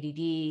of ADD,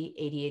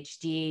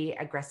 ADHD,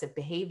 aggressive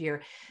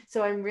behavior.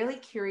 So I'm really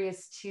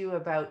curious too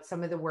about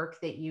some of the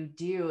work that you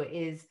do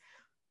is,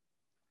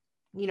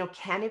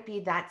 can it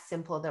be that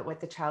simple that what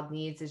the child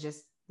needs is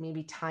just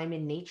maybe time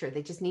in nature?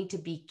 They just need to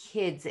be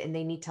kids and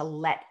they need to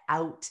let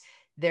out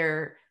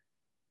their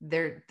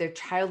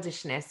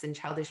childishness and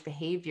childish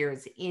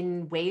behaviors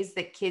in ways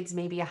that kids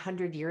maybe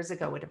 100 years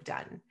ago would have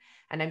done.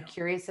 And I'm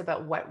curious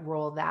about what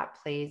role that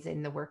plays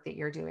in the work that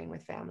you're doing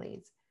with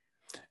families.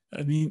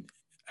 I mean,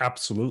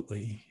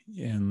 absolutely.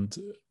 And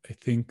I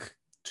think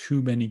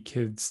too many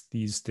kids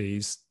these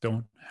days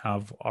don't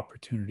have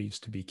opportunities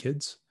to be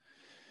kids.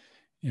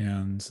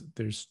 And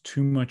there's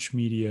too much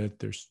media,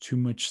 there's too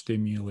much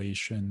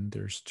stimulation,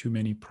 there's too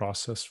many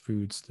processed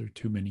foods, there are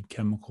too many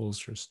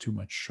chemicals, there's too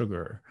much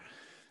sugar.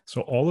 So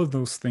all of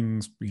those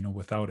things,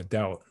 without a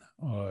doubt,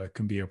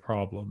 can be a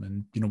problem.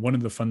 And, one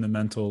of the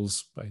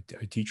fundamentals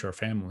I teach our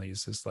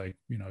families is like,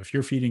 if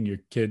you're feeding your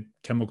kid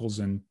chemicals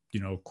and,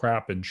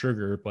 crap and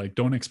sugar, like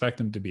don't expect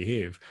them to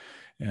behave.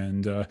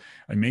 And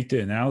I make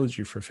the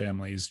analogy for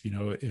families,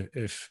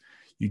 if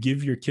you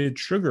give your kid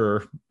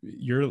sugar,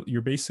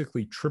 you're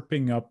basically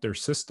tripping up their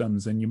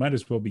systems, and you might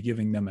as well be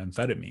giving them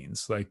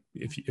amphetamines. Like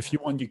if you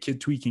want your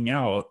kid tweaking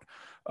out,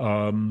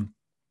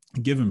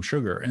 give them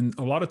sugar. And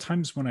a lot of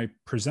times when I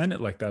present it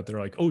like that, they're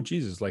like, oh,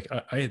 Jesus, like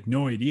I had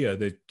no idea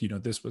that,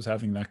 this was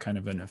having that kind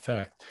of an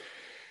effect.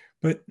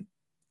 But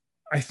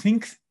I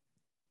think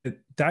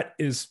that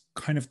is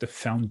kind of the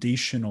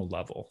foundational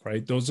level,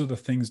 right? Those are the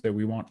things that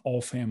we want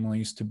all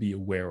families to be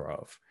aware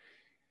of.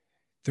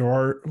 There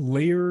are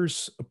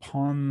layers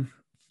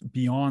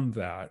beyond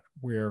that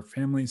where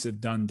families have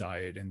done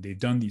diet and they've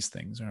done these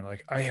things and are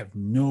like, I have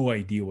no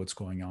idea what's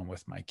going on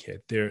with my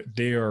kid.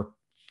 They are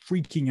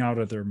freaking out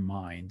of their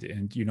mind.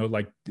 And,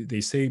 like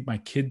they say, my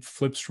kid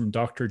flips from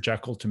Dr.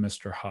 Jekyll to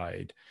Mr.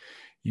 Hyde,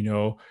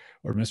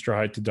 or Mr.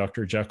 Hyde to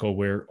Dr. Jekyll,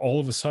 where all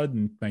of a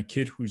sudden my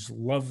kid, who's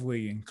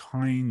lovely and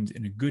kind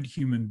and a good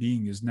human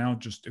being, is now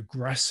just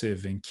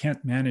aggressive and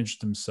can't manage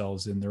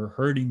themselves. And they're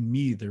hurting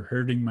me. They're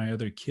hurting my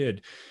other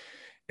kid.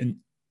 And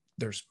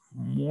there's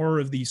more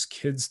of these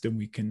kids than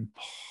we can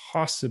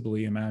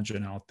possibly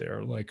imagine out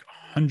there, like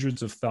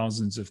hundreds of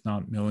thousands, if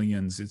not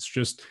millions. It's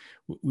just,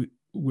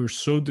 we're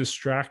so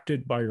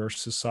distracted by our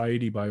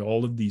society, by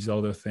all of these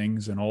other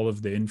things and all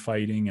of the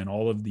infighting and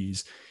all of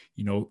these,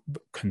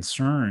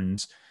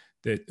 concerns,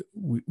 that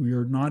we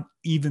are not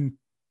even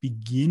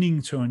beginning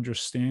to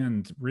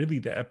understand really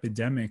the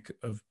epidemic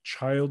of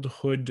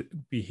childhood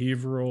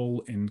behavioral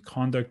and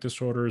conduct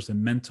disorders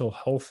and mental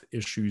health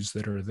issues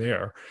that are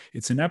there.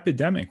 It's an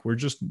epidemic. We're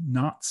just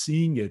not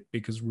seeing it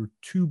because we're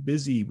too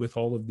busy with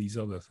all of these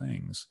other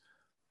things.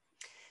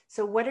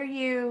 So what are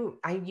you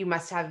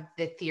must have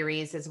the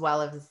theories as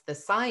well as the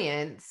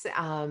science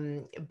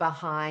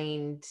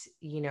behind,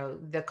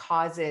 the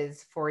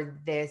causes for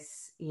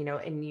this,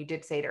 and you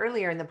did say it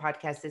earlier in the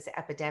podcast, this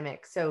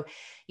epidemic. So,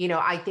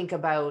 I think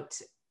about,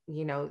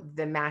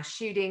 the mass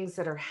shootings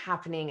that are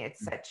happening at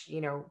such,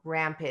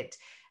 rampant,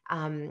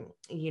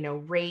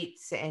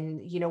 rates.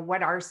 And,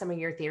 what are some of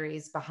your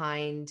theories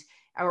behind,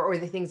 or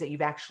the things that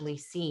you've actually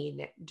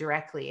seen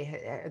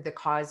directly, the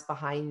cause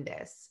behind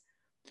this?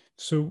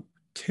 So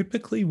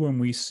typically when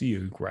we see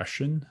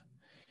aggression,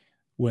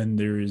 when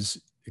there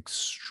is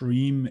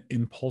extreme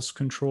impulse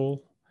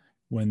control,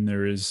 when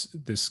there is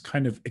this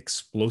kind of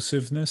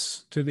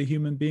explosiveness to the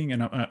human being.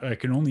 And I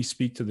can only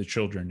speak to the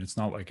children. It's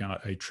not like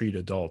I treat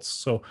adults.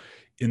 So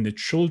in the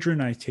children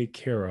I take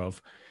care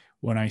of,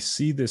 when I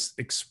see this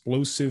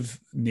explosive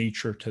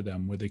nature to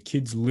them, where the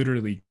kids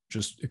literally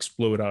just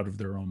explode out of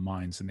their own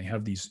minds and they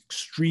have these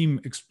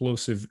extreme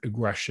explosive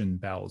aggression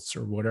bouts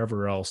or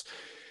whatever else,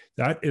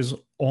 that is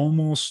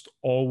almost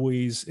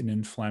always an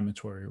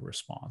inflammatory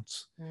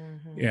response.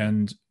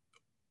 And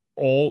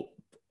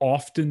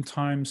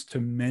oftentimes, to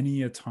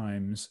many a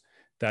times,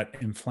 that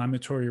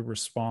inflammatory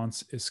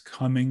response is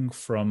coming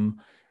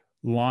from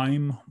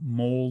Lyme,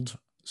 mold,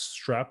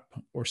 strep,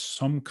 or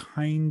some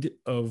kind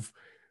of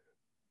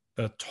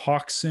a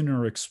toxin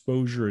or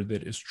exposure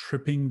that is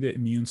tripping the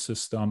immune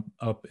system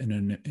up in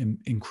an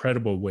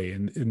incredible way.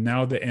 And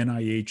now the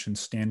NIH and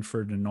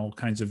Stanford and all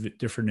kinds of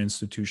different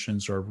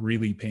institutions are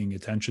really paying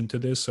attention to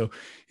this. So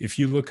if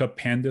you look up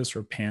PANDAS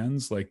or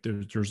PANS, like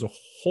there's a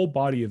whole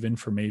body of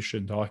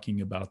information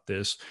talking about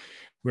this,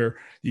 where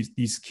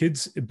these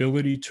kids'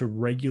 ability to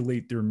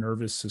regulate their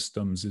nervous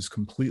systems is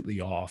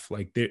completely off.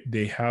 Like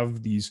they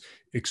have these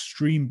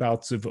extreme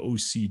bouts of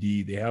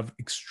OCD, they have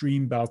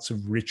extreme bouts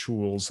of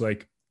rituals,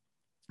 like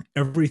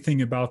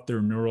everything about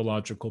their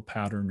neurological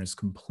pattern is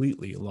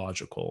completely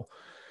illogical.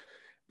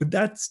 But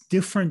that's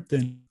different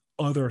than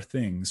other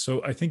things.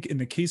 So I think in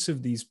the case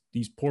of these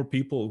poor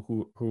people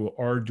who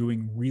are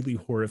doing really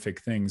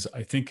horrific things,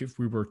 I think if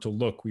we were to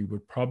look, we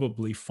would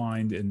probably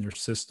find in their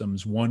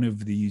systems one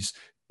of these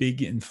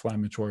big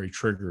inflammatory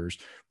triggers,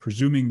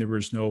 presuming there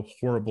was no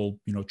horrible,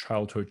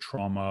 childhood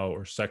trauma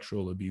or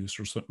sexual abuse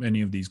or so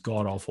many of these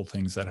god-awful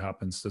things that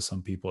happens to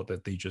some people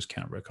that they just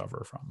can't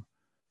recover from.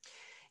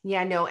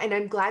 Yeah, no, and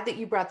I'm glad that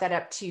you brought that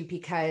up too,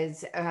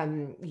 because, I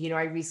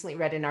recently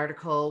read an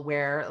article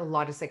where a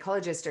lot of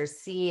psychologists are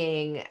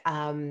seeing,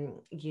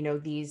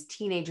 these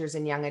teenagers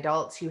and young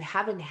adults who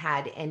haven't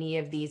had any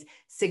of these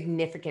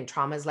significant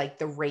traumas, like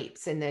the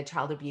rapes and the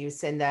child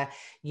abuse and the,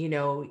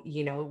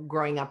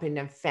 growing up in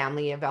a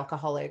family of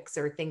alcoholics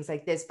or things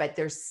like this, but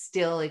they're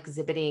still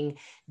exhibiting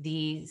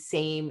the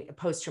same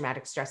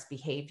post-traumatic stress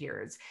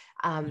behaviors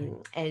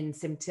and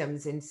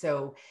symptoms. And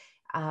so,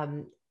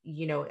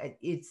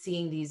 it's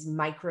seeing these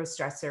micro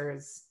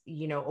stressors,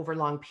 over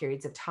long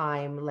periods of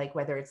time, like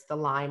whether it's the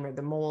Lyme or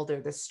the mold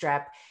or the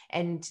strep.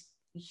 And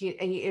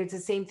it's the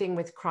same thing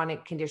with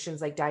chronic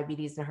conditions like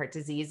diabetes and heart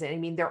disease. And I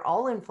mean, they're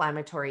all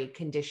inflammatory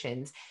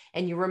conditions.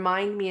 And you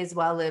remind me as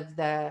well of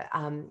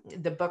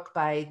the book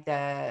by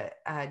the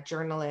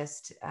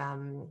journalist,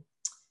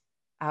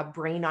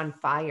 Brain on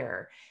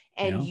Fire.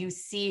 And you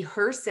see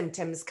her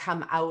symptoms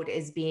come out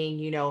as being,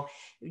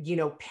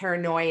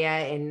 paranoia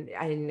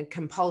and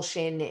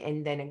compulsion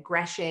and then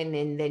aggression.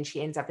 And then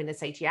she ends up in a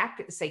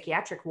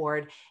psychiatric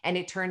ward. And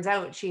it turns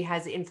out she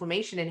has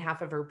inflammation in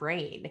half of her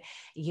brain,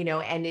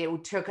 and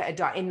it took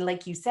and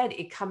like you said,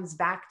 it comes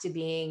back to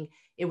being,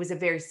 it was a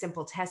very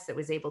simple test that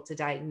was able to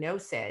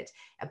diagnose it,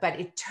 but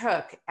it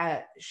took a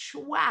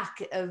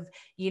schwack of,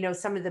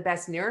 some of the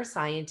best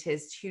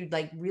neuroscientists who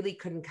really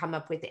couldn't come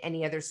up with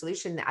any other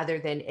solution other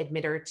than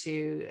admit her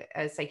to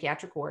a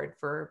psychiatric ward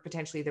for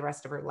potentially the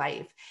rest of her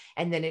life.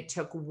 And then it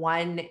took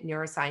one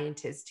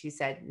neuroscientist who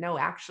said, no,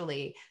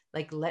 actually,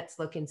 let's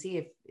look and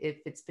see if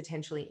it's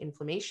potentially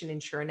inflammation.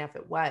 And sure enough,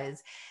 it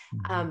was.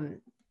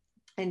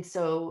 And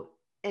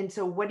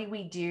so what do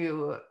we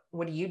do?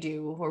 What do you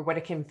do? Or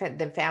what can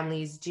the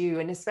families do?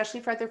 And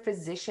especially for other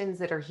physicians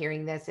that are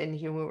hearing this and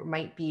who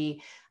might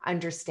be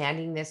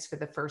understanding this for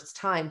the first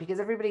time, because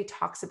everybody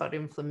talks about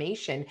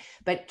inflammation,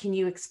 but can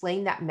you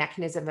explain that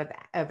mechanism of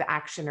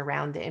action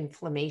around the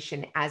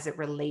inflammation as it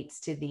relates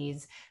to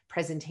these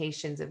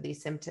presentations of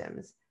these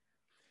symptoms?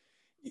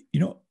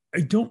 I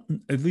don't,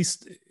 at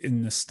least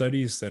in the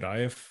studies that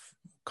I have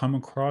come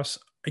across,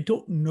 I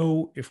don't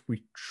know if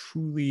we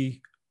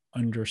truly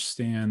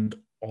understand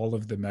all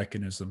of the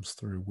mechanisms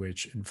through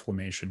which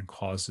inflammation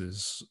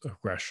causes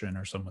aggression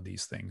or some of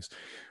these things.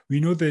 We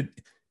know that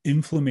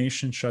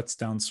inflammation shuts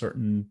down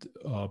certain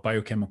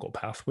biochemical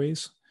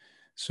pathways.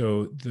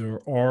 So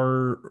there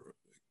are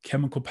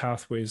chemical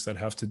pathways that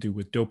have to do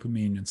with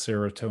dopamine and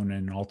serotonin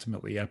and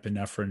ultimately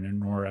epinephrine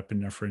and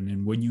norepinephrine.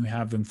 And when you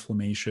have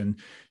inflammation,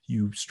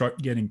 you start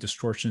getting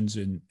distortions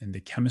in the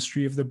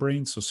chemistry of the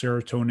brain. So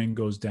serotonin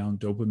goes down,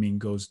 dopamine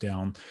goes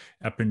down,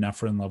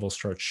 epinephrine levels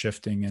start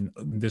shifting. And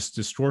this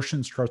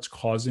distortion starts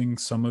causing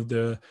some of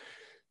the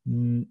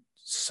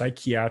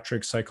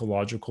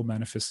psychological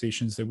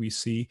manifestations that we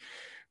see.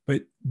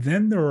 But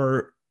then there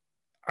are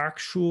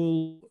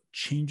actual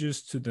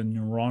changes to the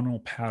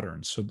neuronal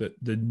pattern, so that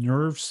the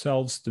nerve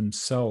cells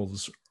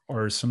themselves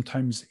are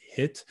sometimes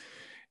hit,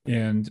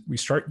 and we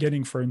start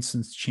getting, for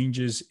instance,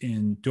 changes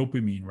in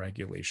dopamine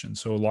regulation.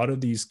 So a lot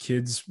of these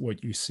kids,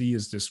 what you see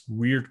is this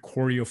weird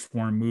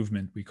choreoform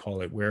movement, we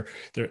call it, where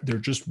they're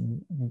just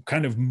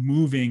kind of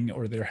moving,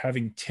 or they're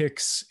having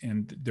tics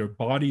and their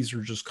bodies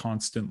are just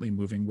constantly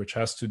moving, which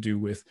has to do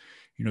with,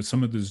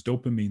 some of those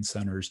dopamine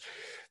centers.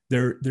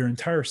 Their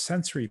entire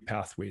sensory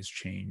pathways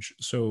change.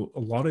 So a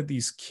lot of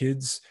these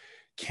kids,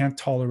 can't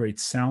tolerate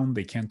sound,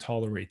 they can't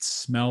tolerate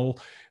smell.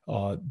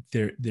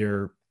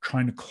 They're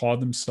trying to claw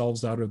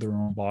themselves out of their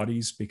own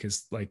bodies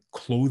because like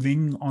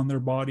clothing on their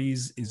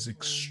bodies is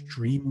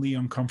extremely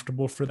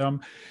uncomfortable for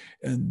them.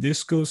 And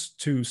this goes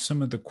to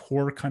some of the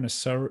core kind of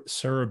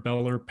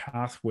cerebellar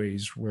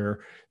pathways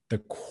where the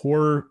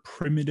core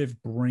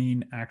primitive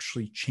brain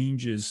actually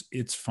changes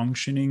its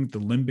functioning. The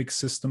limbic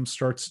system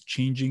starts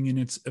changing in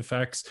its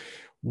effects.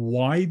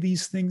 Why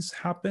these things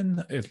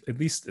happen, at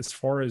least as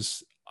far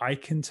as I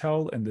can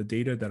tell and the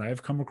data that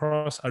I've come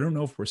across, I don't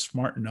know if we're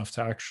smart enough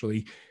to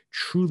actually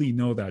truly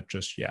know that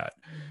just yet.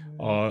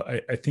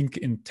 I think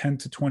in 10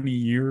 to 20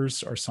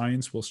 years, our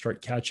science will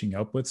start catching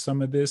up with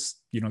some of this.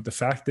 The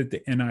fact that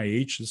the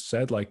NIH has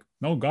said like,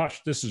 oh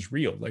gosh, this is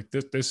real. Like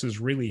this is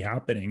really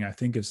happening. I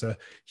think is a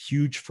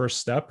huge first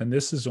step. And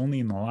this is only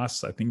in the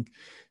last, I think,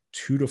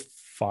 2 to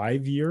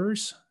 5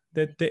 years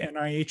that the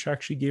NIH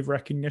actually gave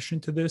recognition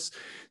to this.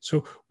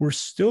 So we're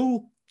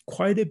still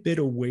quite a bit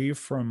away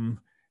from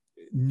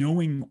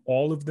knowing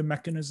all of the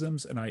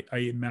mechanisms. And I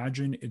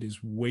imagine it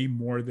is way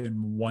more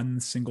than one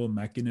single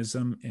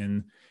mechanism,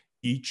 and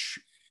each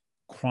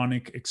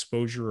chronic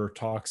exposure or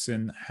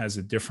toxin has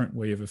a different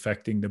way of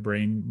affecting the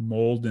brain.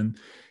 Mold and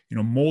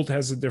mold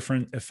has a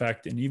different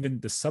effect, and even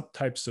the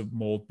subtypes of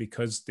mold,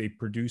 because they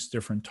produce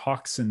different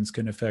toxins,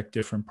 can affect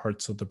different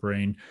parts of the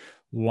brain.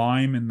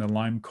 Lyme and the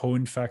Lyme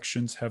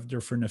co-infections have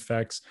different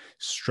effects.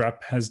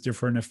 Strep has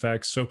different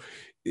effects. So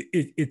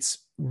it's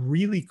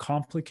really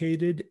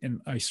complicated,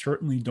 and I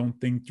certainly don't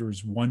think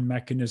there's one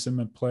mechanism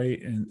at play.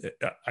 And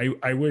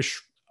I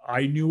wish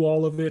I knew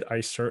all of it.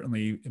 I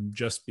certainly am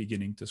just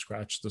beginning to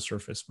scratch the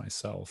surface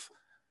myself.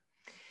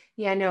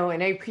 Yeah, no,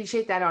 and I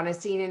appreciate that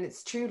honesty. And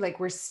it's true, like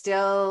we're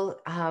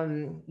still,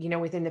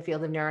 within the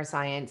field of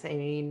neuroscience, I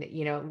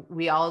mean,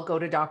 we all go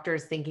to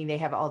doctors thinking they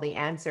have all the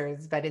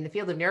answers, but in the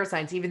field of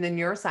neuroscience, even the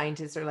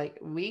neuroscientists are like,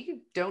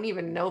 we don't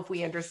even know if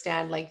we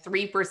understand like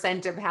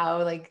 3% of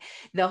how like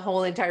the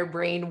whole entire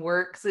brain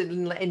works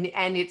and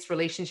its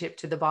relationship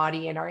to the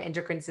body and our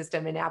endocrine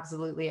system and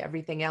absolutely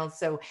everything else.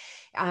 So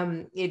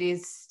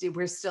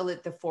we're still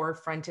at the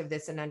forefront of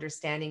this and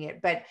understanding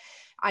it. But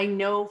I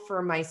know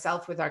for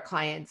myself with our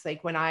clients,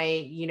 like when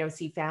I,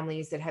 see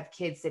families that have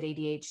kids that have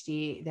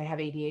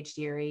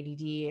ADHD or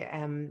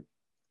ADD,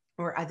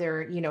 or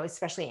other,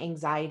 especially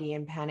anxiety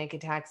and panic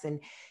attacks. And,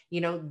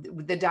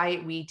 the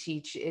diet we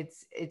teach,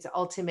 it's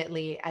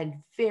ultimately a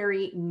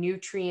very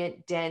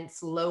nutrient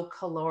dense, low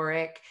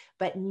caloric,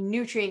 but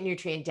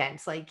nutrient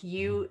dense. Like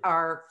you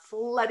are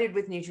flooded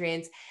with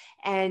nutrients,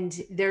 and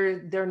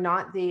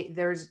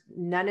there's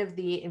none of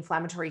the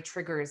inflammatory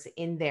triggers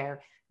in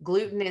there.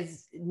 Gluten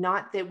is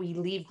not that we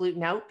leave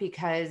gluten out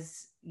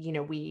because,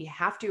 we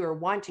have to or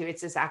want to.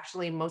 It's just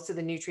actually most of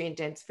the nutrient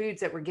dense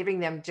foods that we're giving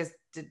them just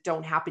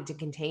don't happen to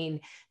contain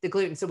the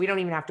gluten. So we don't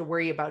even have to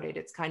worry about it.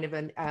 It's kind of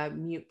a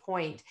moot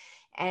point.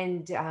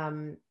 And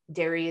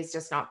dairy is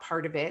just not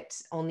part of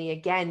it, only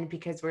again,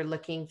 because we're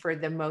looking for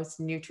the most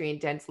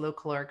nutrient dense, low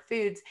caloric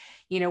foods,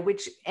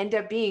 which end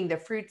up being the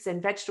fruits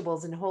and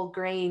vegetables and whole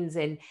grains.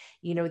 And,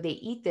 they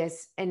eat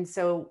this. And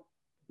so,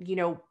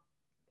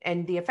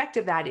 and the effect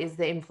of that is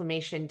the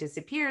inflammation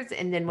disappears.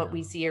 And then what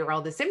we see are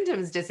all the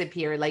symptoms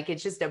disappear. Like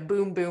it's just a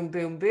boom, boom,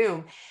 boom,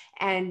 boom.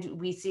 And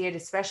we see it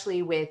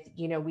especially with,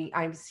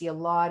 I see a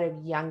lot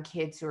of young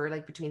kids who are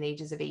like between the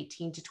ages of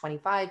 18 to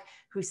 25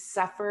 who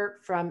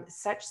suffer from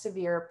such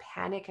severe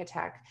panic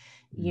attack,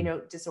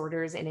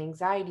 disorders and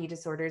anxiety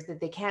disorders that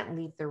they can't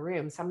leave the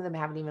room. Some of them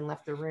haven't even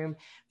left the room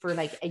for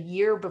like a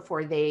year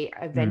before they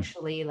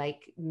eventually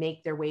like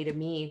make their way to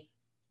me.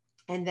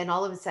 And then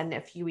all of a sudden, a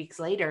few weeks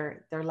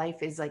later, their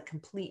life is like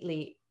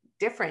completely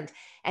different.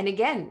 And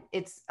again,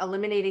 it's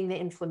eliminating the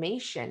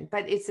inflammation,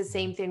 but it's the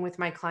same thing with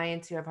my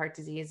clients who have heart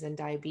disease and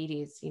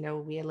diabetes.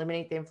 We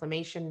eliminate the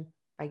inflammation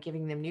by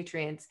giving them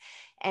nutrients,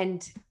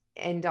 and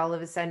all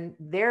of a sudden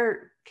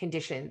their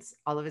conditions,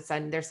 all of a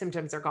sudden their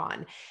symptoms are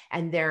gone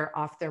and they're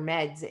off their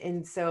meds.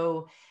 And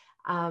so,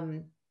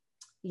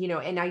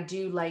 and I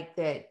do like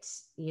that,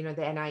 the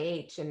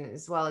NIH, and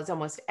as well as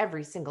almost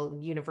every single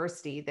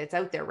university that's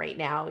out there right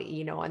now,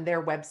 on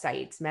their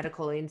websites,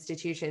 medical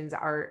institutions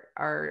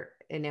are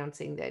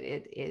announcing that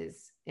it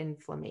is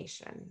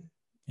inflammation.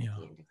 Yeah.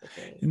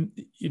 And,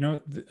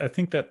 I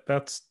think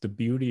that's the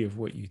beauty of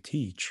what you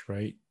teach,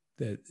 right?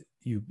 That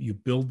you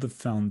build the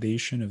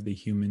foundation of the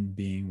human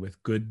being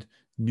with good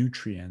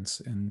nutrients,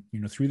 and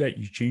through that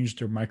you change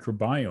their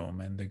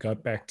microbiome and the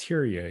gut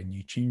bacteria, and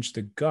you change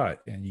the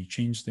gut and you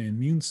change the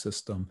immune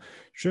system.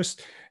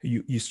 Just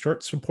you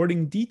start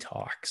supporting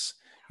detox.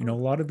 A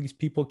lot of these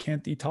people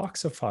can't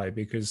detoxify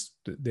because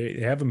they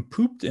haven't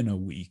pooped in a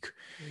week.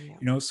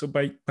 So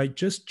by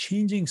just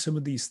changing some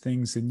of these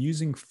things and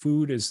using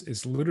food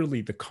as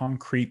literally the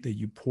concrete that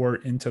you pour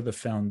into the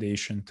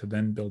foundation to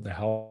then build a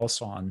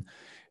house on,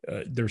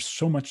 there's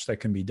so much that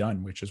can be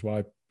done, which is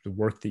why the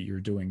work that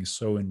you're doing is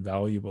so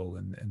invaluable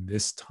in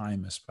this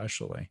time,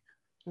 especially.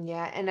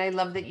 Yeah. And I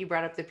love that you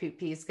brought up the poop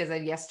piece because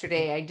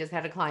yesterday I just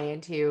had a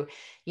client who,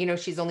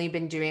 she's only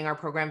been doing our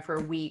program for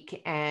a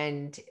week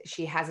and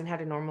she hasn't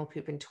had a normal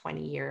poop in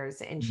 20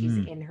 years and she's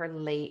Mm, in her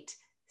late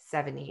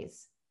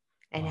 70s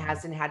and wow.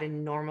 hasn't had a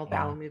normal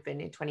bowel Wow.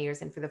 movement in 20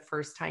 years. And for the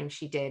first time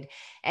she did.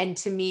 And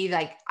to me,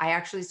 like, I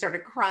actually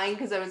started crying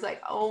because I was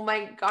like, oh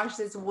my gosh,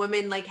 this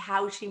woman, like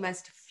how she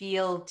must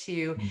feel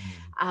to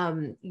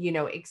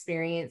Mm.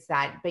 experience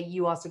that. But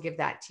you also give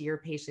that to your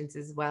patients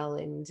as well.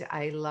 And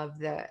I love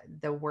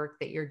the work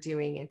that you're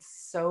doing. It's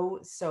so,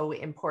 so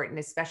important,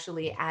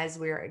 especially as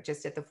we're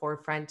just at the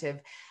forefront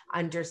of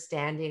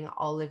understanding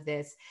all of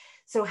this.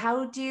 So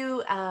how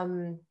do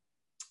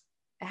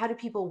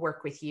people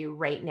work with you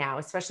right now,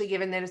 especially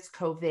given that it's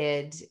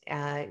COVID,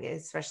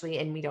 especially,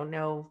 and we don't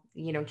know,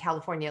 in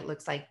California, it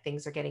looks like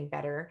things are getting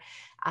better,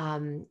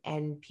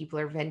 and people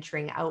are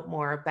venturing out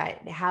more,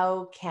 but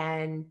how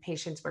can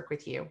patients work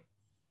with you?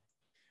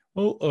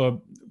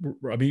 Well,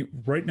 I mean,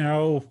 right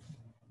now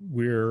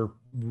we're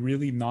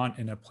really not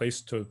in a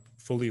place to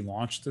fully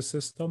launch the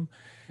system.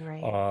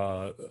 Right.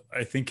 Uh,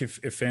 I think if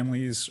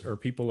families or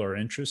people are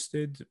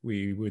interested,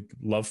 we would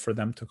love for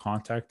them to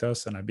contact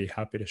us, and I'd be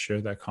happy to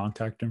share that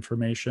contact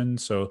information.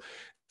 So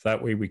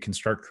that way we can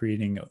start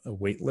creating a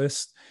wait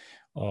list.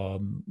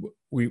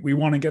 We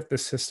want to get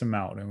this system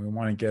out, and we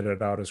want to get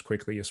it out as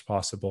quickly as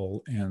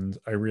possible. And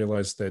I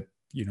realize that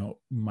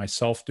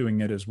myself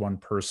doing it as one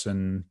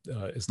person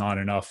is not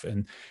enough,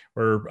 and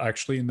we're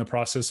actually in the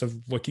process of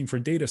looking for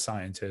data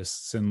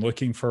scientists and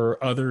looking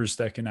for others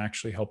that can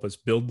actually help us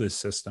build this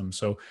system.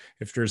 So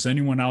if there's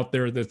anyone out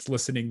there that's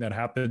listening that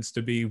happens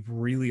to be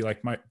really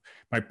like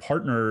my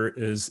partner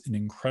is an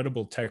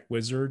incredible tech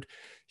wizard.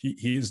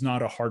 He is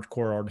not a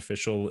hardcore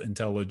artificial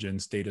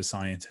intelligence data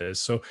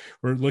scientist. So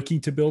we're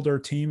looking to build our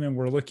team, and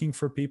we're looking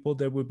for people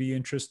that would be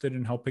interested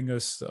in helping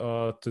us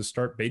to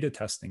start beta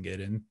testing it,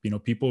 and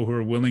people who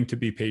are willing to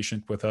be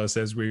patient with us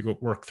as we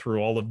work through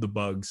all of the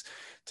bugs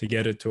to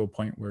get it to a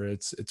point where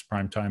it's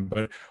prime time.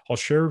 But I'll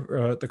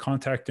share the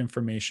contact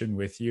information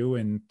with you,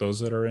 and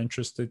those that are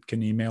interested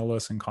can email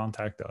us and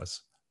contact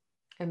us.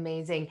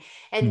 Amazing.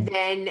 And Mm.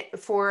 then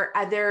for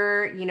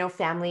other,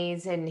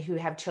 families and who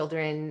have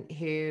children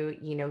who,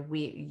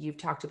 you've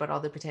talked about all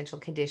the potential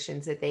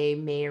conditions that they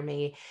may or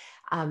may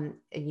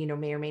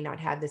not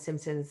have the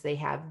symptoms they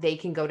have. They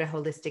can go to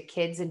Holistic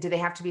Kids. And do they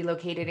have to be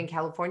located in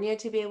California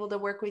to be able to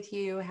work with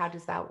you? How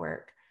does that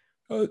work?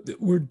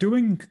 We're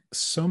doing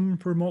some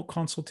remote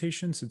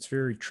consultations. It's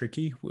very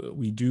tricky.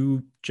 We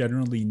do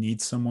generally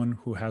need someone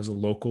who has a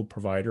local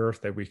provider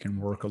that we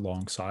can work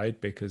alongside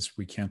because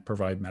we can't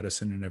provide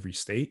medicine in every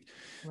state.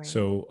 Right.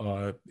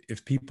 So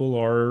if people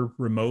are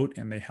remote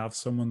and they have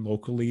someone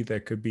locally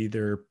that could be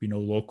their,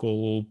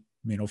 local,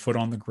 foot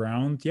on the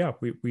ground, yeah,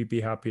 we'd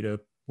be happy to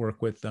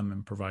work with them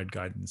and provide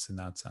guidance in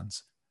that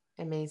sense.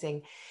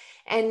 Amazing.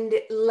 And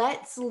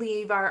let's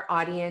leave our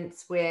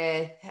audience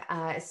with,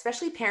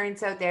 especially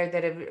parents out there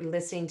that are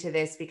listening to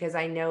this, because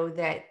I know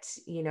that,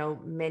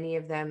 many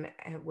of them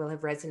will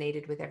have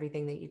resonated with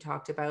everything that you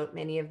talked about.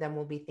 Many of them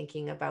will be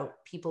thinking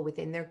about people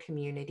within their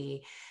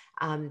community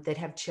that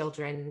have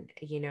children,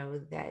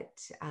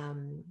 that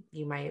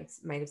you might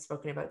have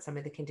spoken about some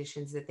of the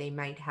conditions that they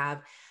might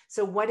have.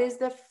 So what is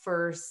the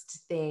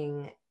first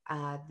thing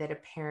that a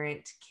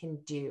parent can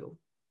do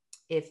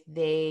if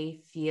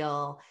they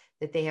feel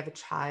that they have a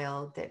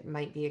child that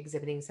might be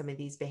exhibiting some of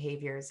these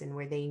behaviors, and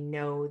where they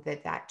know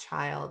that that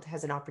child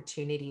has an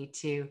opportunity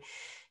to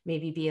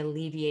maybe be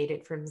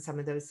alleviated from some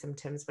of those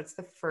symptoms? What's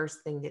the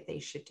first thing that they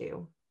should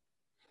do?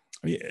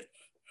 Yeah,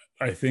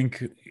 I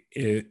think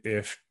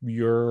if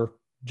you're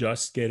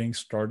just getting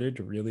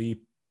started,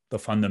 really the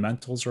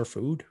fundamentals are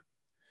food.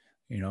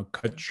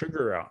 Cut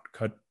sugar out,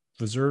 cut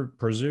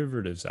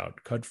preservatives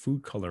out, cut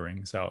food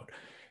colorings out.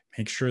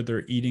 Make sure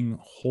they're eating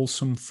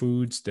wholesome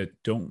foods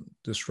that don't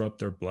disrupt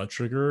their blood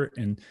sugar.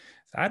 And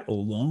that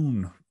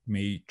alone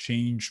may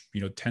change,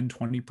 10,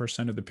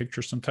 20% of the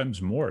picture,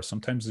 sometimes more.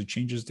 Sometimes it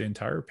changes the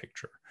entire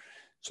picture.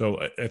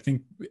 So I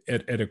think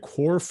at a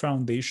core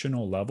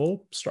foundational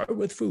level, start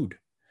with food.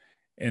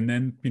 And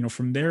then,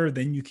 from there,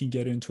 then you can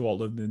get into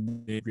all of the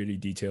nitty-gritty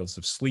details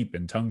of sleep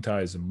and tongue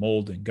ties and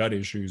mold and gut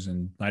issues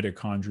and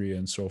mitochondria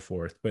and so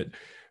forth. But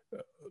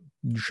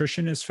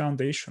nutrition is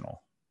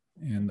foundational.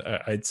 And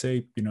I'd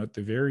say, at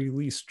the very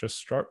least, just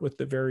start with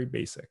the very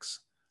basics.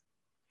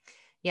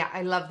 Yeah,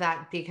 I love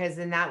that, because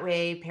in that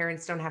way,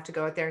 parents don't have to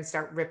go out there and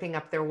start ripping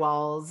up their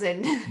walls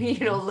and,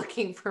 Mhm.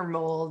 looking for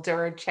mold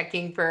or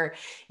checking for,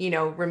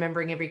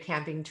 remembering every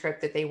camping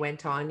trip that they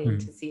went on and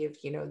Mhm. to see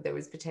if, there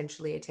was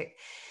potentially a tick.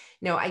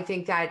 No, I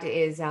think that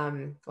is,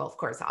 well, of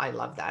course, I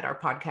love that. Our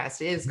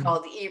podcast is Mhm.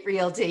 called Eat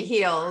Real to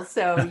Heal.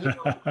 So, I'm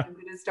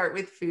going to start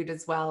with food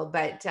as well.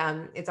 But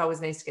it's always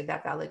nice to get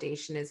that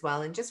validation as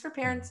well. And just for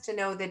parents to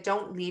know that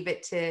don't leave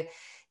it to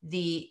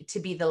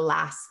be the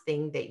last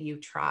thing that you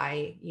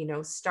try.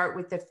 Start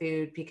with the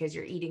food, because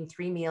you're eating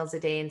 3 meals a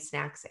day and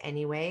snacks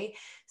anyway.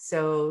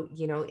 So,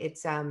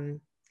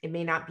 It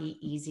may not be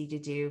easy to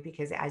do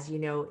because, as you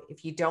know,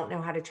 if you don't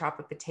know how to chop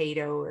a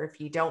potato, or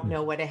if you don't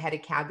know what a head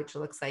of cabbage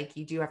looks like,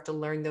 you do have to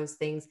learn those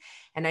things.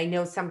 And I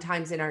know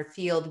sometimes in our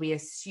field, we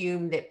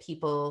assume that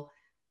people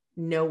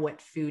know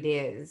what food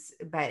is,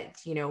 but,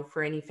 you know,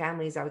 for any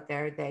families out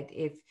there that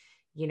if,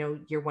 you know,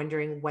 you're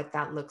wondering what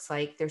that looks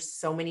like, there's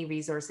so many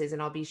resources,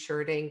 and I'll be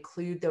sure to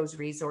include those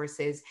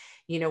resources,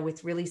 you know,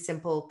 with really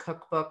simple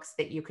cookbooks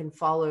that you can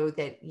follow,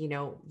 that, you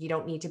know, you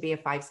don't need to be a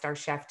 5-star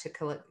chef to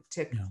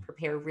Yeah.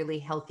 prepare really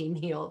healthy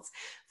meals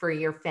for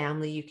your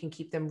family. You can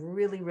keep them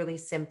really, really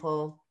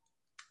simple.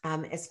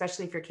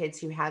 Especially for kids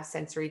who have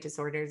sensory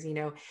disorders,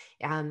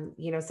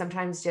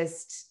 sometimes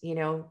just, you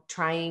know,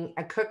 trying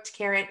a cooked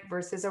carrot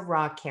versus a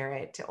raw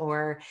carrot,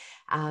 or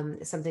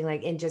something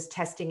like, and just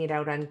testing it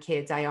out on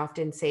kids. I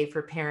often say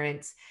for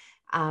parents,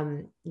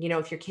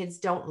 if your kids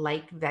don't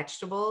like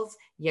vegetables,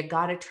 you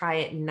got to try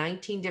it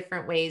 19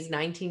 different ways,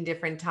 19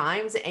 different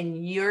times,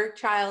 and your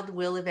child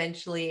will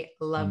eventually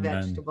love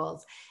Amen.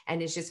 vegetables.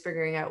 And it's just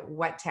figuring out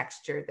what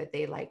texture that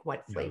they like,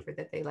 what flavor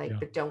that they like,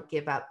 but don't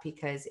give up,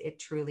 because it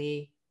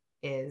truly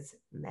is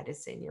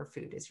medicine. Your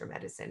food is your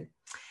medicine.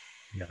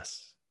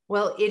 Yes.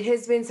 Well, it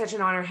has been such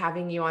an honor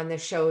having you on the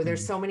show.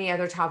 There's so many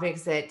other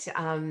topics that,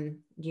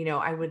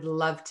 I would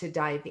love to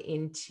dive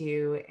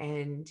into.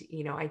 And,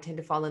 I tend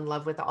to fall in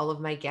love with all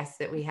of my guests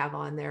that we have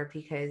on there,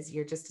 because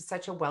you're just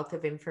such a wealth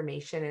of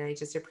information. And I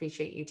just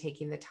appreciate you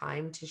taking the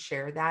time to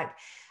share that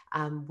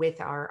with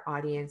our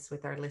audience,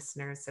 with our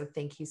listeners. So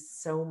thank you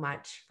so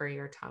much for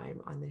your time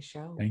on the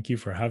show. Thank you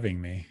for having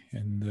me.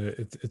 And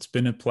it's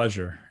been a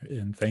pleasure.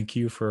 And thank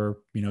you for,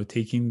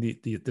 taking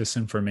this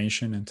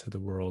information into the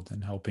world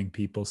and helping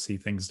people see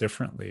things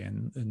differently,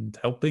 and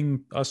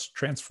helping us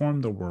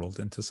transform the world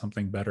into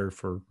something better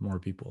for more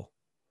people.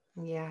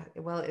 Yeah,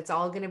 well, it's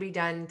all going to be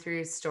done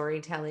through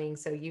storytelling.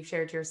 So you've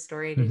shared your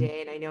story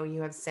today, and I know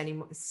you have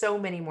so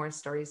many more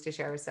stories to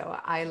share. So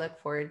I look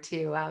forward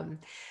to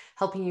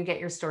helping you get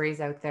your stories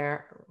out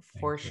there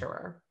for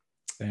sure.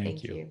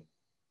 Thank you.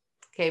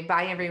 Okay,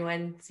 bye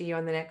everyone. See you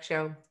on the next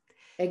show.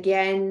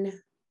 Again,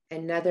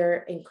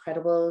 another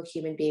incredible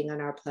human being on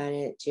our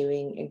planet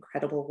doing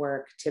incredible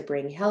work to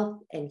bring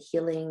health and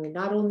healing,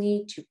 not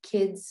only to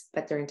kids,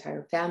 but their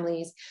entire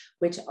families,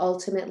 which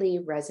ultimately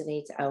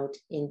resonates out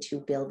into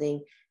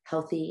building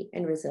healthy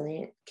and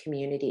resilient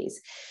communities.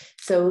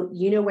 So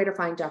you know where to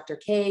find Dr.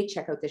 K.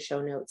 Check out the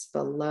show notes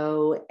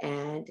below,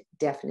 and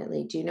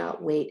definitely do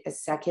not wait a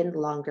second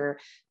longer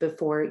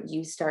before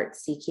you start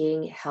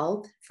seeking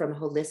help from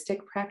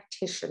holistic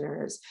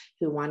practitioners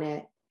who want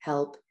to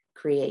help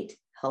create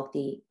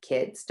healthy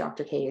kids.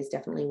 Dr. K is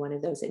definitely one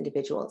of those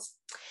individuals.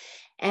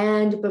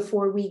 And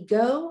before we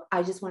go,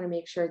 I just want to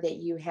make sure that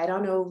you head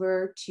on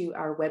over to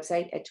our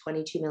website at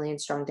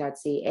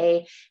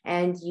 22millionstrong.ca,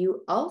 and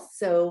you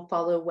also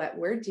follow what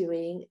we're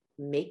doing,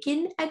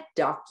 making a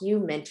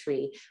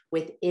documentary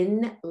with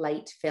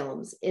Inlight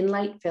Films.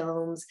 Inlight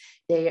Films,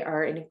 they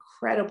are an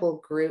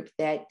incredible group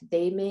that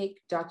they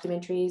make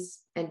documentaries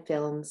and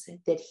films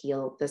that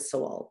heal the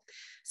soul.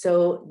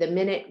 So the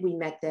minute we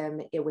met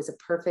them, it was a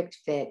perfect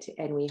fit,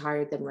 and we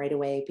hired them right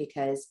away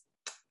because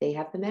they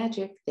have the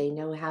magic. They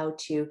know how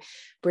to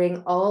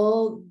bring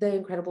all the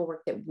incredible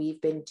work that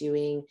we've been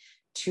doing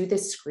to the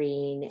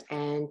screen,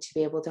 and to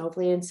be able to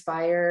hopefully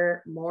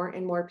inspire more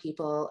and more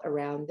people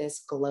around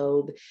this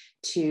globe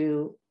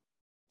to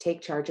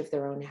take charge of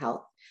their own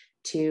health,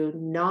 to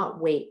not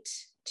wait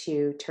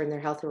to turn their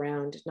health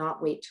around,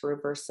 not wait to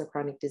reverse the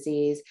chronic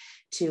disease,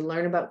 to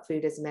learn about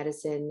food as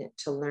medicine,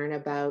 to learn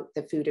about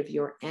the food of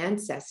your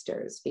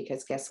ancestors,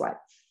 because guess what?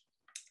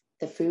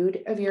 The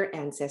food of your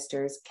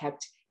ancestors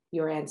kept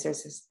your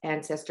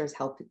ancestors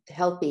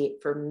healthy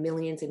for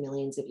millions and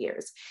millions of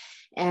years.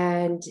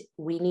 And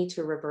we need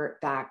to revert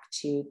back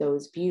to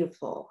those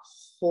beautiful,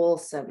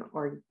 wholesome,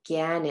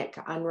 organic,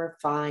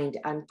 unrefined,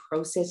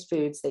 unprocessed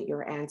foods that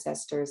your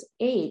ancestors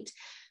ate,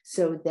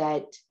 so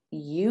that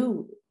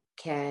you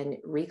can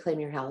reclaim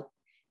your health,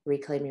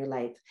 reclaim your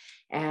life.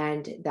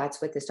 And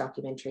that's what this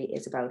documentary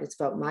is about. It's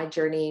about my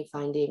journey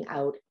finding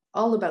out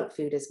all about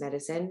food as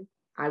medicine.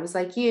 I was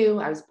like you,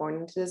 I was born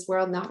into this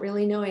world not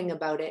really knowing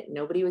about it.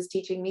 Nobody was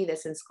teaching me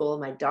this in school.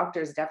 My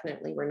doctors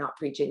definitely were not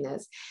preaching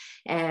this.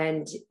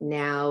 And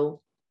now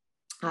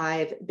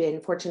I've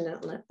been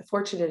fortunate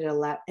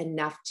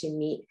enough to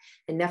meet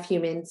enough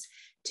humans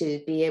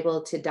to be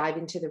able to dive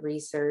into the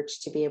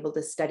research, to be able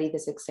to study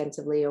this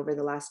extensively over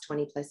the last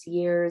 20 plus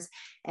years.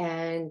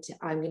 And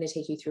I'm going to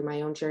take you through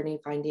my own journey,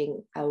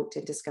 finding out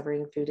and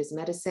discovering food as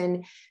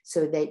medicine,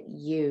 so that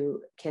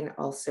you can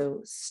also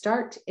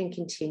start and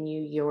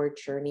continue your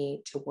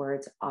journey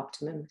towards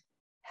optimum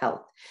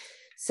health.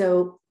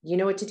 So you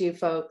know what to do,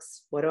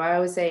 folks. What do I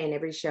always say in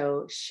every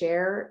show?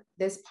 Share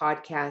this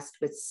podcast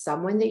with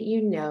someone that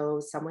you know,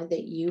 someone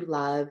that you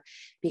love,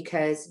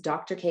 because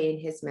Dr. K and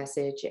his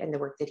message and the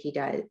work that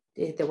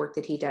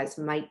he does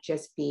might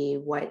just be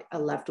what a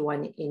loved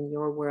one in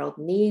your world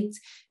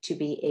needs to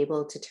be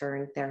able to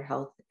turn their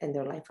health and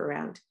their life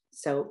around.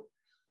 So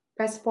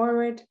press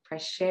forward,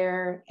 press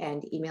share,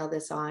 and email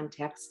this on,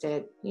 text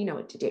it. You know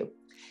what to do.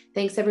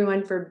 Thanks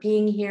everyone for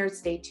being here.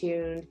 Stay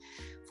tuned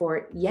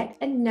for yet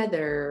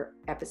another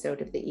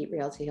episode of the Eat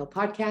Real to Heal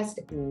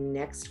podcast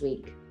next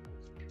week.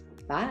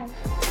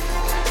 Bye.